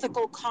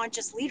ethical,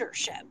 conscious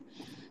leadership.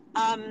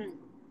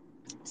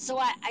 So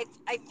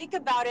I think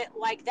about it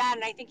like that,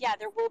 and I think, yeah,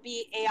 there will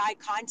be AI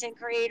content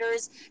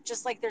creators,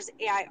 just like there's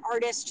AI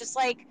artists, just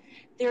like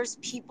there's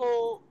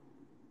people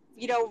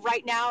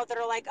right now that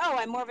are like, oh,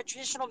 I'm more of a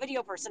traditional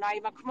video person,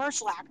 I'm a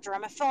commercial actor,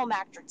 I'm a film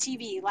actor,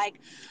 TV, like,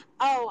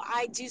 oh,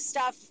 I do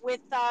stuff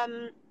with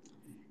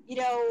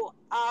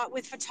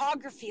with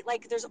photography.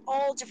 Like, there's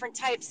all different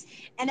types.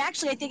 And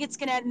actually, I think it's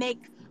going to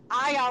make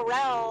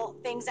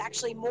IRL things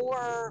actually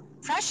more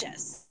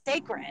precious,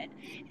 sacred,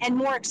 and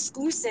more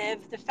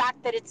exclusive. The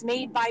fact that it's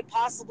made by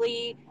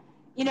possibly,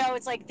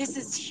 it's like, this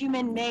is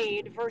human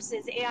made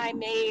versus AI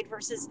made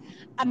versus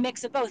a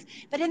mix of both.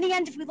 But in the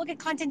end, if we look at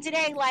content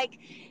today, like,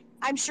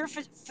 I'm sure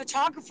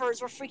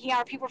photographers were freaking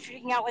out. People were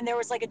freaking out when there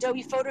was like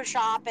Adobe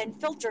Photoshop and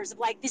filters of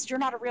like, this, you're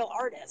not a real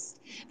artist.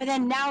 But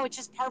then now it's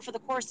just par for the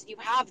course that you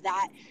have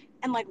that.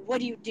 And like, what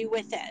do you do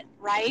with it?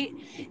 Right.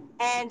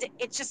 And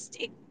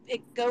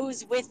it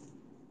goes with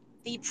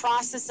the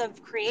process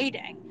of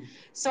creating.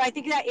 So I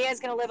think that AI is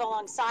going to live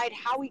alongside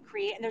how we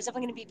create. And there's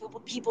definitely going to be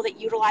people that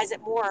utilize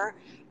it more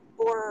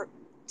or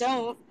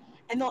don't.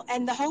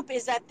 And the hope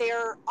is that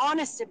they're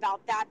honest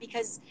about that,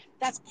 because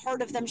that's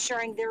part of them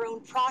sharing their own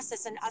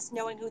process and us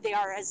knowing who they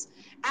are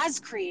as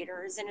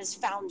creators and as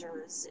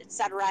founders,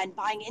 etc., and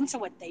buying into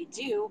what they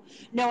do,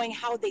 knowing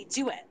how they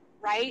do it,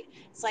 right?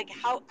 It's like,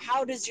 how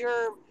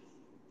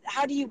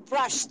do you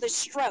brush the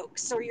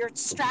strokes, or your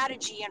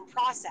strategy and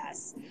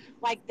process,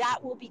 like that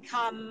will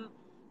become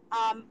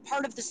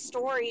part of the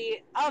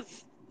story of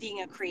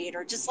being a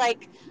creator. Just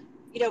like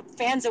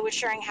Fanzo was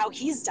sharing how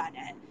he's done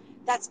it.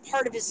 that's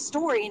part of his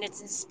story, and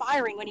it's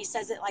inspiring when he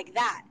says it like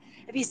that.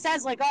 If he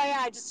says like, oh yeah,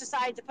 I just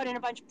decided to put in a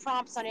bunch of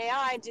prompts on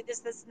AI and do this,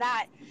 this, and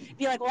that,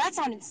 be like, well, that's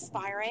not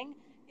inspiring.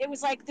 It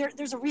was like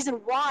there's a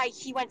reason why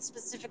he went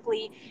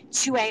specifically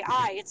to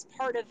AI. It's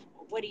part of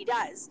what he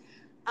does.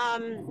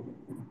 And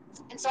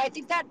so I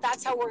think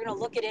that's how we're going to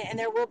look at it. And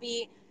there will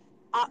be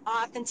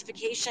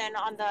authentication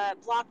on the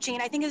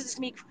blockchain. I think there's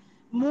going to be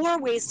more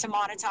ways to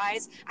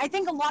monetize. I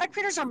think a lot of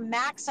creators are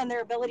maxed on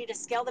their ability to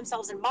scale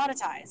themselves and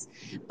monetize.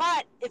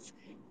 But if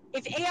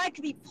AI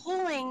could be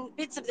pulling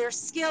bits of their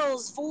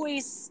skills,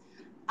 voice,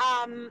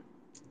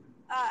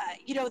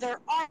 their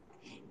art,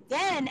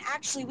 then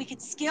actually we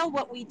could scale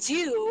what we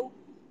do,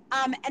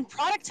 and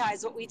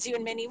productize what we do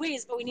in many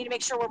ways, but we need to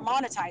make sure we're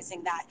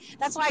monetizing that.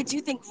 That's why I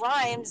do think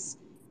Grimes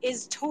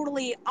is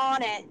totally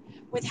on it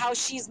with how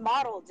she's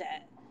modeled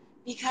it,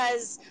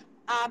 because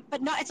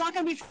but no, it's not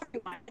going to be for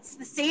everyone. It's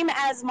the same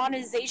as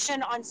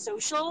monetization on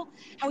social,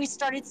 how we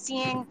started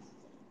seeing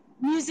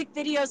music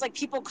videos, like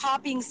people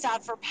copying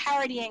stuff or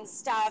parodying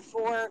stuff,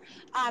 or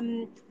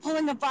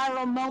pulling a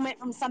viral moment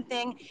from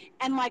something,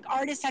 and like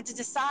artists had to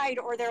decide,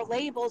 or their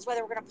labels,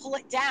 whether we're going to pull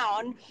it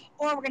down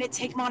or we're going to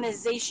take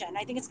monetization.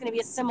 I think it's going to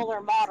be a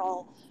similar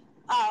model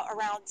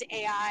around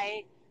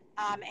AI,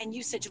 and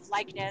usage of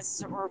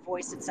likeness or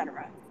voice,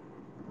 etc.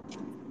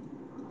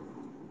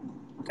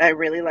 I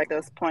really like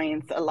those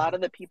points. A lot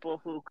of the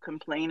people who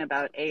complain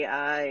about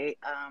AI,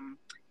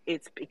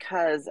 it's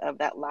because of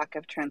that lack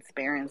of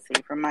transparency.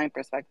 From my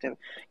perspective,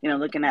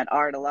 looking at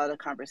art, a lot of the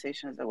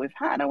conversations that we've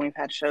had, and we've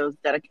had shows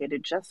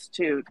dedicated just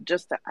to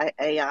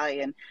AI,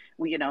 and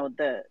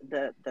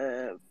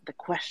the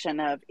question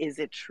of, is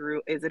it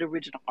true? Is it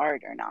original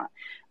art or not?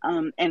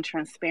 And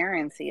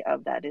transparency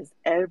of that is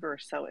ever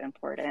so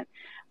important.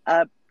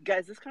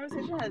 Guys, this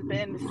conversation has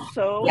been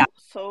Yeah.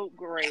 so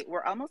great.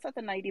 We're almost at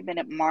the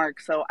 90-minute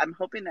mark, so I'm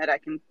hoping that I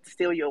can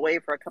steal you away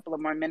for a couple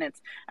of more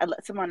minutes. I'd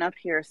let someone up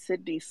here,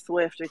 Sydney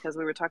Swift, because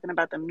we were talking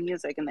about the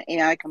music and the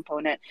AI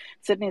component.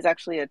 Sydney's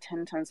actually a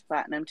 10 times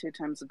platinum, 2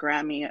 times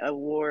Grammy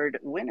Award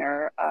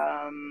winner,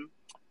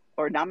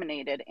 or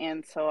nominated.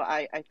 And so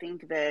I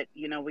think that,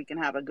 we can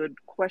have a good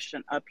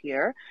question up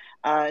here.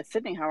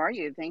 Sydney, how are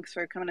you? Thanks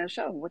for coming to the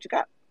show. What you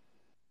got?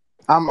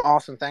 I'm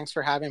awesome. Thanks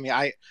for having me.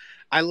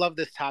 I love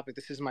this topic.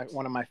 This is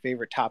one of my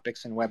favorite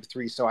topics in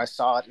Web3. So I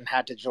saw it and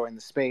had to join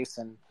the space,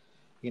 and,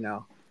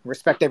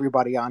 respect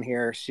everybody on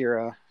here.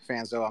 Shira,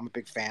 Fanzo, I'm a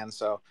big fan.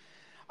 So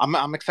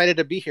I'm excited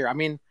to be here. I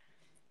mean,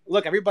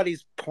 look,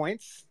 everybody's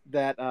points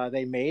that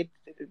they made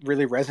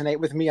really resonate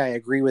with me. I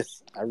agree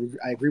with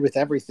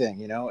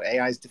everything.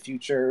 AI is the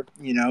future.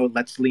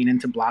 Let's lean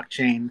into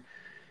blockchain.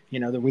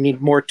 That we need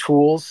more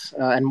tools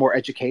and more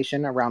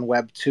education around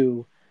Web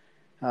 2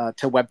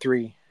 to Web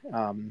 3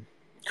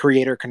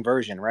 creator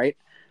conversion, right?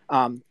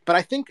 But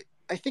I think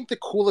the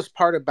coolest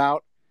part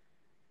about,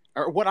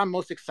 or what I'm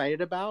most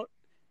excited about,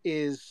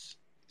 is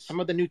some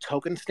of the new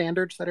token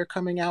standards that are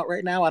coming out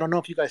right now. I don't know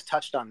if you guys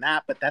touched on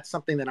that, but that's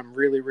something that I'm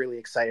really, really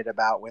excited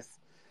about with,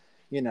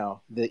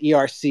 the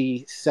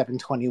ERC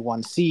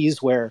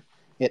 721Cs, where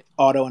it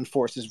auto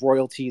enforces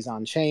royalties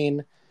on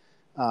chain.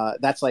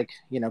 That's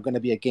going to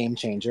be a game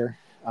changer.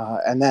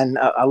 And then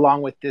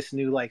along with this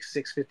new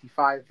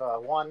 655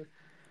 one,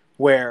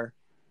 where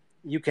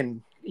you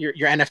can your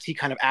NFT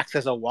kind of acts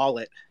as a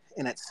wallet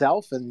in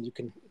itself, and you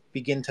can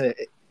begin to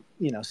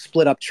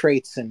split up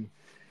traits and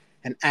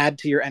add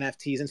to your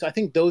NFTs. And so I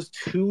think those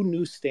two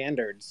new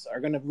standards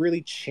are going to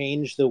really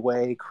change the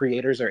way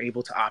creators are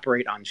able to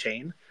operate on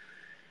chain.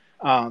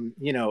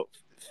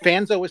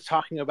 Fanzo was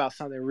talking about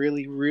something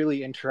really,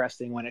 really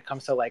interesting when it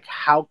comes to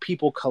how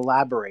people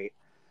collaborate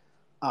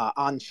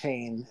on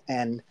chain.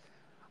 And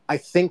I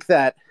think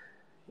that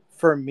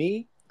for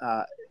me,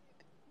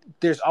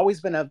 there's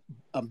always been a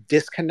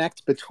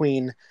disconnect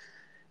between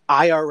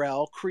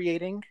IRL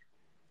creating.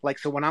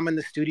 So when I'm in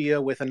the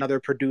studio with another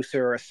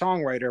producer or a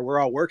songwriter, we're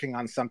all working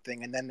on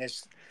something. And then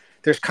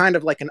there's kind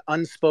of an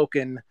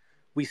unspoken,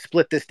 we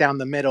split this down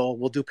the middle,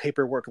 we'll do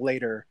paperwork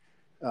later,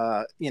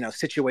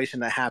 situation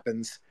that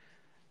happens.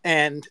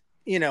 And,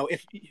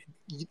 if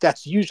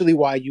that's usually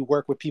why you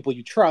work with people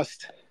you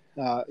trust,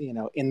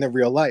 in the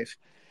real life.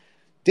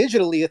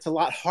 Digitally, it's a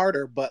lot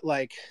harder, but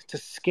to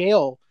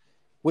scale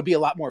would be a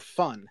lot more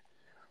fun,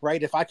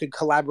 right? If I could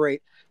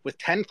collaborate with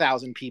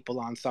 10,000 people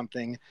on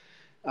something,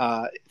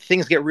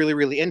 things get really,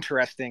 really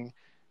interesting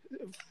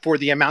for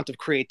the amount of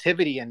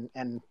creativity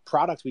and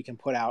product we can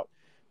put out.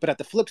 But at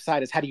the flip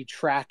side is, how do you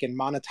track and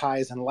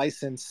monetize and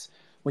license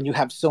when you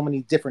have so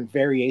many different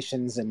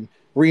variations and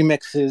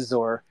remixes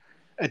or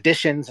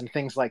additions and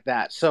things like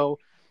that? So,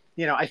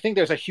 I think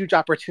there's a huge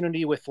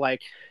opportunity with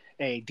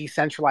a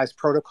decentralized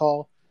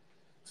protocol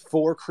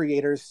for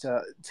creators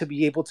to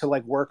be able to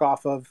work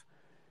off of,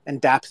 and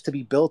dApps to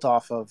be built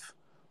off of,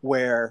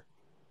 where,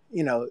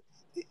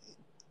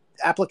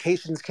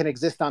 applications can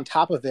exist on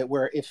top of it,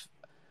 where if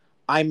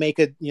I make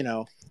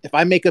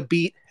a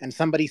beat and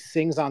somebody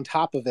sings on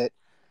top of it,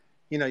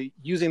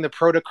 using the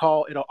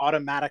protocol, it'll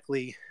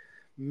automatically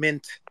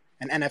mint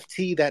an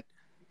NFT that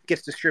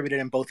gets distributed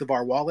in both of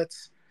our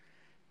wallets.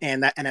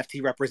 and that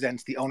NFT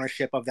represents the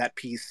ownership of that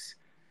piece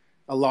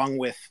along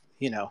with,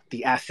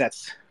 the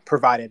assets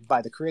provided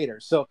by the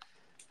creators. So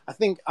I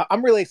think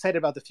I'm really excited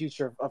about the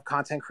future of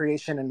content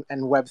creation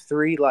and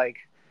Web3. Like,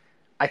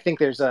 I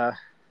think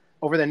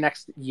over the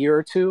next year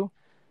or two,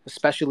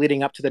 especially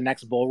leading up to the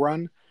next bull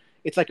run,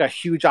 it's like a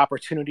huge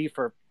opportunity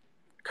for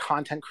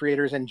content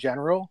creators in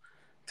general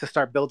to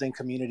start building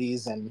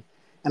communities and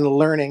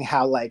learning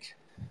how like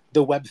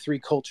the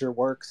Web3 culture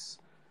works.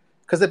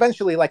 Because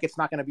eventually, like, it's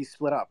not going to be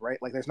split up, right?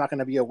 Like, there's not going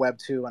to be a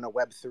Web2 and a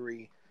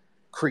Web3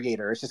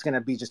 creator. It's just going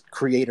to be just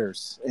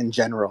creators in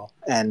general.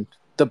 And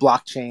the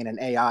blockchain and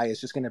AI is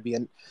just going to be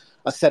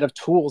a set of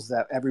tools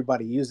that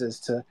everybody uses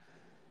to,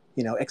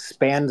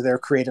 expand their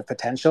creative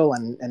potential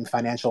and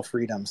financial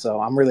freedom.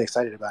 So I'm really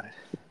excited about it.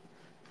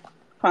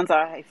 Kwanzaa,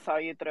 I saw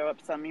you throw up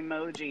some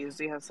emojis.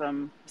 Do you have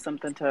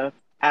something to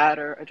add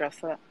or address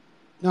that?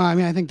 No, I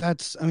mean, I think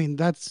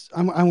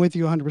I'm with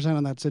you 100%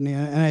 on that, Sydney.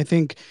 And I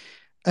think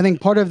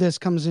part of this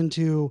comes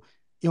into,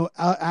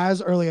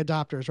 as early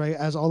adopters, right?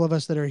 As all of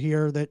us that are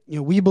here, that,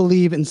 we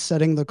believe in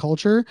setting the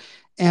culture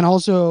and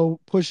also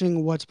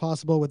pushing what's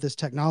possible with this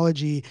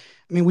technology.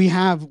 I mean,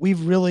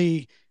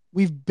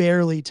 we've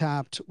barely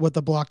tapped what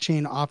the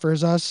blockchain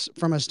offers us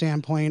from a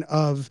standpoint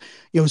of,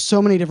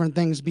 so many different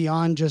things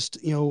beyond just,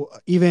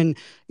 even,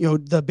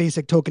 the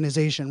basic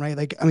tokenization, right?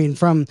 Like, I mean,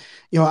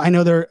 I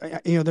know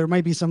there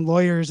might be some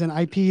lawyers and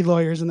IP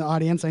lawyers in the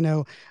audience. I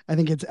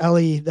think it's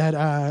Ellie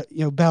that,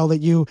 Belle, that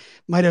you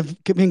might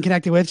have been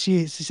connected with.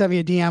 She sent me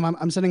a DM.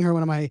 I'm sending her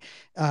one of my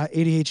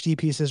ADHD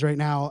pieces right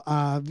now.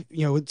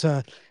 It's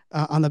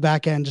on the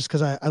back end just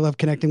because I love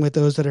connecting with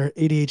those that are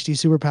ADHD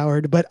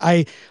superpowered. But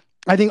I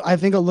think I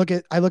look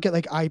at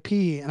like IP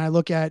and I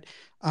look at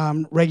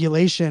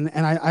regulation,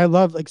 and I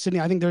love, like, Sydney.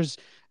 I think there's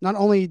not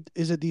only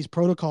is it these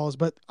protocols,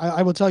 but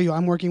I will tell you,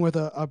 I'm working with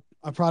a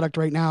product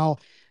right now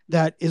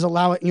that is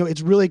allowing,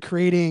 it's really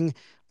creating,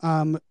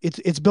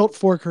 it's built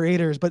for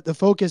creators, but the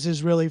focus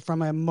is really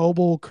from a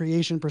mobile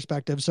creation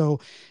perspective. So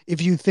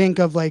if you think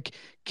of like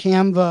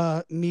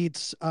Canva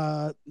meets,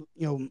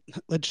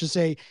 let's just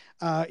say,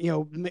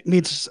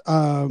 meets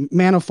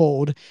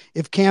Manifold.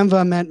 If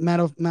Canva meant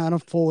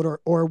Manifold,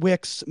 or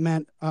Wix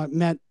meant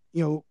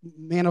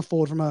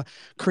Manifold from a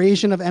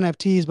creation of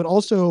NFTs, but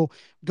also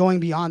going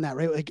beyond that,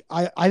 right? Like,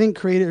 I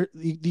think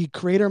the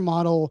creator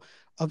model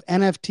of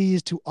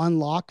NFTs to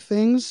unlock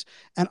things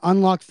and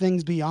unlock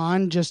things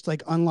beyond just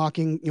like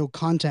unlocking,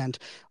 content,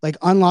 like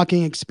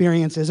unlocking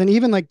experiences and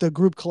even like the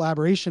group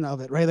collaboration of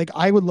it, right? Like,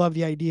 I would love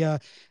the idea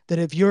that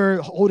if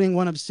you're holding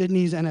one of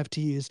Sydney's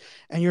NFTs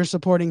and you're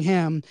supporting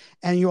him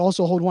and you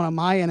also hold one of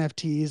my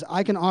NFTs,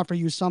 I can offer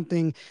you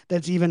something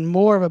that's even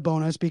more of a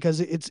bonus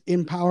because it's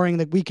empowering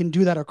that we can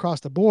do that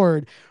across the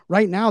board.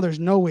 Right now, there's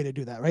no way to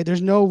do that, right?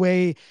 There's no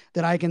way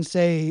that I can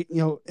say,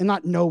 and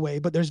not no way,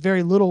 but there's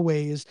very little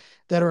ways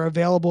that are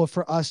available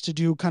for us to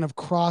do kind of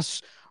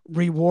cross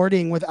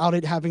rewarding without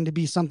it having to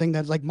be something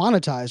that's like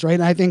monetized, right?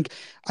 And I think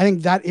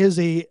that is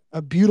a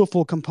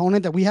beautiful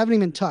component that we haven't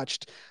even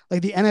touched.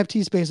 Like, the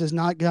NFT space has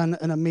not done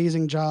an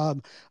amazing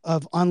job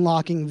of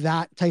unlocking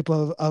that type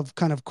of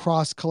kind of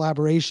cross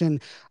collaboration,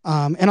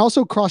 and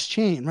also cross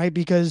chain, right?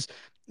 Because,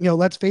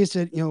 let's face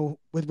it,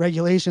 with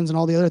regulations and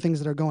all the other things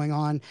that are going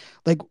on,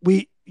 like,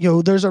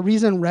 there's a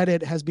reason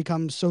Reddit has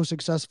become so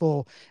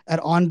successful at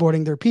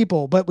onboarding their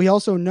people, but we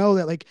also know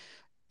that, like,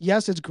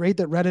 yes, it's great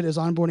that Reddit is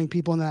onboarding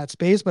people in that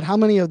space, but how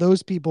many of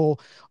those people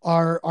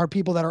are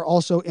people that are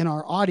also in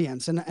our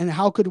audience? And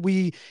how could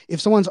we, if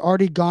someone's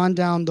already gone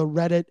down the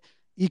Reddit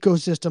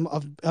ecosystem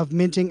of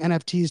minting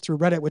NFTs through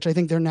Reddit, which I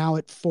think they're now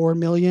at 4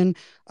 million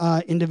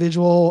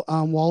individual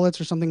wallets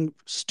or something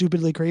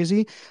stupidly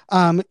crazy,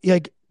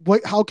 like,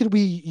 how could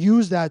we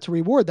use that to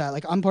reward that?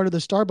 Like, I'm part of the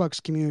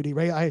Starbucks community,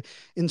 right?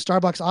 In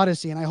Starbucks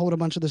Odyssey, and I hold a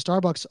bunch of the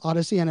Starbucks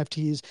Odyssey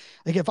NFTs.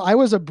 Like, if I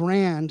was a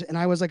brand and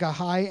I was like a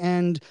high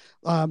end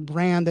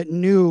brand that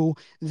knew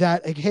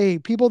that, like, hey,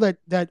 people that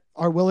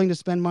are willing to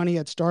spend money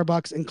at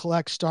Starbucks and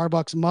collect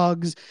Starbucks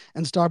mugs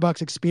and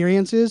Starbucks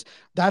experiences,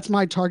 that's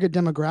my target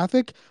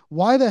demographic.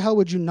 Why the hell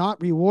would you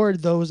not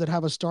reward those that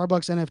have a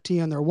Starbucks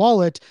NFT in their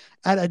wallet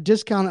at a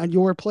discount at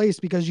your place,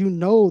 because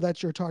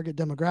that's your target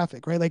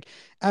demographic, right? Like,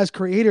 as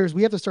creators,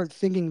 we have to start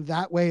thinking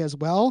that way as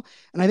well.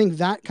 And I think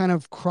that kind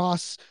of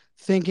cross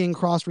thinking,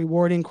 cross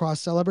rewarding,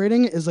 cross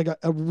celebrating is like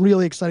a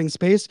really exciting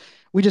space.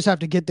 We just have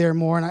to get there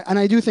more. And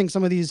I do think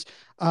some of these,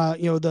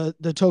 the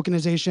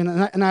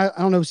tokenization, and I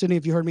don't know, Sydney,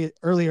 if you heard me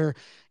earlier,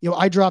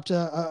 I dropped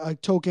a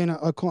token,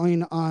 a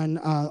coin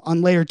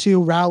on layer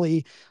 2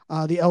 Rally,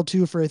 the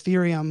L2 for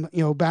Ethereum,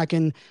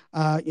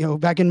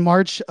 back in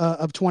March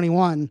of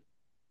 21.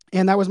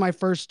 And that was my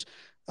first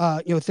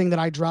thing that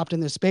I dropped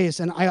in this space,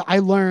 and I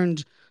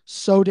learned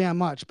so damn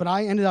much. But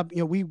I ended up,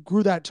 we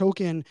grew that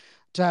token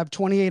to have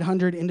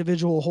 2,800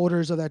 individual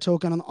holders of that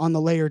token on the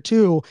layer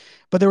 2.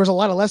 But there was a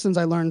lot of lessons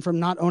I learned from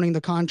not owning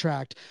the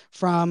contract.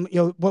 From,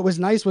 what was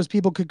nice was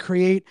people could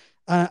create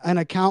an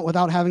account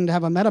without having to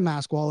have a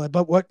MetaMask wallet.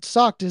 But what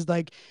sucked is,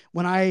 like,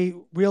 when I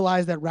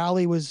realized that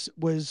Rally was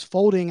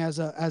folding as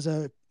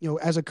a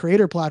as a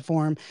creator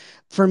platform,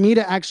 for me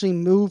to actually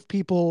move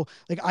people,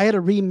 like I had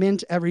to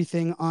remint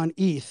everything on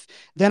ETH.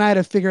 Then I had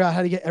to figure out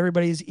how to get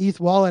everybody's ETH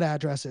wallet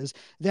addresses.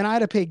 Then I had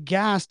to pay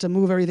gas to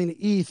move everything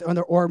to ETH,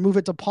 or move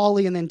it to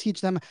Poly, and then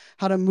teach them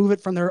how to move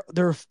it from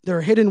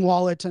their hidden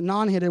wallet to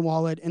non-hidden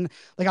wallet. And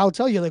like I'll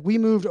tell you, like we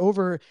moved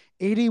over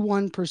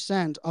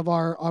 81% of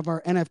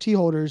our NFT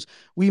holders,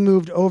 we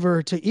moved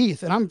over to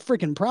ETH, and I'm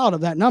freaking proud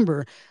of that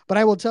number. But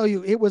I will tell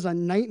you, it was a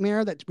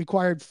nightmare that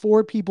required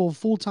 4 people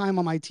full time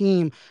on my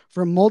team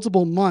for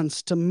multiple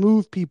months to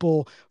move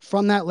people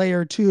from that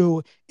layer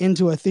 2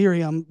 into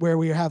Ethereum, where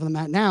we have them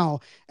at now.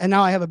 And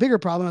now I have a bigger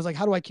problem. I was like,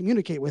 how do I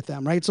communicate with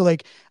them, right? So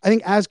like, I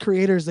think as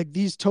creators, like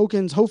these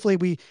tokens, hopefully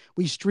we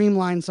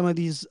streamline some of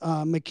these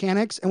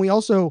mechanics, and we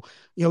also,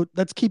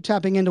 let's keep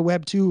tapping into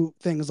Web2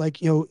 things like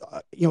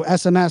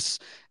SMS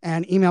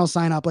and email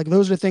sign up. Like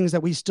those are things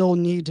that we still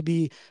need to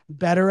be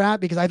better at,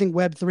 because I think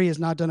Web3 has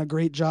not done a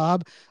great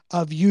job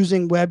of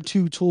using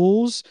Web2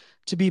 tools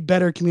to be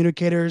better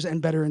communicators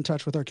and better in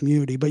touch with our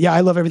community. But yeah,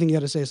 I love everything you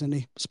had to say,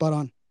 Cindy. Spot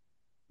on.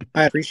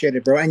 I appreciate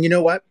it, bro. And you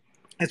know what?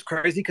 It's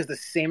crazy because the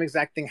same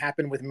exact thing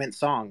happened with Mint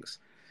Songs,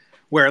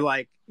 where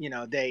like,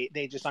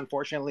 they just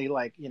unfortunately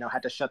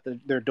had to shut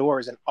their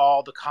doors, and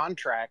all the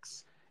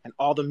contracts and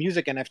all the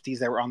music NFTs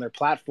that were on their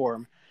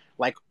platform,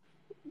 like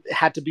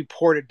had to be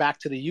ported back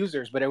to the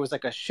users, but it was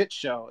like a shit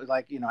show.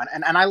 Like,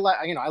 and I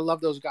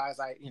love those guys.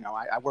 I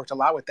worked a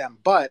lot with them,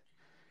 but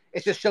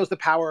it just shows the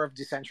power of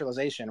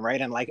decentralization, right?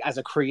 And like as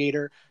a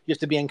creator, you have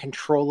to be in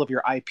control of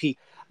your IP.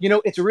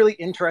 It's really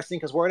interesting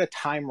because we're at a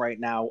time right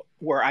now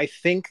where I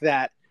think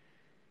that,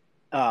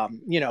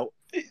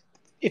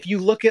 if you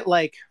look at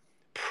like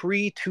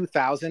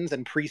pre-2000s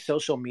and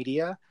pre-social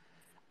media,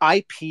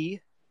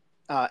 IP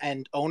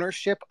and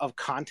ownership of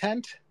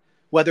content,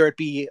 whether it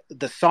be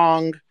the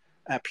song,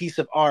 a piece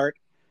of art,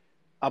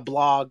 a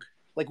blog,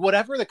 like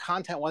whatever the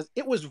content was,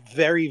 it was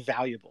very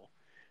valuable.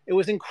 It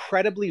was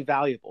incredibly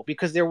valuable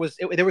because there was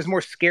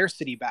more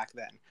scarcity back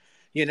then.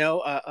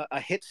 A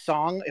hit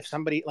song, if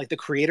somebody like the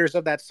creators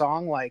of that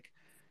song, like,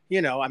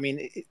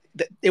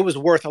 it was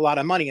worth a lot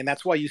of money. And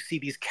that's why you see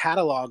these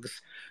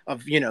catalogs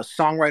of,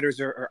 songwriters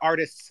or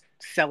artists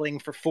selling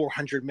for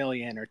 400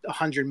 million or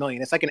 100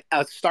 million. It's like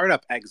a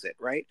startup exit,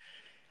 right?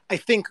 I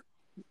think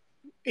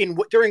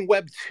during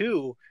Web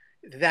 2,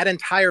 that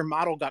entire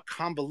model got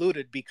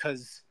convoluted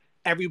because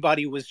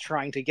everybody was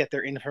trying to get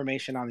their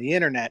information on the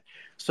internet.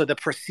 So the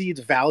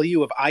perceived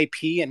value of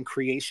IP and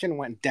creation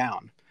went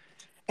down.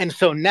 And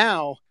so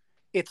now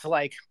it's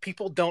like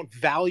people don't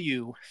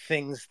value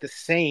things the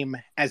same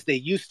as they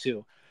used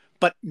to,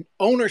 but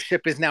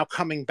ownership is now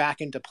coming back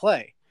into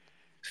play.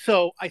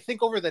 So I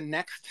think over the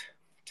next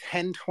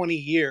 10, 20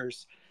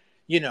 years,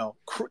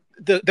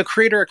 the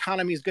creator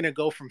economy is going to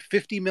go from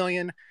 50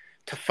 million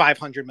to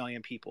 500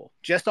 million people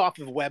just off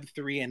of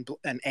Web3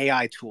 and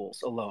AI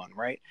tools alone,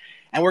 right?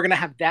 And we're going to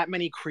have that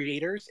many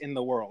creators in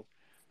the world.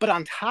 But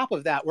on top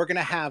of that, we're going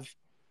to have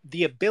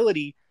the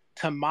ability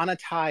to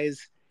monetize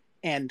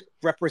and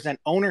represent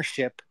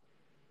ownership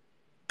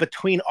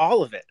between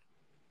all of it.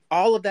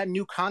 All of that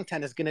new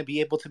content is going to be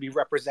able to be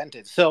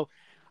represented. So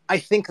I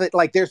think that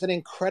like there's an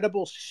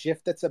incredible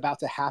shift that's about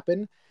to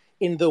happen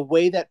in the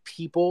way that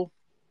people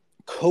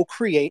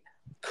co-create,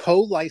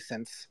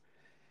 co-license,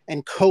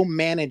 and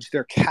co-manage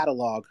their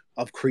catalog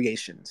of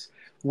creations,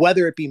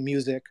 whether it be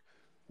music,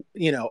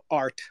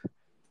 art,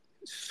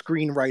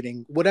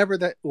 screenwriting,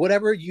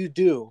 whatever you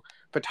do,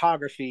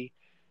 photography.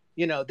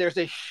 There's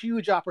a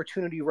huge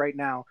opportunity right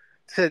now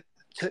to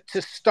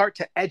start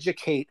to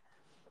educate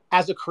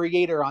as a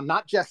creator on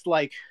not just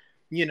like,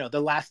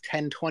 the last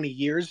 10, 20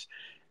 years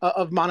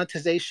of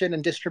monetization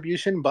and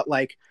distribution, but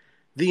like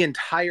the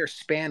entire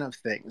span of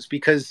things.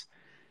 Because,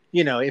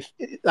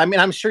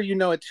 I'm sure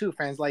it too,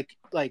 fans, like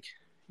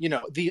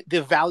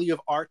the value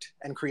of art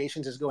and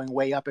creations is going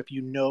way up if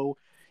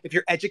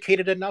you're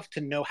educated enough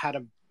to know how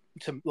to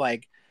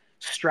like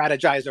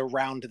strategize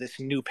around this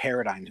new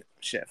paradigm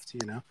shift.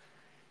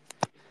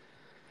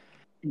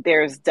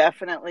 There's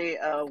definitely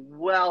a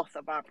wealth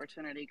of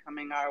opportunity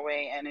coming our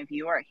way. And if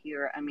you are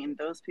here,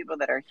 those people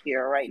that are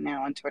here right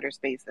now on Twitter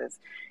Spaces,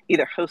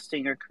 either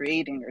hosting or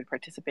creating or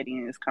participating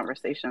in these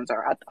conversations,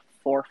 are at the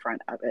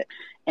forefront of it.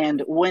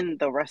 And when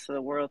the rest of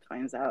the world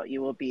finds out,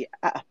 you will be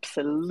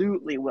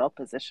absolutely well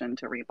positioned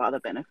to reap all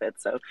the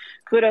benefits. So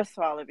kudos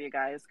to all of you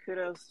guys.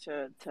 Kudos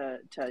to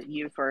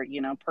you for,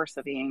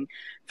 persevering.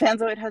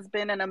 Fanzo, it has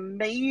been an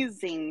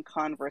amazing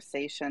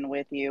conversation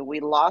with you.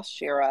 We lost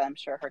Shira. I'm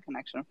sure her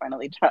connection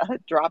finally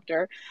dropped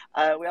her.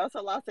 We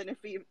also lost an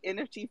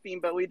NFT theme,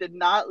 but we did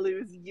not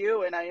lose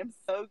you. And I am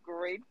so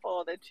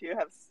grateful that you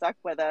have stuck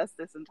with us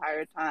this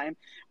entire time.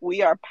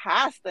 We are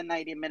past the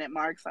 90-minute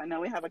mark, so I know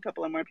we have a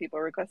couple of more people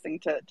requesting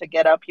to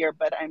get up here,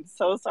 but I'm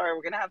so sorry.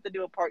 We're going to have to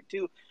do a part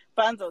 2.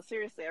 Fanzo,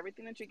 seriously,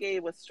 everything that you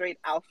gave was straight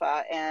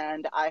alpha,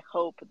 and I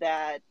hope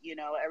that,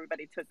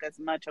 everybody took as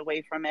much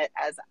away from it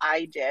as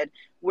I did.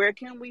 Where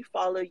can we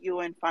follow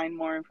you and find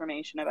more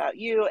information about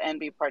you and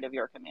be part of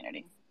your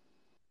community?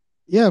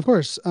 Yeah, of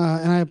course.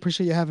 And I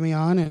appreciate you having me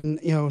on. And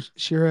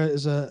Shira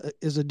is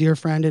a dear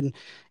friend, and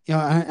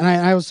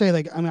I will say,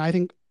 like, I mean, I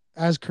think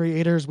as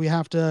creators we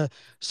have to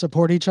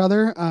support each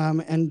other,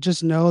 and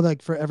just know,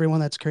 like, for everyone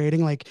that's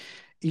creating, like,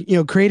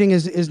 creating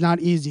is not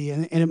easy,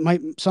 and it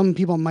might, some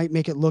people might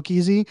make it look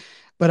easy,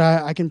 but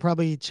I can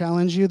probably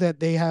challenge you that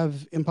they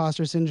have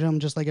imposter syndrome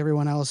just like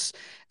everyone else,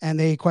 and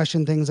they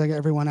question things like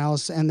everyone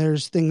else. And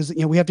there's things,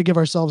 we have to give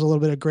ourselves a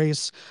little bit of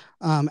grace,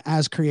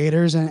 as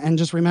creators, and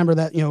just remember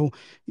that,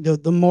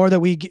 the more that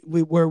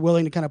we're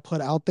willing to kind of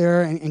put out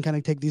there, and kind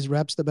of take these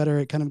reps, the better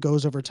it kind of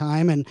goes over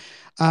time. And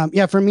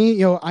yeah, for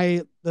me,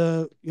 if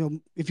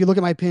you look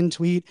at my pinned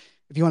tweet,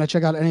 if you want to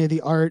check out any of the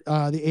art,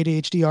 the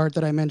ADHD art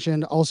that I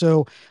mentioned,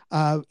 also,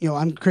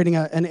 I'm creating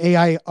an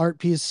AI art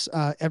piece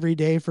every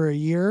day for a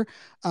year,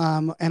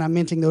 and I'm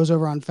minting those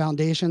over on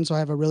Foundation. So I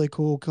have a really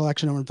cool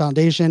collection over on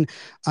Foundation.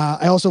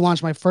 I also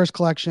launched my first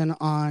collection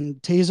on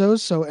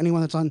Tezos. So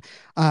anyone that's on,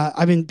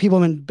 people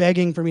have been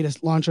begging for me to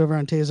launch over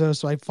on Tezos.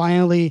 So I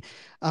finally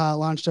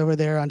launched over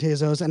there on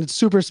Tezos, and it's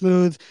super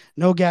smooth,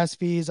 no gas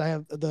fees. I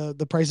have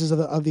the prices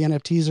of the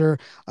NFTs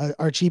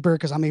are cheaper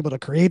because I'm able to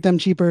create them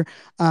cheaper.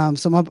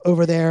 So I'm up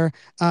over there,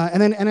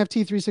 and then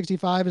NFT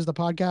 365 is the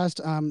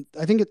podcast.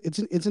 I think it's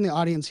in the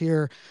audience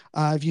here.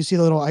 If you see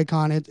the little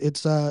icon,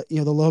 it's the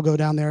logo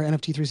down there,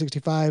 NFT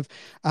 365.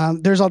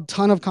 There's a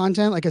ton of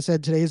content. Like I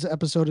said, today's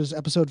episode is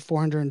episode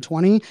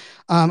 420.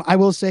 I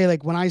will say,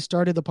 like, when I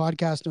started the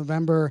podcast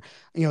November,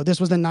 this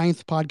was the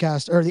ninth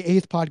podcast, or the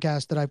eighth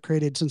podcast that I've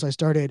created since I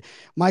started.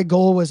 My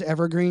goal was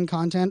evergreen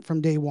content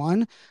from day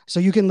one. So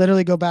you can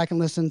literally go back and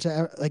listen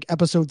to like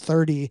episode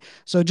 30.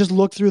 So just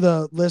look through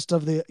the list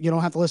of you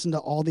don't have to listen to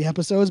all the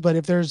episodes, but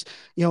if there's,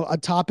 a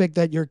topic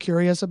that you're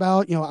curious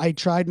about, I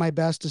tried my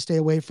best to stay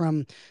away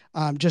from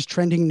just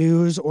trending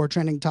news or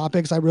trending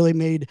topics. I really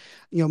made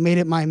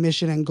it my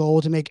mission and goal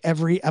to make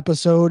every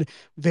episode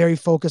very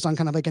focused on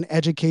kind of like an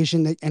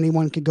education that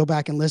anyone could go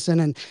back and listen.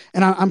 And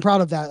I'm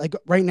proud of that. Like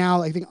right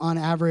now, I think on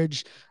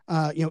average,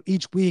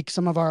 each week,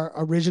 some of our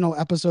original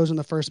episodes in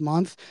the first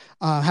month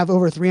have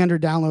over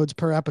 300 downloads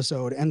per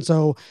episode. And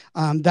so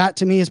that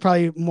to me is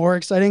probably more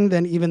exciting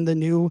than even the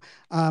new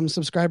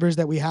subscribers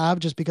that we have,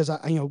 just because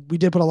we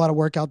did put a lot of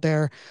work out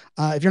there.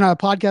 If you're not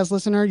a podcast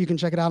listener, you can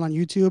check it out on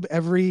YouTube.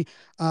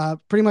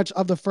 Pretty much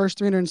of the first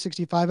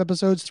 365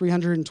 episodes,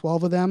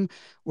 312 of them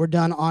were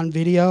done on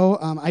video.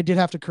 I did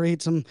have to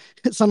create some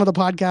of the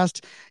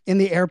podcast in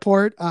the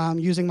airport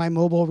using my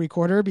mobile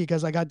recorder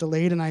because I got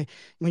delayed. And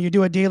when you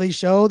do a daily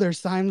show,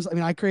 there's times, I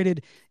mean, I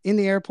created in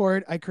the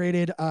airport, I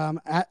created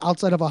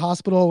outside of a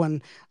hospital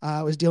when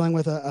I was dealing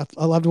with a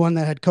loved one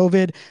that had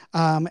COVID.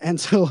 And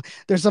so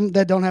there's some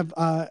that don't have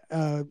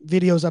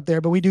videos up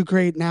there, but we do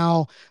create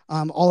now.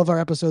 All of our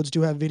episodes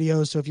do have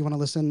videos. So if you want to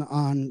listen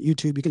on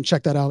YouTube, you can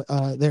check that out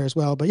there as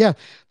well. But yeah,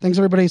 thanks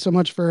everybody so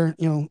much for,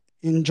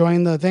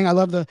 enjoying the thing. I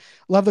love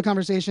the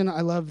conversation. I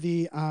love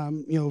the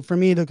for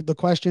me, the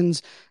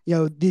questions,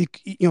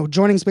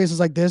 joining spaces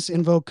like this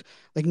invoke,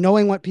 like,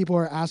 knowing what people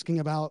are asking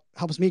about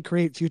helps me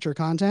create future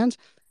content.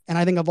 And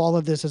I think of all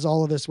of this as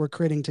all of this we're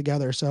creating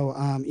together. So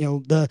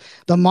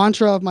the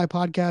mantra of my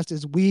podcast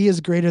is "We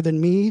is greater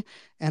than me,"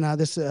 and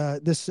this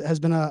has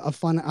been a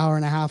fun hour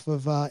and a half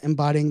of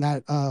embodying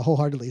that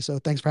wholeheartedly. So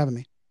thanks for having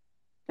me.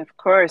 Of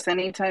course,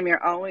 anytime,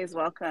 you're always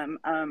welcome.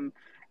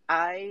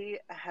 I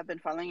have been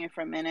following you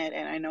for a minute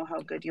and I know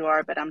how good you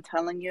are, but I'm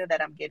telling you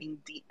that I'm getting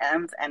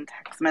DMs and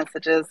text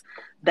messages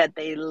that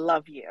they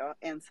love you.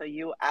 And so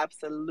you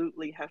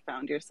absolutely have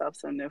found yourself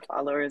some new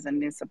followers and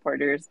new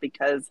supporters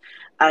because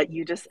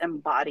you just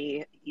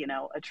embody,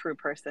 a true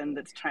person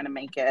that's trying to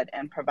make it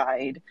and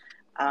provide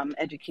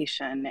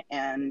education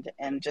and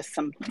just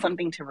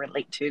something to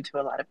relate to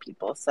a lot of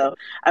people. So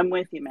I'm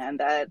with you, man.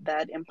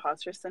 That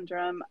imposter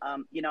syndrome.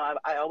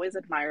 I always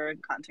admire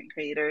content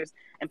creators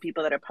and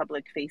people that are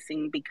public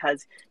facing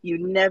because you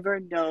never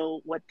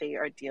know what they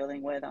are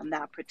dealing with on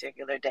that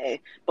particular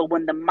day. But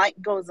when the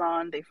mic goes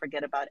on, they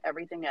forget about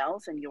everything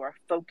else, and you are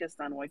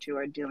focused on what you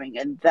are doing,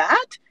 and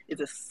that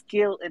is a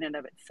skill in and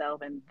of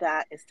itself, and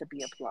that is to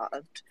be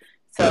applauded.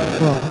 So,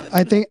 well,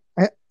 I think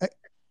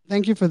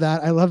thank you for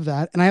that. I love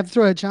that. And I have to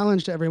throw a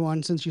challenge to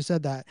everyone since you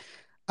said that.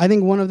 I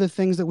think one of the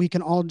things that we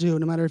can all do,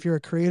 no matter if you're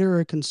a creator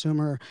or a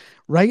consumer,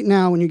 right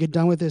now, when you get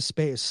done with this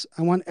space,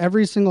 I want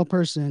every single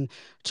person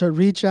to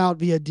reach out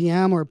via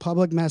DM or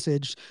public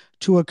message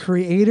to a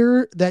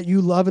creator that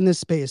you love in this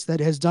space that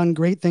has done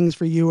great things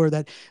for you, or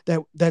that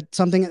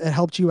something that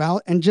helped you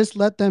out, and just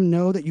let them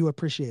know that you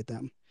appreciate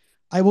them.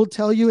 I will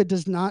tell you, it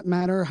does not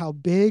matter how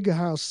big,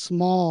 how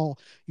small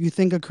you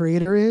think a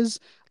creator is.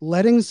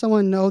 Letting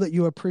someone know that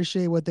you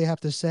appreciate what they have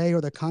to say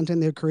or the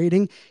content they're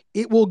creating,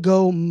 it will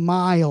go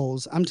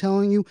miles. I'm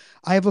telling you,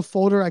 I have a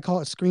folder, I call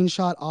it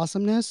Screenshot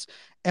Awesomeness.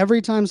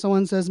 Every time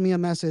someone sends me a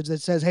message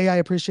that says, "Hey, I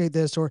appreciate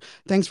this," or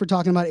 "Thanks for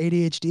talking about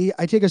ADHD,"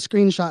 I take a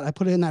screenshot, I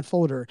put it in that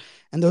folder.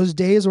 And those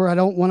days where I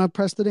don't want to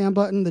press the damn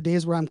button, the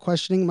days where I'm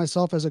questioning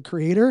myself as a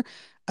creator,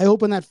 I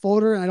open that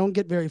folder and I don't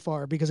get very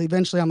far because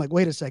eventually I'm like,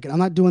 wait a second, I'm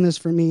not doing this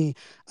for me.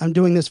 I'm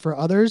doing this for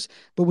others.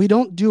 But we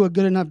don't do a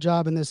good enough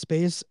job in this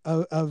space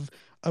of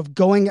of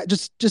going,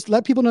 just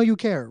let people know you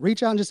care.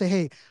 Reach out and just say,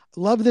 hey,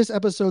 love this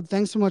episode.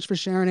 Thanks so much for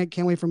sharing it.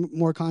 Can't wait for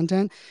more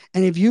content.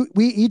 And if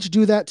we each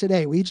do that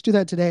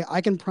today, I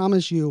can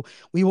promise you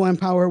we will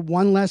empower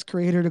one less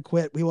creator to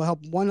quit. We will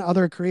help one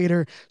other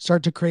creator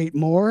start to create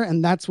more.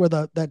 And that's where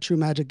that true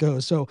magic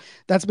goes. So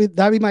that'd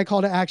be my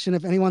call to action.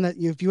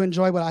 If you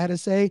enjoy what I had to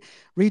say,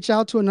 reach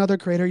out to another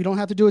creator. You don't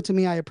have to do it to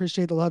me. I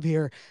appreciate the love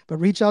here, but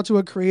reach out to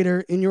a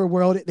creator in your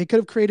world. They could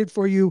have created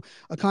for you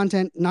a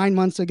content 9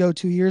 months ago,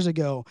 2 years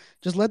ago.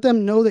 Just let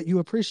them know that you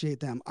appreciate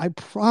them. I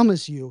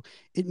promise you,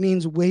 it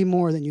means way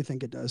more than you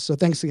think it does. So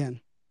thanks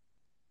again.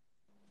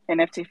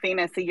 NFT Fiend,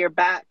 I see you're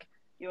back.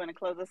 You want to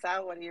close us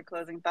out? What are your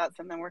closing thoughts?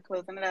 And then we're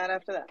closing it out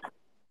after that.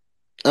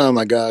 Oh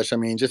my gosh. I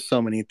mean, just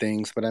so many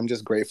things, but I'm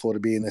just grateful to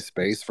be in this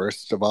space.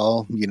 First of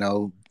all,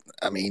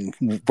 I mean,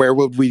 where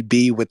would we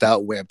be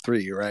without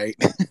Web3, right?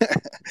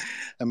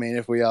 I mean,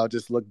 if we all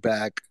just look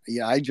back,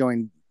 I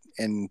joined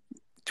in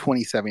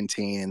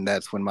 2017 and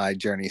that's when my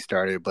journey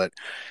started. But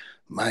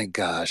my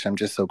gosh, I'm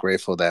just so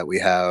grateful that we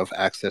have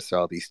access to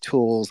all these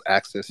tools,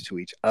 access to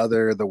each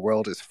other. The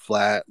world is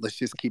flat. Let's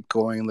just keep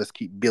going. Let's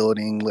keep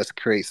building. Let's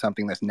create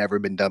something that's never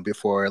been done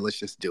before. Let's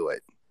just do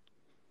it.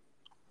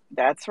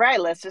 That's right.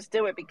 Let's just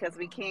do it because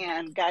we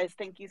can. Guys,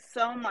 thank you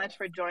so much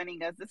for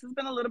joining us. This has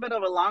been a little bit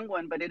of a long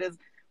one, but it is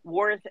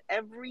worth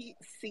every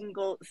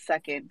single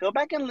second. Go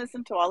back and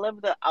listen to all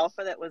of the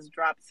alpha that was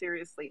dropped.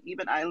 Seriously,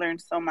 even I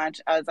learned so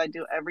much, as I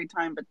do every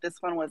time, but this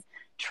one was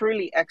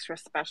truly extra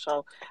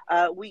special.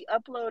 We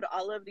upload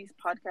all of these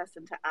podcasts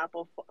into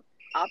Apple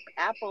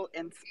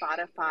and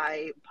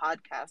Spotify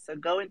podcasts. So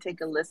go and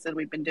take a listen.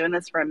 We've been doing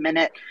this for a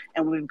minute,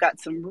 and we've got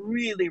some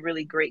really,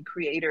 really great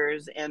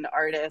creators and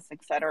artists,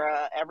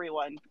 etc.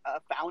 Everyone,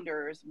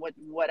 founders,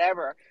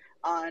 whatever,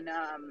 on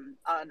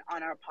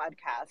our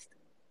podcast.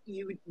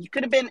 You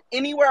could have been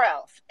anywhere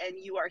else, and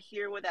you are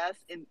here with us,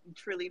 and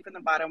truly from the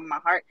bottom of my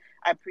heart,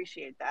 I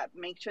appreciate that.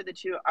 Make sure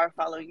that you are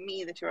following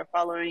me, that you are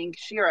following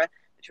Shira,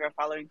 that you are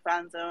following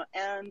Franzo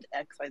and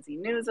XYZ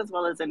News, as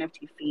well as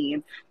NFT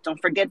Fiend.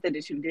 Don't forget that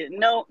if you didn't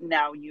know,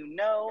 now you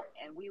know,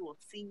 and we will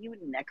see you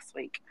next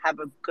week. Have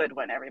a good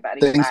one,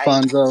 everybody. Thanks,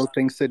 Bye. Fonzo.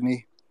 Thanks,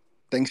 Sydney.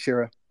 Thanks,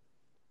 Shira.